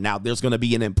languages are. Now, there's going to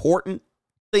be an important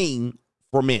thing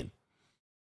for men,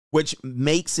 which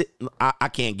makes it, I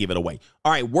can't give it away.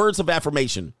 All right, words of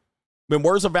affirmation. When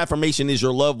words of affirmation is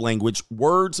your love language,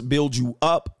 words build you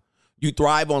up. You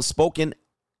thrive on spoken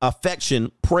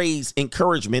affection, praise,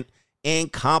 encouragement,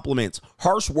 and compliments.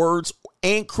 Harsh words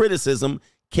and criticism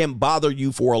can bother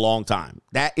you for a long time.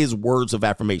 That is words of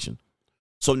affirmation.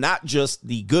 So not just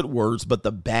the good words, but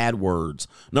the bad words.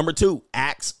 Number 2,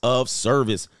 acts of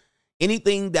service.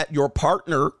 Anything that your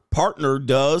partner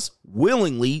does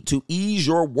willingly to ease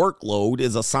your workload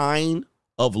is a sign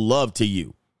of love to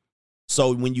you.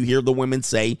 So when you hear the women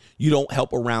say you don't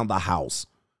help around the house,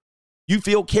 you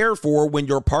feel cared for when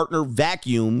your partner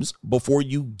vacuums before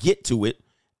you get to it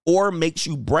or makes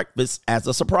you breakfast as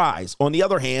a surprise. On the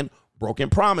other hand,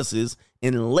 broken promises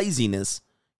and laziness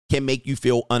can make you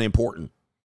feel unimportant.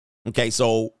 Okay,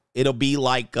 so it'll be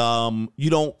like you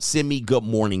don't send me good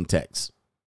morning texts.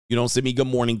 You don't send me good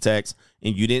morning text,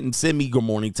 and you didn't send me good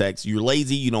morning text. You're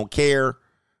lazy. You don't care.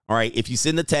 All right. If you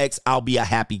send the text, I'll be a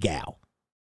happy gal.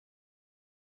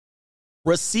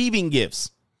 Receiving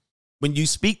gifts. When you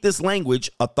speak this language,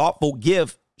 a thoughtful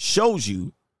gift shows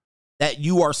you that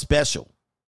you are special.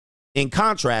 In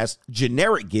contrast,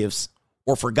 generic gifts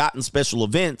or forgotten special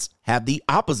events have the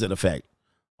opposite effect.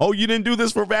 Oh, you didn't do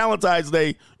this for Valentine's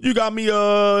Day. You got me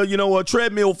a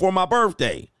treadmill for my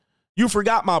birthday. You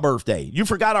forgot my birthday. You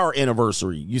forgot our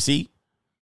anniversary, you see?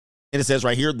 And it says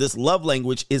right here, this love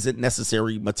language isn't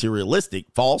necessarily materialistic.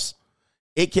 False.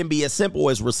 It can be as simple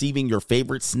as receiving your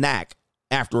favorite snack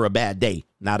after a bad day.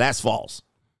 Now, that's false,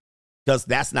 because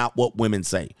that's not what women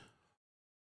say.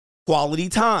 Quality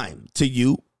time. To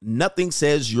you, nothing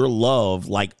says your love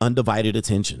like undivided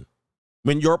attention.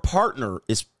 When your partner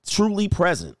is truly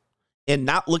present and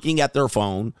not looking at their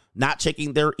phone, not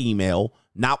checking their email,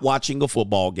 not watching a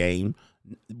football game,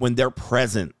 when they're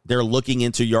present, they're looking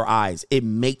into your eyes, it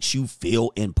makes you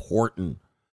feel important.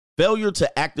 Failure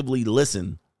to actively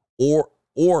listen or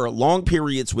long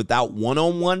periods without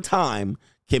one-on-one time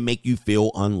can make you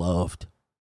feel unloved.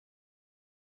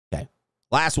 Okay.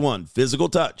 Last one, physical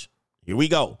touch. Here we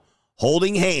go.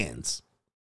 Holding hands,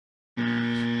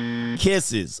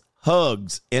 kisses,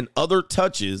 hugs, and other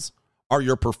touches are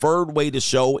your preferred way to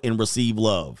show and receive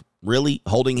love. Really?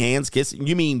 Holding hands, kissing?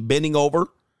 You mean bending over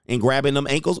and grabbing them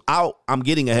ankles? I'm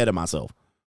getting ahead of myself.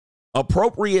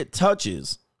 Appropriate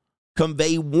touches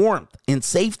convey warmth and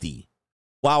safety,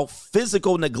 while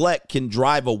physical neglect can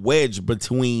drive a wedge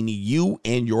between you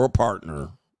and your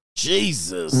partner.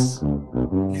 Jesus.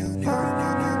 World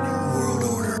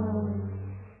order.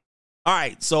 All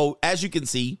right, so as you can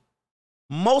see,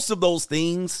 most of those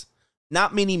things,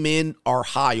 not many men are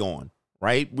high on,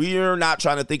 right? We're not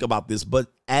trying to think about this, but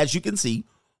as you can see,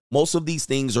 most of these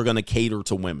things are going to cater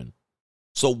to women.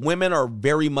 So women are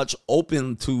very much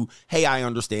open to, hey, I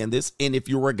understand this. And if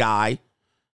you're a guy,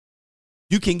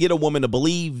 you can get a woman to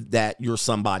believe that you're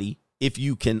somebody if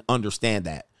you can understand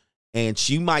that. And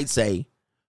she might say,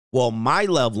 well, my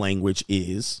love language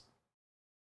is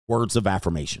words of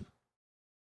affirmation.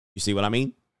 You see what I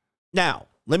mean? Now,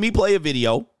 let me play a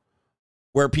video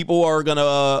where people are going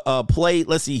to play.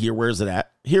 Let's see here. Where is it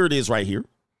at? Here it is right here.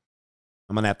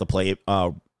 I'm going to have to play it,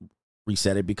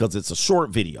 reset it because it's a short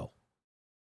video.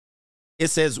 It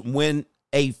says, when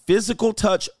a physical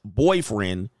touch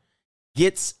boyfriend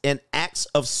gets an acts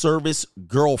of service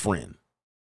girlfriend.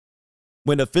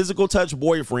 When a physical touch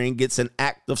boyfriend gets an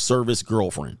act of service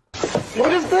girlfriend.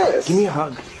 What is this? Give me a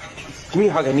hug. Give me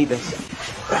a hug. I need this.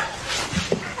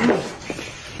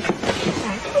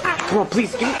 Come on,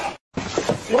 please. Give me.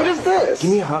 What is this?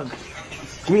 Give me a hug.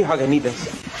 Give me a hug. I need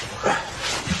this.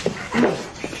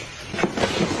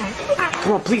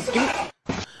 Come on, please. Give me.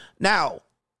 Now,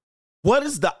 what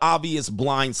is the obvious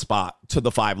blind spot to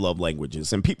the 5 love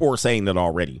languages? And people are saying that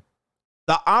already.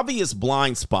 The obvious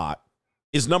blind spot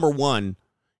is, number one,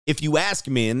 if you ask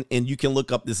men, and you can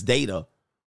look up this data,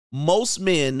 most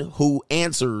men who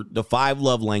answer the 5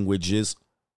 love languages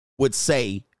would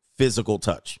say physical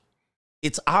touch.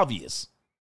 It's obvious.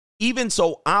 Even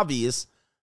so obvious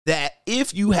that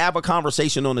if you have a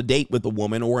conversation on a date with a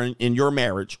woman or in your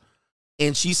marriage,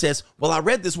 and she says, well, I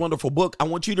read this wonderful book, I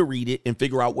want you to read it and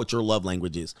figure out what your love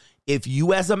language is. If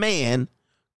you as a man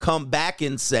come back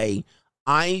and say,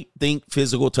 I think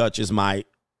physical touch is my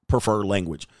preferred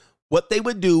language, what they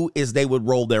would do is they would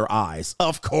roll their eyes.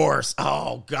 Of course.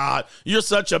 Oh God, you're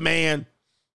such a man.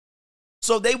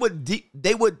 So they would give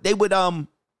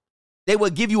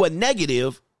you a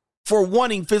negative for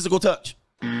wanting physical touch.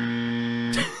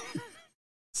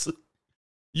 So,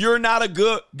 you're not a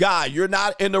good guy. You're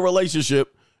not in the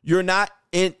relationship. You're not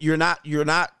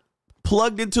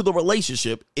plugged into the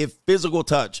relationship if physical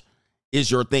touch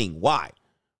is your thing. Why?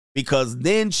 Because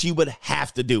then she would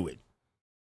have to do it.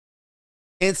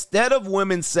 Instead of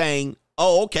women saying,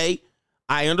 oh, okay,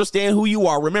 I understand who you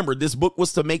are. Remember, this book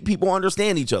was to make people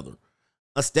understand each other.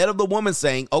 Instead of the woman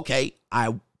saying, okay,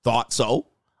 I thought so,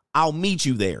 I'll meet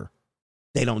you there.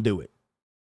 They don't do it.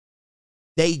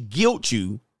 They guilt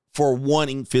you for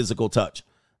wanting physical touch.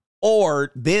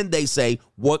 Or then they say,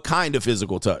 what kind of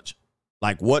physical touch?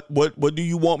 Like, what do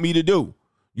you want me to do?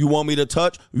 You want me to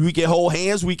touch? We can hold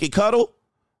hands. We can cuddle.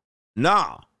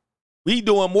 Nah, we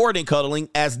doing more than cuddling,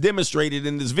 as demonstrated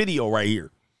in this video right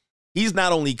here. He's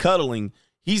not only cuddling,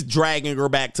 he's dragging her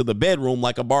back to the bedroom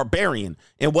like a barbarian.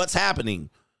 And what's happening?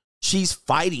 She's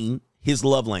fighting his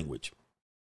love language.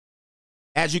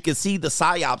 As you can see, the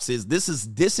psyops is this is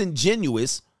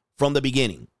disingenuous from the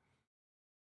beginning,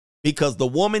 because the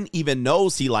woman even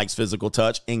knows he likes physical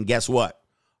touch. And guess what?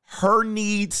 Her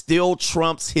need still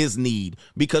trumps his need,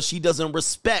 because she doesn't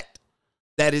respect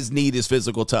that his need is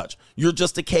physical touch. You're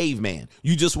just a caveman.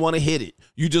 You just want to hit it.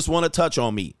 You just want to touch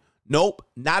on me. Nope,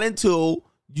 not until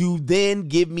you then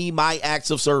give me my acts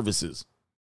of services.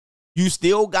 You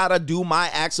still got to do my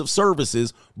acts of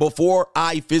services before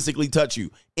I physically touch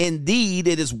you. Indeed,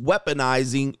 it is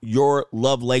weaponizing your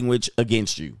love language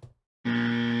against you.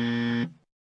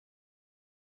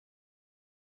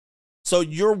 So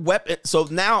your weapon, so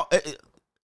now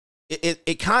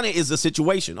it kind of is a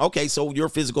situation. Okay, so your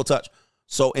physical touch.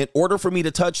 So in order for me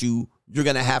to touch you, you're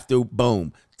going to have to,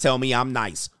 boom, tell me I'm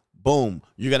nice. Boom,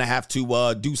 you're going to have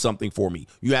to do something for me.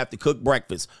 You have to cook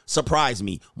breakfast, surprise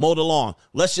me, mow the lawn.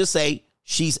 Let's just say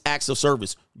she's acts of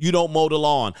service. You don't mow the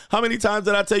lawn. How many times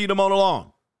did I tell you to mow the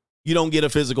lawn? You don't get a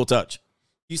physical touch.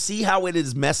 You see how it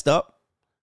is messed up?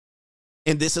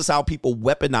 And this is how people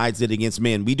weaponize it against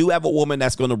men. We do have a woman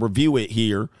that's going to review it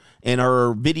here, and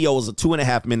her video is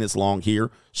 2.5 minutes long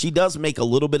here. She does make a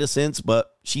little bit of sense,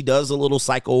 but she does a little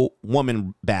psycho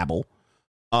woman babble.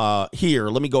 Here,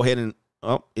 let me go ahead and,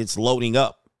 oh, it's loading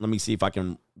up. Let me see if I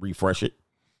can refresh it.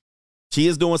 She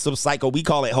is doing some psycho, we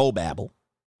call it hoe babble.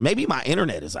 Maybe my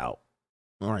internet is out.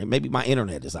 All right, maybe my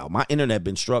internet is out. My internet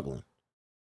been struggling.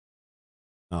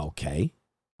 Okay.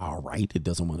 All right, it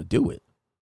doesn't want to do it.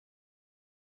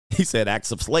 He said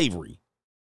acts of slavery.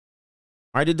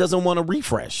 All right, it doesn't want to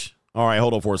refresh. All right,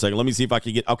 hold on for a second. Let me see if I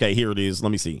can get, okay, here it is. Let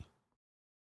me see.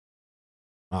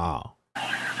 Oh.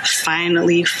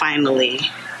 Finally,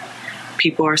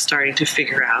 people are starting to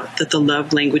figure out that the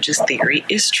love languages theory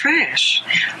is trash.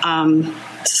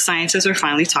 Scientists are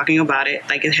finally talking about it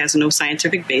like it has no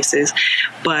scientific basis.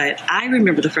 But I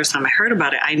remember the first time I heard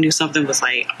about it, I knew something was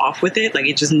like off with it. Like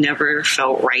it just never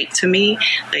felt right to me.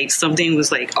 Like something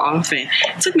was like off, and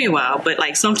it took me a while. But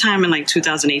like sometime in like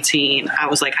 2018, I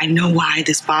was like, I know why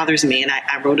this bothers me. And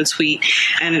I wrote a tweet,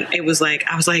 and it was like,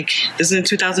 I was like, this is in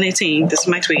 2018. This is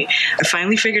my tweet. I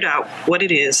finally figured out what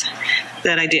it is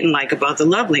that I didn't like about the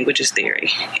love languages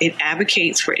theory. It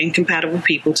advocates for incompatible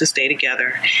people to stay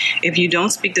together. If you don't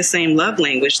speak the same love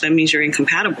language, that means you're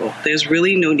incompatible. There's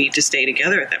really no need to stay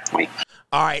together at that point.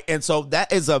 All right. And so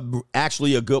that is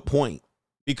actually a good point,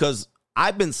 because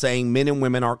I've been saying men and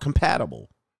women are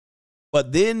compatible.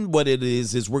 But then what it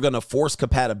is we're going to force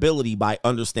compatibility by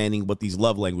understanding what these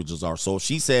love languages are. So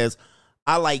she says,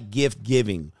 I like gift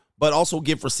giving, but also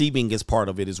gift receiving is part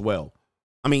of it as well.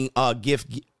 I mean,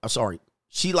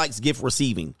 she likes gift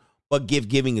receiving, but gift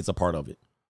giving is a part of it.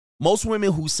 Most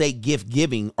women who say gift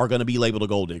giving are going to be labeled a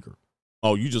gold digger.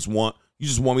 Oh, you just want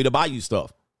me to buy you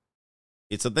stuff.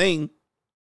 It's a thing.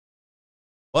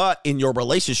 But in your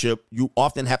relationship, you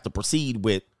often have to proceed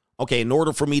with, okay, in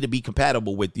order for me to be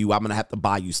compatible with you, I'm going to have to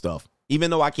buy you stuff,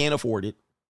 even though I can't afford it,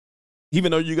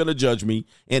 even though you're going to judge me,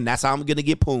 and that's how I'm going to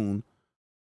get poon.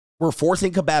 We're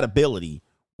forcing compatibility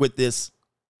with this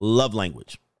love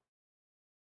language.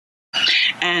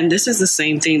 And this is the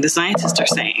same thing the scientists are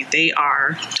saying. They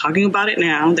are talking about it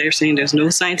now. They're saying there's no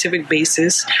scientific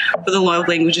basis for the love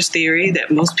languages theory,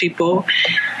 that most people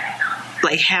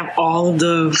like have all of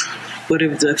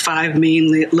the 5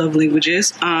 main love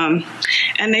languages.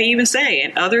 And they even say,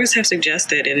 and others have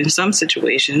suggested, and in some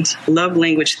situations, love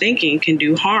language thinking can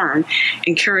do harm,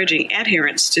 encouraging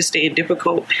adherents to stay in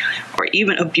difficult or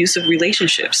even abusive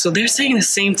relationships. So they're saying the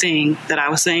same thing that I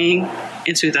was saying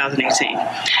in 2018,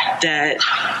 that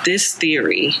this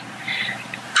theory,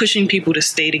 pushing people to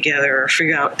stay together or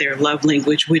figure out their love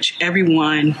language, which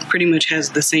everyone pretty much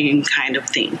has the same kind of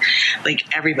thing, like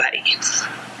everybody.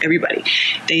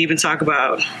 They even talk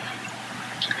about,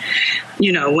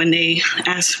 when they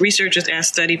researchers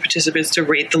ask study participants to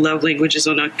rate the love languages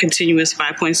on a continuous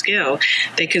 5-point scale,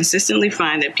 they consistently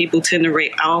find that people tend to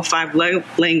rate all 5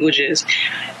 languages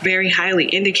very highly,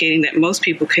 indicating that most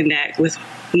people connect with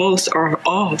most or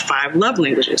all 5 love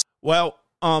languages. Well,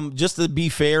 just to be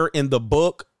fair, in the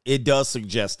book, it does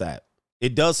suggest that.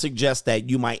 It does suggest that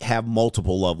you might have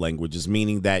multiple love languages,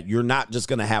 meaning that you're not just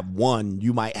going to have one,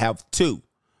 you might have 2,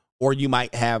 or you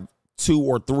might have 2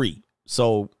 or 3.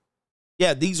 So,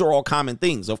 yeah, these are all common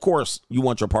things. Of course, you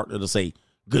want your partner to say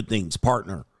good things,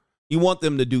 partner. You want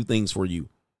them to do things for you.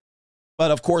 But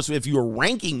of course, if you're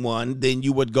ranking one, then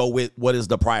you would go with what is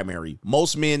the primary.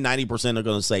 Most men, 90% are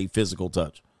going to say physical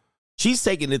touch. She's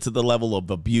taking it to the level of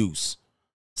abuse.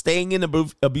 Staying in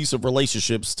abusive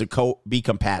relationships to be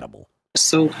compatible.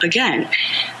 So again,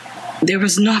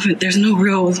 there's no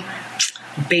real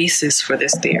basis for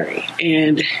this theory.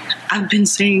 And I've been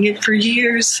saying it for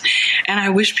years, and I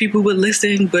wish people would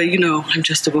listen, but I'm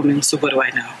just a woman, so what do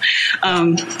I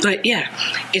know? But yeah,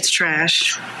 it's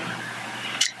trash.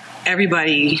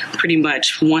 Everybody pretty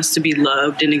much wants to be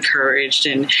loved and encouraged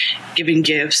and given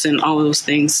gifts and all of those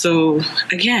things. So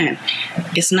again,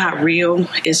 it's not real.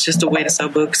 It's just a way to sell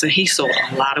books. And he sold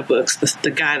a lot of books.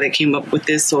 The guy that came up with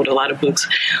this sold a lot of books.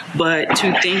 But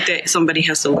to think that somebody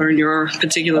has to learn your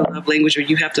particular love language or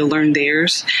you have to learn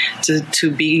theirs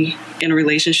to be in a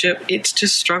relationship, it's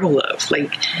just struggle love.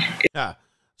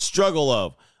 Struggle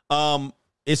love.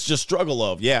 It's just struggle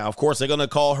love. Yeah, of course they're gonna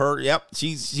call her. Yep,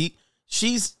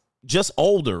 she's just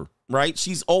older, right?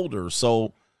 She's older,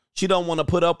 so she don't want to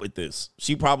put up with this.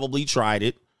 She probably tried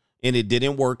it, and it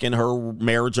didn't work in her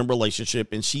marriage and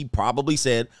relationship, and she probably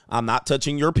said, I'm not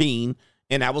touching your peen,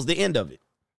 and that was the end of it.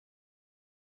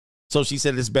 So she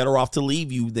said it's better off to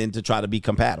leave you than to try to be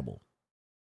compatible.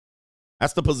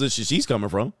 That's the position she's coming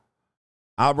from.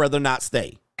 I'd rather not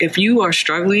stay. If you are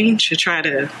struggling to try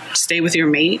to stay with your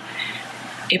mate,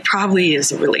 it probably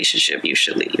is a relationship you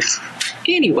should leave.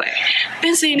 Anyway,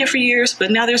 been saying it for years,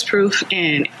 but now there's proof,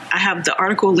 and I have the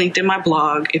article linked in my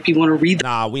blog if you want to read.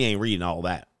 Nah, we ain't reading all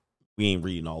that.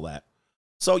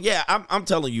 So yeah, I'm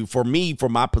telling you, for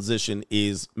my position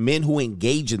is men who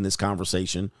engage in this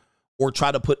conversation or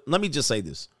try to let me just say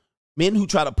this. Men who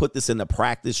try to put this into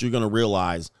practice, you're going to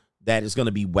realize that it's going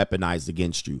to be weaponized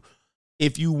against you.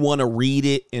 If you want to read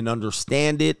it and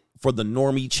understand it, for the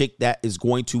normie chick that is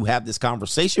going to have this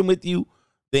conversation with you,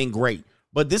 then great.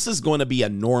 But this is going to be a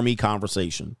normie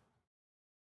conversation.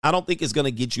 I don't think it's going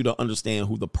to get you to understand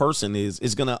who the person is.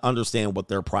 It's going to understand what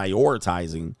they're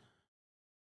prioritizing.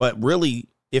 But really,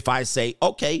 if I say,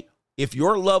 okay, if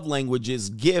your love language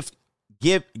is gift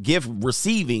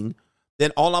receiving, then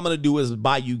all I'm going to do is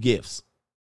buy you gifts.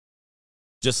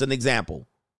 Just an example.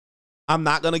 I'm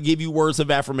not going to give you words of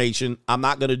affirmation. I'm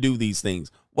not going to do these things.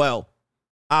 Well,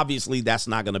 obviously, that's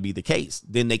not going to be the case.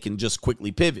 Then they can just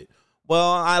quickly pivot.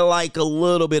 Well, I like a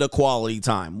little bit of quality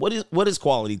time. What is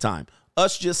quality time?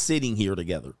 Us just sitting here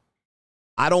together.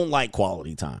 I don't like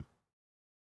quality time.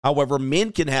 However,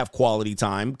 men can have quality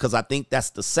time because I think that's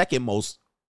the second most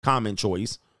common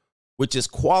choice, which is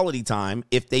quality time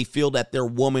if they feel that their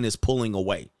woman is pulling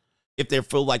away, if they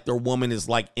feel like their woman is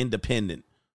like independent.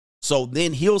 So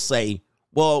then he'll say,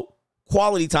 well,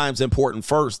 quality time is important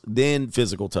first, then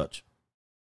physical touch.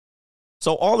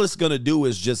 So all it's going to do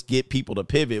is just get people to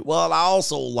pivot. Well, I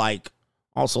also like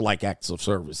acts of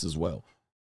service as well.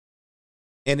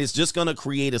 And it's just going to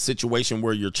create a situation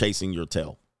where you're chasing your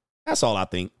tail. That's all I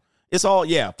think. It's all,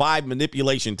 5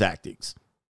 manipulation tactics.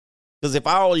 Because if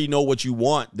I already know what you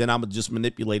want, then I'm just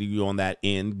manipulating you on that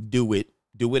end. Do it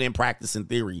in practice and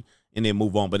theory, and then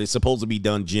move on. But it's supposed to be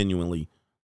done genuinely.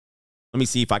 Let me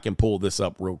see if I can pull this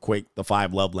up real quick. The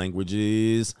 5 love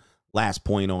languages. Last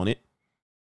point on it.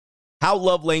 How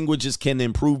love languages can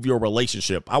improve your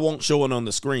relationship. I won't show it on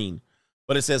the screen,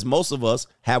 but it says most of us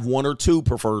have 1 or 2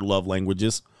 preferred love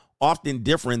languages, often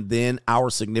different than our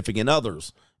significant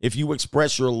others. If you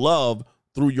express your love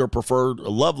through your preferred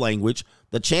love language,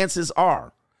 the chances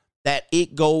are that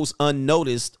it goes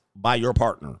unnoticed by your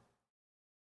partner.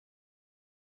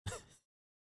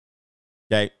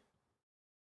 Okay.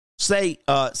 Say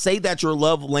that your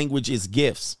love language is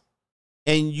gifts.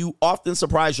 And you often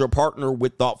surprise your partner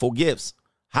with thoughtful gifts.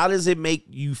 How does it make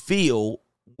you feel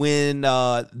when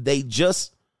they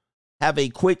just have a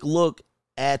quick look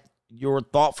at your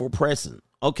thoughtful present?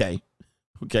 Okay.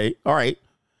 All right.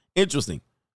 Interesting.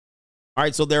 All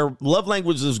right. So their love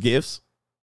language is gifts.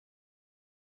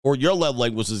 Or your love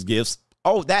language is gifts.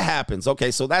 Oh, that happens.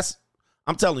 Okay. So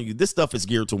I'm telling you, this stuff is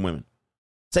geared to women.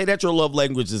 Say that your love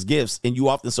language is gifts, and you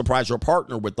often surprise your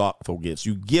partner with thoughtful gifts.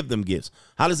 You give them gifts.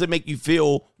 How does it make you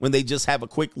feel when they just have a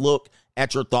quick look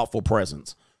at your thoughtful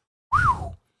presence?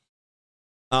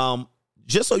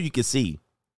 Just so you can see,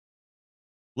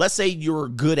 let's say you're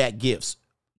good at gifts.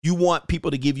 You want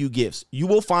people to give you gifts. You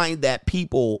will find that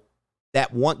people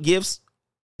that want gifts,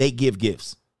 they give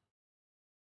gifts.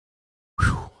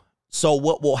 So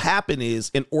what will happen is,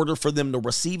 in order for them to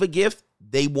receive a gift,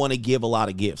 they want to give a lot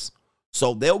of gifts.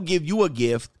 So they'll give you a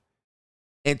gift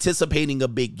anticipating a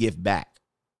big gift back.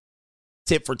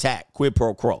 Tit for tat, quid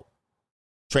pro quo,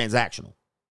 transactional.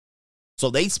 So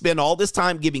they spend all this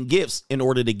time giving gifts in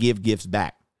order to give gifts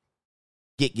back,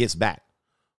 get gifts back.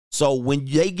 So when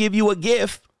they give you a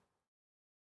gift,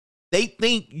 they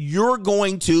think you're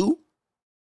going to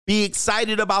be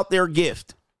excited about their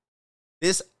gift.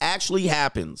 This actually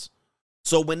happens.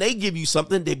 So when they give you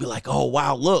something, they be like, oh,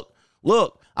 wow, look,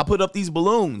 I put up these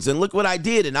balloons and look what I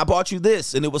did. And I bought you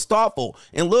this and it was thoughtful.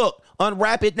 And look,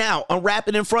 unwrap it now. Unwrap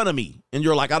it in front of me. And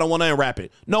you're like, I don't want to unwrap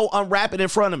it. No, unwrap it in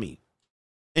front of me.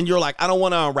 And you're like, I don't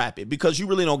want to unwrap it because you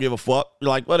really don't give a fuck. You're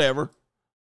like, whatever.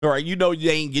 All right. You know, they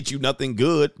ain't get you nothing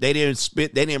good. They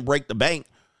didn't break the bank.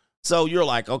 So you're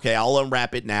like, okay, I'll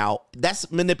unwrap it now.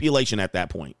 That's manipulation at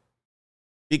that point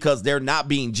because they're not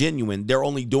being genuine. They're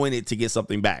only doing it to get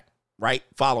something back. Right?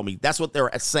 Follow me. That's what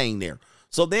they're saying there.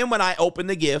 So then when I open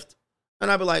the gift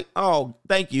and I be like, oh,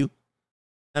 thank you.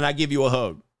 And I give you a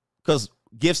hug because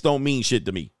gifts don't mean shit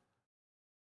to me.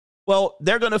 Well,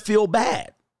 they're going to feel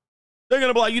bad. They're going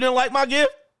to be like, you didn't like my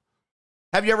gift?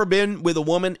 Have you ever been with a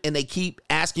woman and they keep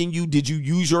asking you, did you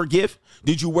use your gift?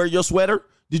 Did you wear your sweater?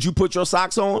 Did you put your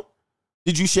socks on?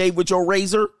 Did you shave with your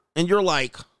razor? And you're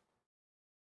like,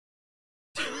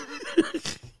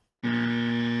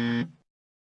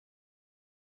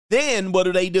 then what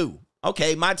do?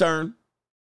 Okay, my turn.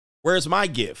 Where's my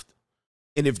gift?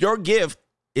 And if your gift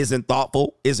isn't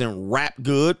thoughtful, isn't wrapped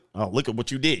good, oh, look at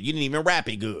what you did. You didn't even wrap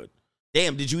it good.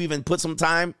 Damn, did you even put some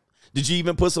time? Did you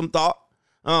even put some thought?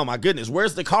 Oh, my goodness.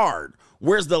 Where's the card?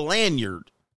 Where's the lanyard?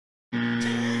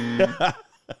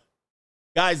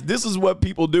 Guys, this is what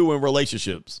people do in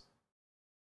relationships.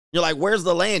 You're like, where's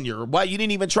the lanyard? Why, you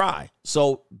didn't even try.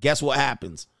 So guess what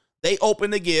happens? They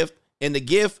open the gift, and the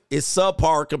gift is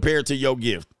subpar compared to your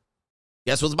gift.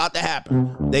 Guess what's about to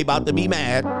happen? They about to be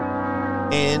mad,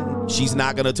 and she's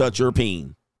not going to touch her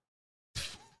peen.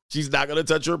 She's not going to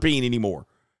touch her peen anymore.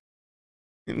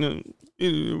 All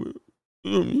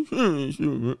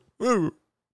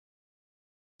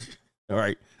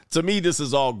right. To me, this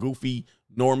is all goofy,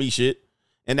 normie shit,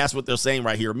 and that's what they're saying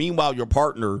right here. Meanwhile, your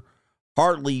partner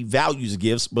hardly values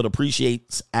gifts but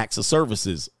appreciates acts of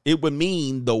services. It would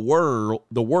mean the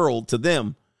world to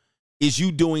them is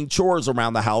you doing chores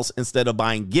around the house instead of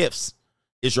buying gifts.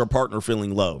 Is your partner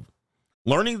feeling love?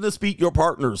 Learning to speak your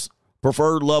partner's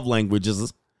preferred love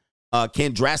languages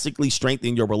can drastically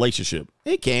strengthen your relationship.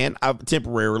 It can,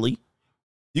 temporarily.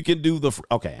 You can do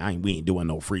we ain't doing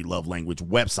no free love language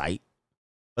website.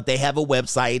 But they have a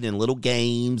website and little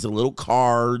games and little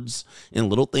cards and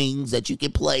little things that you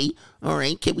can play. All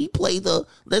right, can we play the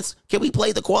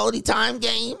quality time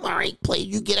game? All right,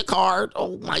 you get a card.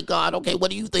 Oh my God. Okay,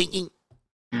 what are you thinking?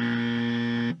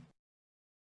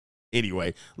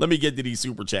 Anyway, let me get to these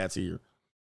super chats here.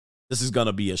 This is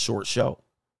gonna be a short show.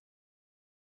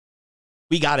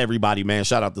 We got everybody, man.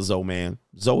 Shout out to Zoe Man,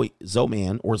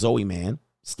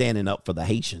 standing up for the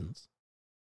Haitians.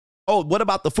 Oh, what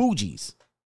about the Fugees?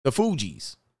 The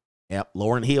Fugees. Yep,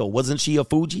 Lauryn Hill. Wasn't she a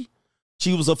Fuji?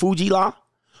 She was a Fuji la.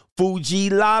 Fuji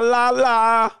la la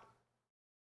la.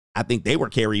 I think they were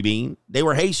Caribbean. They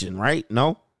were Haitian, right?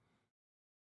 No?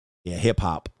 Yeah, hip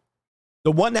hop.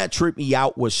 The one that tripped me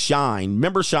out was Shine.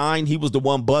 Remember Shine? He was the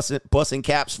one busting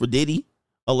caps for Diddy,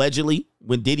 allegedly,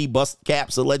 when Diddy bust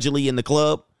caps allegedly in the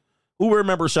club. Who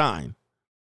remember Shine?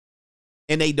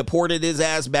 And they deported his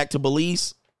ass back to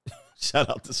Belize. Shout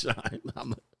out to Shine.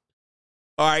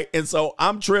 All right, and so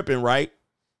I'm tripping, right?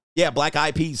 Yeah, Black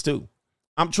Eyed Peas too.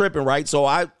 I'm tripping, right? So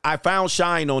I found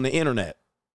Shine on the internet.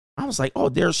 I was like, oh,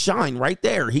 there's Shine right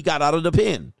there. He got out of the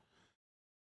pen.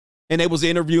 And they was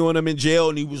interviewing him in jail,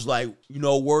 and he was like,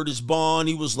 word is bond.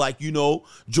 He was like,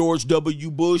 George W.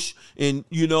 Bush, and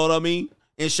you know what I mean?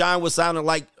 And Shine was sounding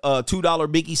like $2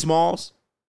 Biggie Smalls.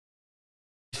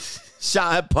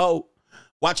 Shine Poe.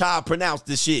 Watch how I pronounce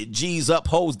this shit. G's up,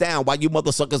 hoes down, while you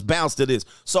motherfuckers bounce to this.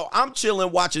 So I'm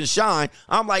chilling watching Shine.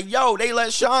 I'm like, yo, they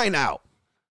let Shine out.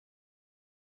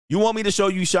 You want me to show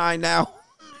you Shine now?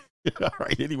 All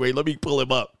right, anyway, let me pull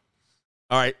him up.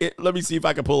 All right, let me see if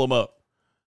I can pull him up.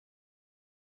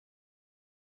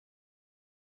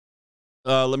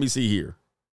 Let me see here.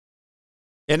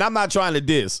 And I'm not trying to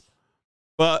diss,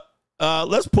 but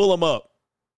let's pull him up.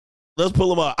 Let's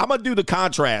pull him up. I'm going to do the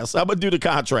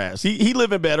contrast. He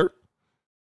living better.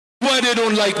 Why they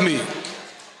don't like me?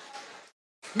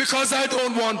 Because I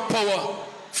don't want power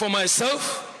for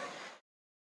myself.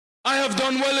 I have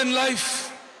done well in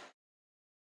life.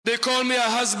 They call me a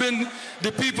husband.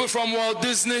 The people from Walt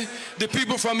Disney, the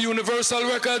people from Universal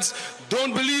Records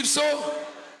don't believe so.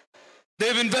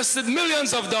 They've invested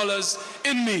millions of dollars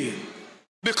in me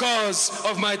because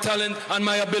of my talent and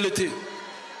my ability.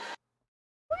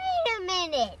 Wait a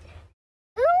minute.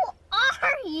 Who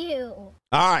are you?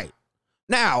 All right.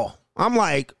 Now, I'm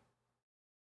like,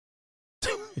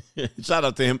 Shout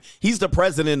out to him. He's the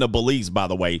president of Belize, by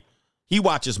the way. He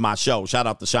watches my show. Shout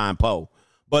out to Shine Poe.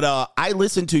 But I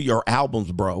listened to your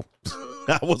albums, bro.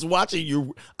 I was watching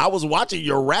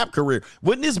your rap career.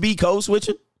 Wouldn't this be code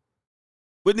switching?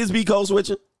 Let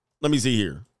me see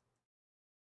here.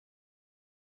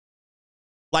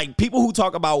 Like people who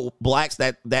talk about blacks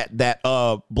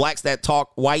blacks that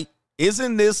talk white.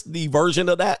 Isn't this the version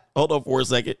of that? Hold on for a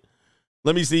second.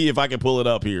 Let me see if I can pull it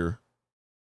up here.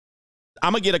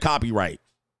 I'm going to get a copyright.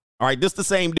 All right, this the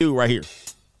same dude right here.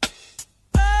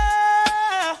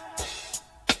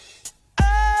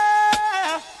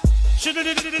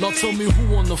 Now tell me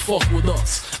who wanna fuck with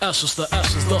us. Ashes to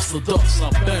ashes, dust to dust.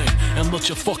 I bang and let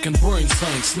your fucking brains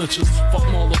hang. Snitches, fuck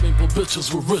all the maple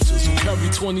bitches with riches who carry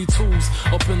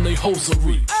 22s up in they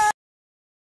hosiery.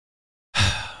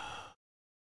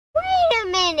 Wait a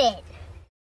minute.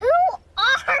 Who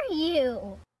are you?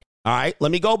 All right, let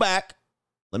me go back.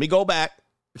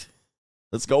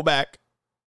 Let's go back.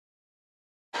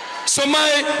 So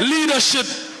my leadership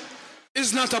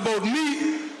is not about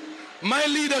me. My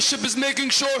leadership is making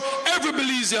sure every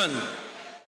Belizean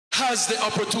has the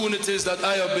opportunities that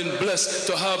I have been blessed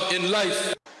to have in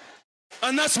life.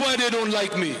 And that's why they don't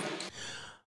like me.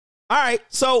 All right,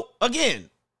 so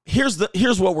again, here's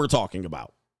what we're talking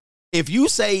about. If you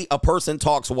say a person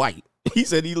talks white, he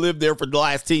said he lived there for the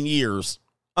last 10 years.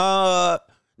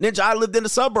 Ninja, I lived in the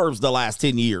suburbs the last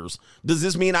 10 years. Does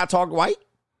this mean I talk white?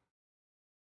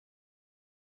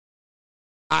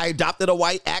 I adopted a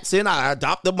white accent. I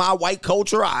adopted my white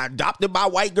culture. I adopted my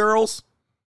white girls.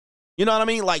 You know what I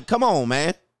mean? Like, come on,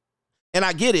 man. And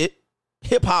I get it.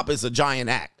 Hip hop is a giant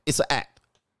act. It's an act.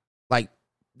 Like,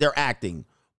 they're acting.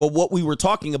 But what we were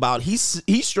talking about, he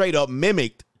straight up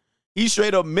mimicked. He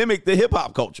straight up mimicked the hip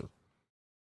hop culture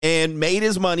and made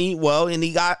his money. Well, and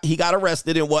he got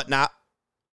arrested and whatnot.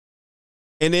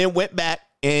 And then went back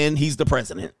and he's the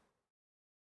president.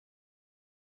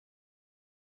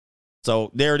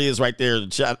 So there it is right there.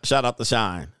 Shout out to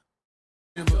Shine.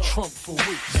 In the trunk for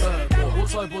weeks. Bad boy. What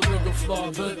type of nigga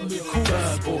fly Bentley cool?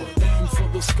 Bad boy. Aim for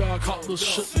the sky, cop the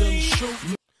shit, then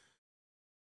shoot.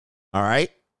 All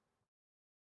right.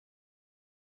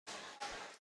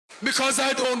 Because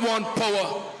I don't want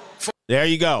power. There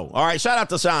you go. All right. Shout out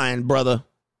to Shine, brother.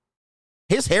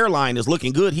 His hairline is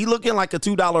looking good. He looking like a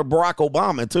 $2 Barack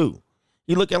Obama, too.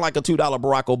 He looking like a $2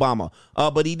 Barack Obama.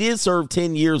 But he did serve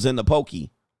 10 years in the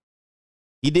pokey.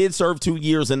 He did serve 2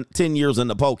 years and 10 years in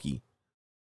the pokey.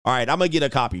 All right, I'm going to get a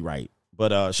copyright.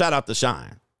 But shout out to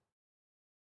Shine.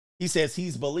 He says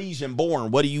he's Belizean born.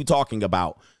 What are you talking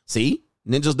about? See?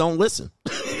 Ninjas don't listen.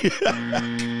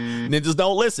 Ninjas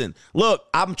don't listen. Look,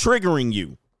 I'm triggering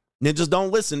you. Ninjas don't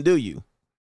listen, do you?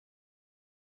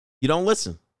 You don't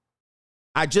listen.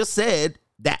 I just said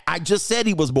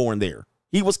he was born there.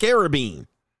 He was Caribbean.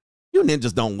 You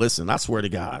ninjas don't listen. I swear to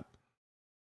God.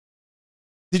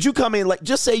 Did you come in late?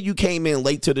 Just say you came in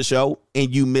late to the show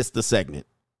and you missed the segment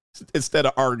instead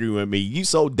of arguing with me. You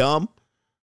so dumb.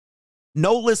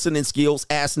 No listening skills,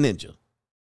 ask Ninja.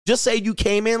 Just say you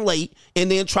came in late and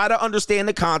then try to understand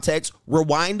the context.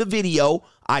 Rewind the video.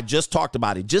 I just talked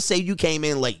about it. Just say you came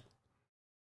in late.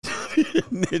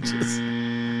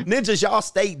 Ninjas, y'all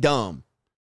stay dumb.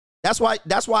 That's why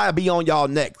I be on y'all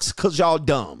next, because y'all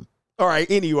dumb. All right,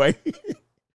 anyway.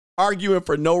 Arguing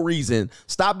for no reason.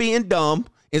 Stop being dumb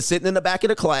and sitting in the back of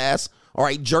the class, all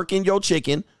right, jerking your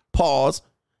chicken, pause,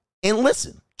 and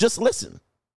listen. Just listen.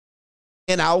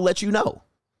 And I'll let you know.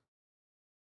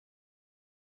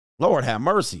 Lord have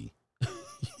mercy.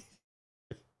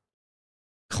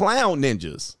 Clown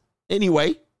ninjas.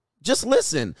 Anyway, just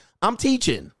listen. I'm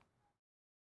teaching.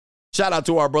 Shout out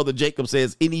to our brother Jacob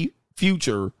says, any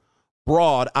future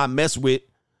broad I mess with,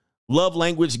 love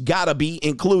language gotta be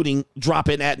including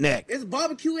dropping that neck. It's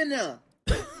barbecue in there.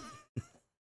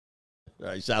 All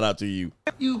right, shout out to you.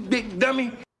 You big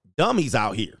dummy. Dummies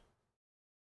out here.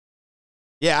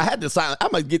 Yeah, I had to silence. I'm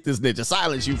gonna get this ninja.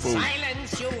 Silence you fool.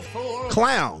 Silence you fool.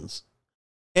 Clowns.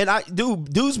 And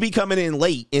dudes be coming in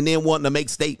late and then wanting to make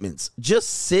statements. Just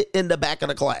sit in the back of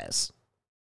the class.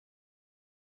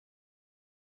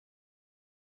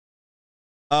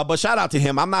 But shout out to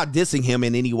him. I'm not dissing him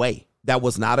in any way. That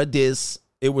was not a diss.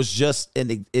 It was just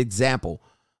an example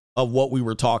of what we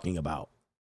were talking about.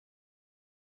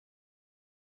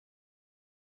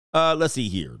 Let's see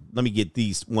here. Let me get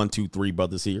these 1, 2, 3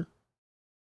 brothers here.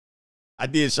 I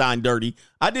did Shine dirty.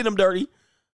 I did him dirty.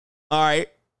 All right.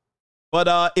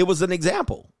 But it was an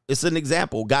example. It's an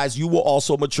example. Guys, you will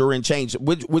also mature and change,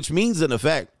 which means, in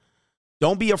effect,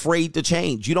 don't be afraid to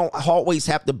change. You don't always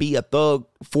have to be a thug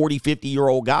 40,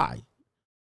 50-year-old guy.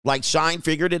 Like Shine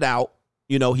figured it out.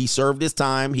 You know, he served his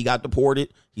time. He got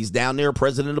deported. He's down there,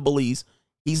 president of Belize.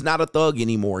 He's not a thug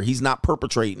anymore. He's not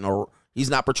perpetrating or he's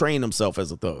not portraying himself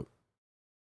as a thug.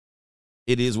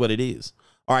 It is what it is.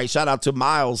 All right, shout out to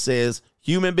Miles says,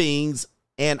 human beings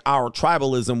and our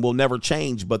tribalism will never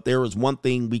change, but there is one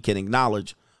thing we can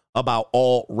acknowledge about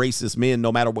all racist men,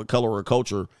 no matter what color or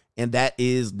culture, and that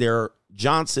is their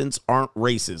Johnsons aren't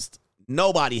racist.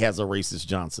 Nobody has a racist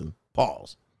Johnson.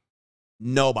 Pause.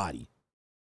 Nobody.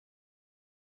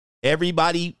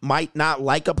 Everybody might not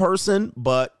like a person,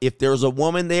 but if there's a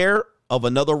woman there of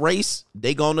another race,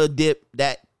 they gonna dip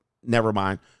that. Never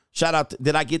mind. Shout out.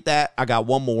 Did I get that? I got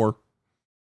one more.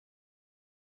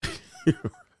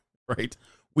 Right.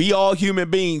 We all human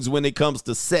beings when it comes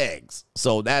to sex.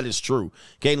 So that is true.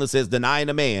 Caitlin says denying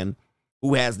a man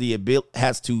who has the ability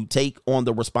has to take on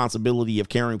the responsibility of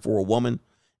caring for a woman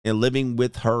and living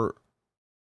with her.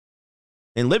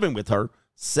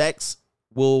 Sex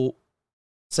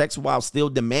while still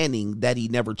demanding that he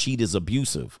never cheat is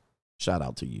abusive. Shout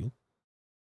out to you.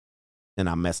 And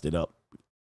I messed it up.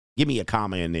 Give me a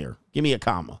comma in there. Give me a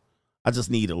comma. I just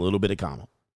need a little bit of comma.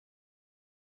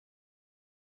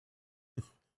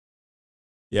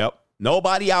 Yep.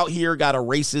 Nobody out here got a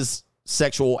racist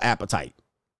sexual appetite.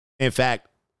 In fact,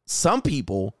 some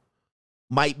people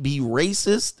might be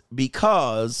racist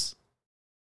because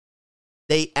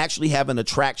they actually have an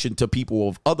attraction to people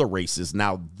of other races.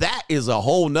 Now, that is a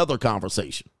whole nother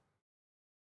conversation,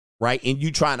 right? And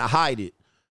you trying to hide it,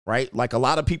 right? Like a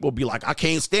lot of people be like, I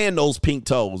can't stand those pink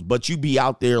toes, but you be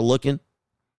out there looking.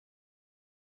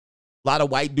 A lot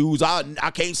of white dudes, I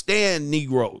can't stand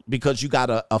Negro because you got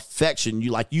an affection.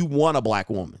 You want a black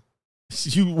woman.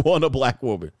 You want a black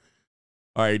woman.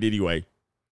 All right, anyway.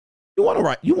 You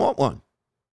want one.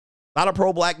 A lot of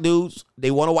pro-black dudes, they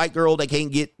want a white girl. They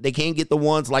can't get the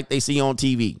ones like they see on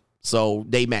TV. So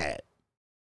they mad.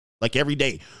 Like every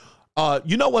day.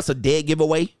 You know what's a dead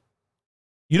giveaway?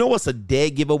 You know what's a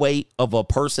dead giveaway of a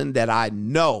person that I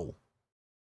know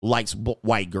likes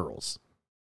white girls?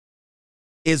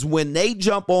 Is when they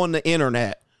jump on the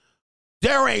internet,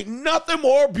 there ain't nothing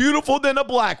more beautiful than a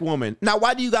black woman. Now,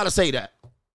 why do you got to say that?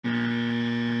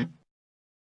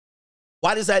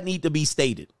 Why does that need to be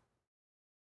stated?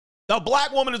 The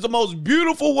black woman is the most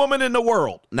beautiful woman in the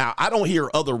world. Now, I don't hear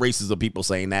other races of people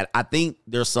saying that. I think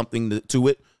there's something to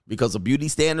it because of beauty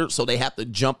standards, so they have to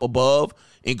jump above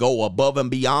and go above and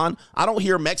beyond. I don't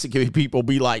hear Mexican people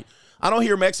be like, I don't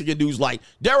hear Mexican dudes like,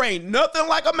 there ain't nothing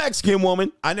like a Mexican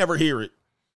woman. I never hear it.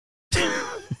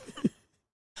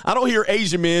 I don't hear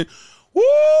Asian men,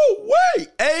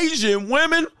 Asian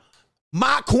women,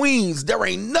 my queens, there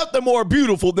ain't nothing more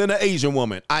beautiful than an Asian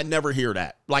woman. I never hear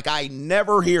that. Like, I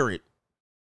never hear it.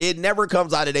 It never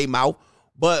comes out of their mouth.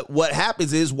 But what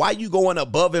happens is, why you going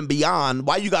above and beyond?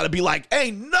 Why you got to be like,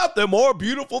 ain't nothing more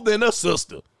beautiful than a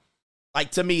sister?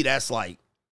 Like, to me, that's like,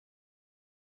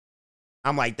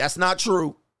 I'm like, that's not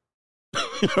true.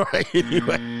 Right?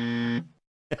 Anyway.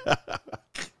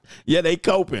 Yeah, they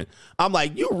coping. I'm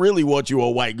like, you really want you a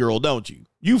white girl, don't you?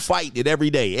 You fight it every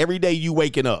day. Every day you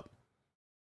waking up.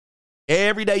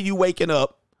 Every day you waking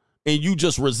up and you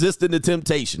just resisting the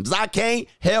temptations. I can't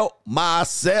help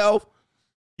myself.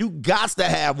 You got to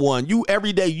have one. You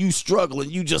every day you struggling.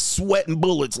 You just sweating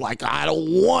bullets like, I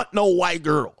don't want no white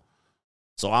girl.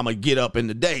 So I'm going to get up in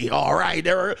the day. All right,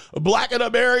 they're blacker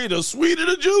the berry, the sweeter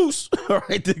the juice. All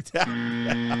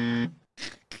right.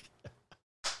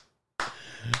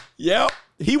 Yep.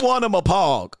 He want him a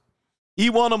pog. He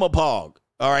want him a pog.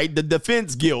 All right. The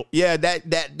defense guilt. Yeah,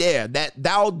 that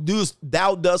thou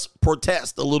dost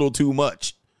protest a little too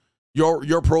much.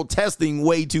 You're protesting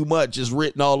way too much is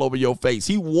written all over your face.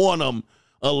 He want him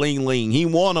a ling. He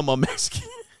want him a Mexican.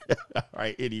 All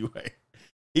right. Anyway,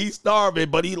 he's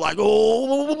starving, but he like,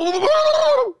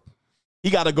 oh, he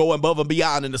got to go above and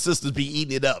beyond, and the sisters be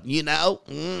eating it up, you know?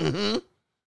 Mm-hmm.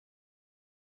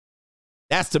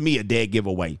 That's to me a dead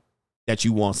giveaway that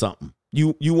you want something.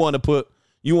 You want to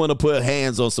put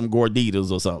hands on some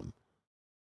gorditas or something.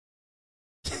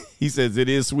 He says it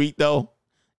is sweet though.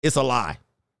 It's a lie.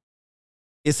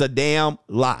 It's a damn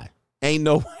lie. Ain't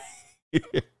no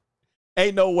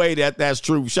way that's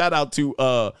true. Shout out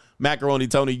to Macaroni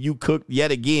Tony. You cooked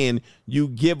yet again. You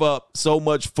give up so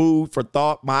much food for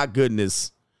thought. My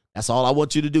goodness. That's all I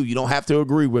want you to do. You don't have to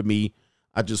agree with me.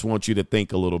 I just want you to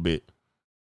think a little bit.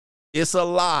 It's a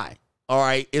lie. All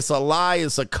right. It's a lie.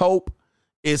 It's a cope.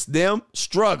 It's them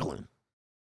struggling.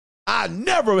 I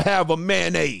never have a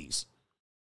mayonnaise.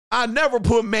 I never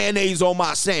put mayonnaise on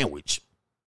my sandwich.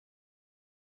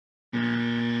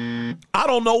 I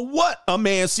don't know what a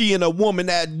man see in a woman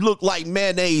that look like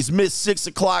mayonnaise, miss 6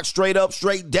 o'clock straight up,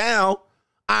 straight down.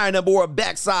 iron up or a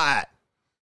backside.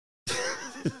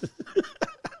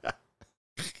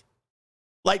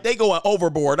 Like they going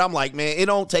overboard. I'm like, man, it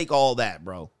don't take all that,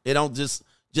 bro. It don't just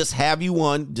have you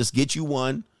one, just get you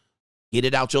one, get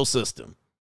it out your system.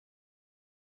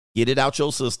 Get it out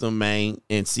your system, man,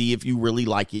 and see if you really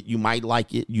like it. You might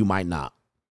like it, you might not.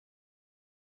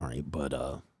 All right,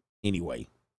 but anyway.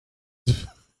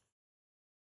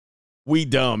 We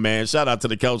dumb, man. Shout out to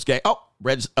the Coach Gang. Oh,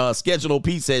 Schedule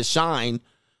P says Shine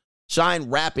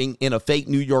rapping in a fake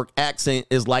New York accent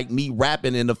is like me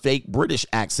rapping in a fake British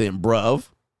accent, bruv.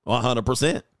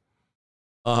 100%.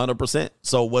 100%.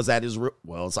 So was that his real?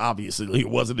 Well, it's obviously it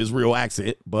wasn't his real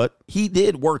accent, but he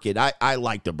did work it. I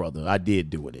liked the brother. I did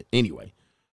doing it. Anyway.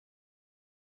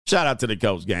 Shout out to the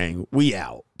Coach Gang. We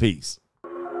out. Peace.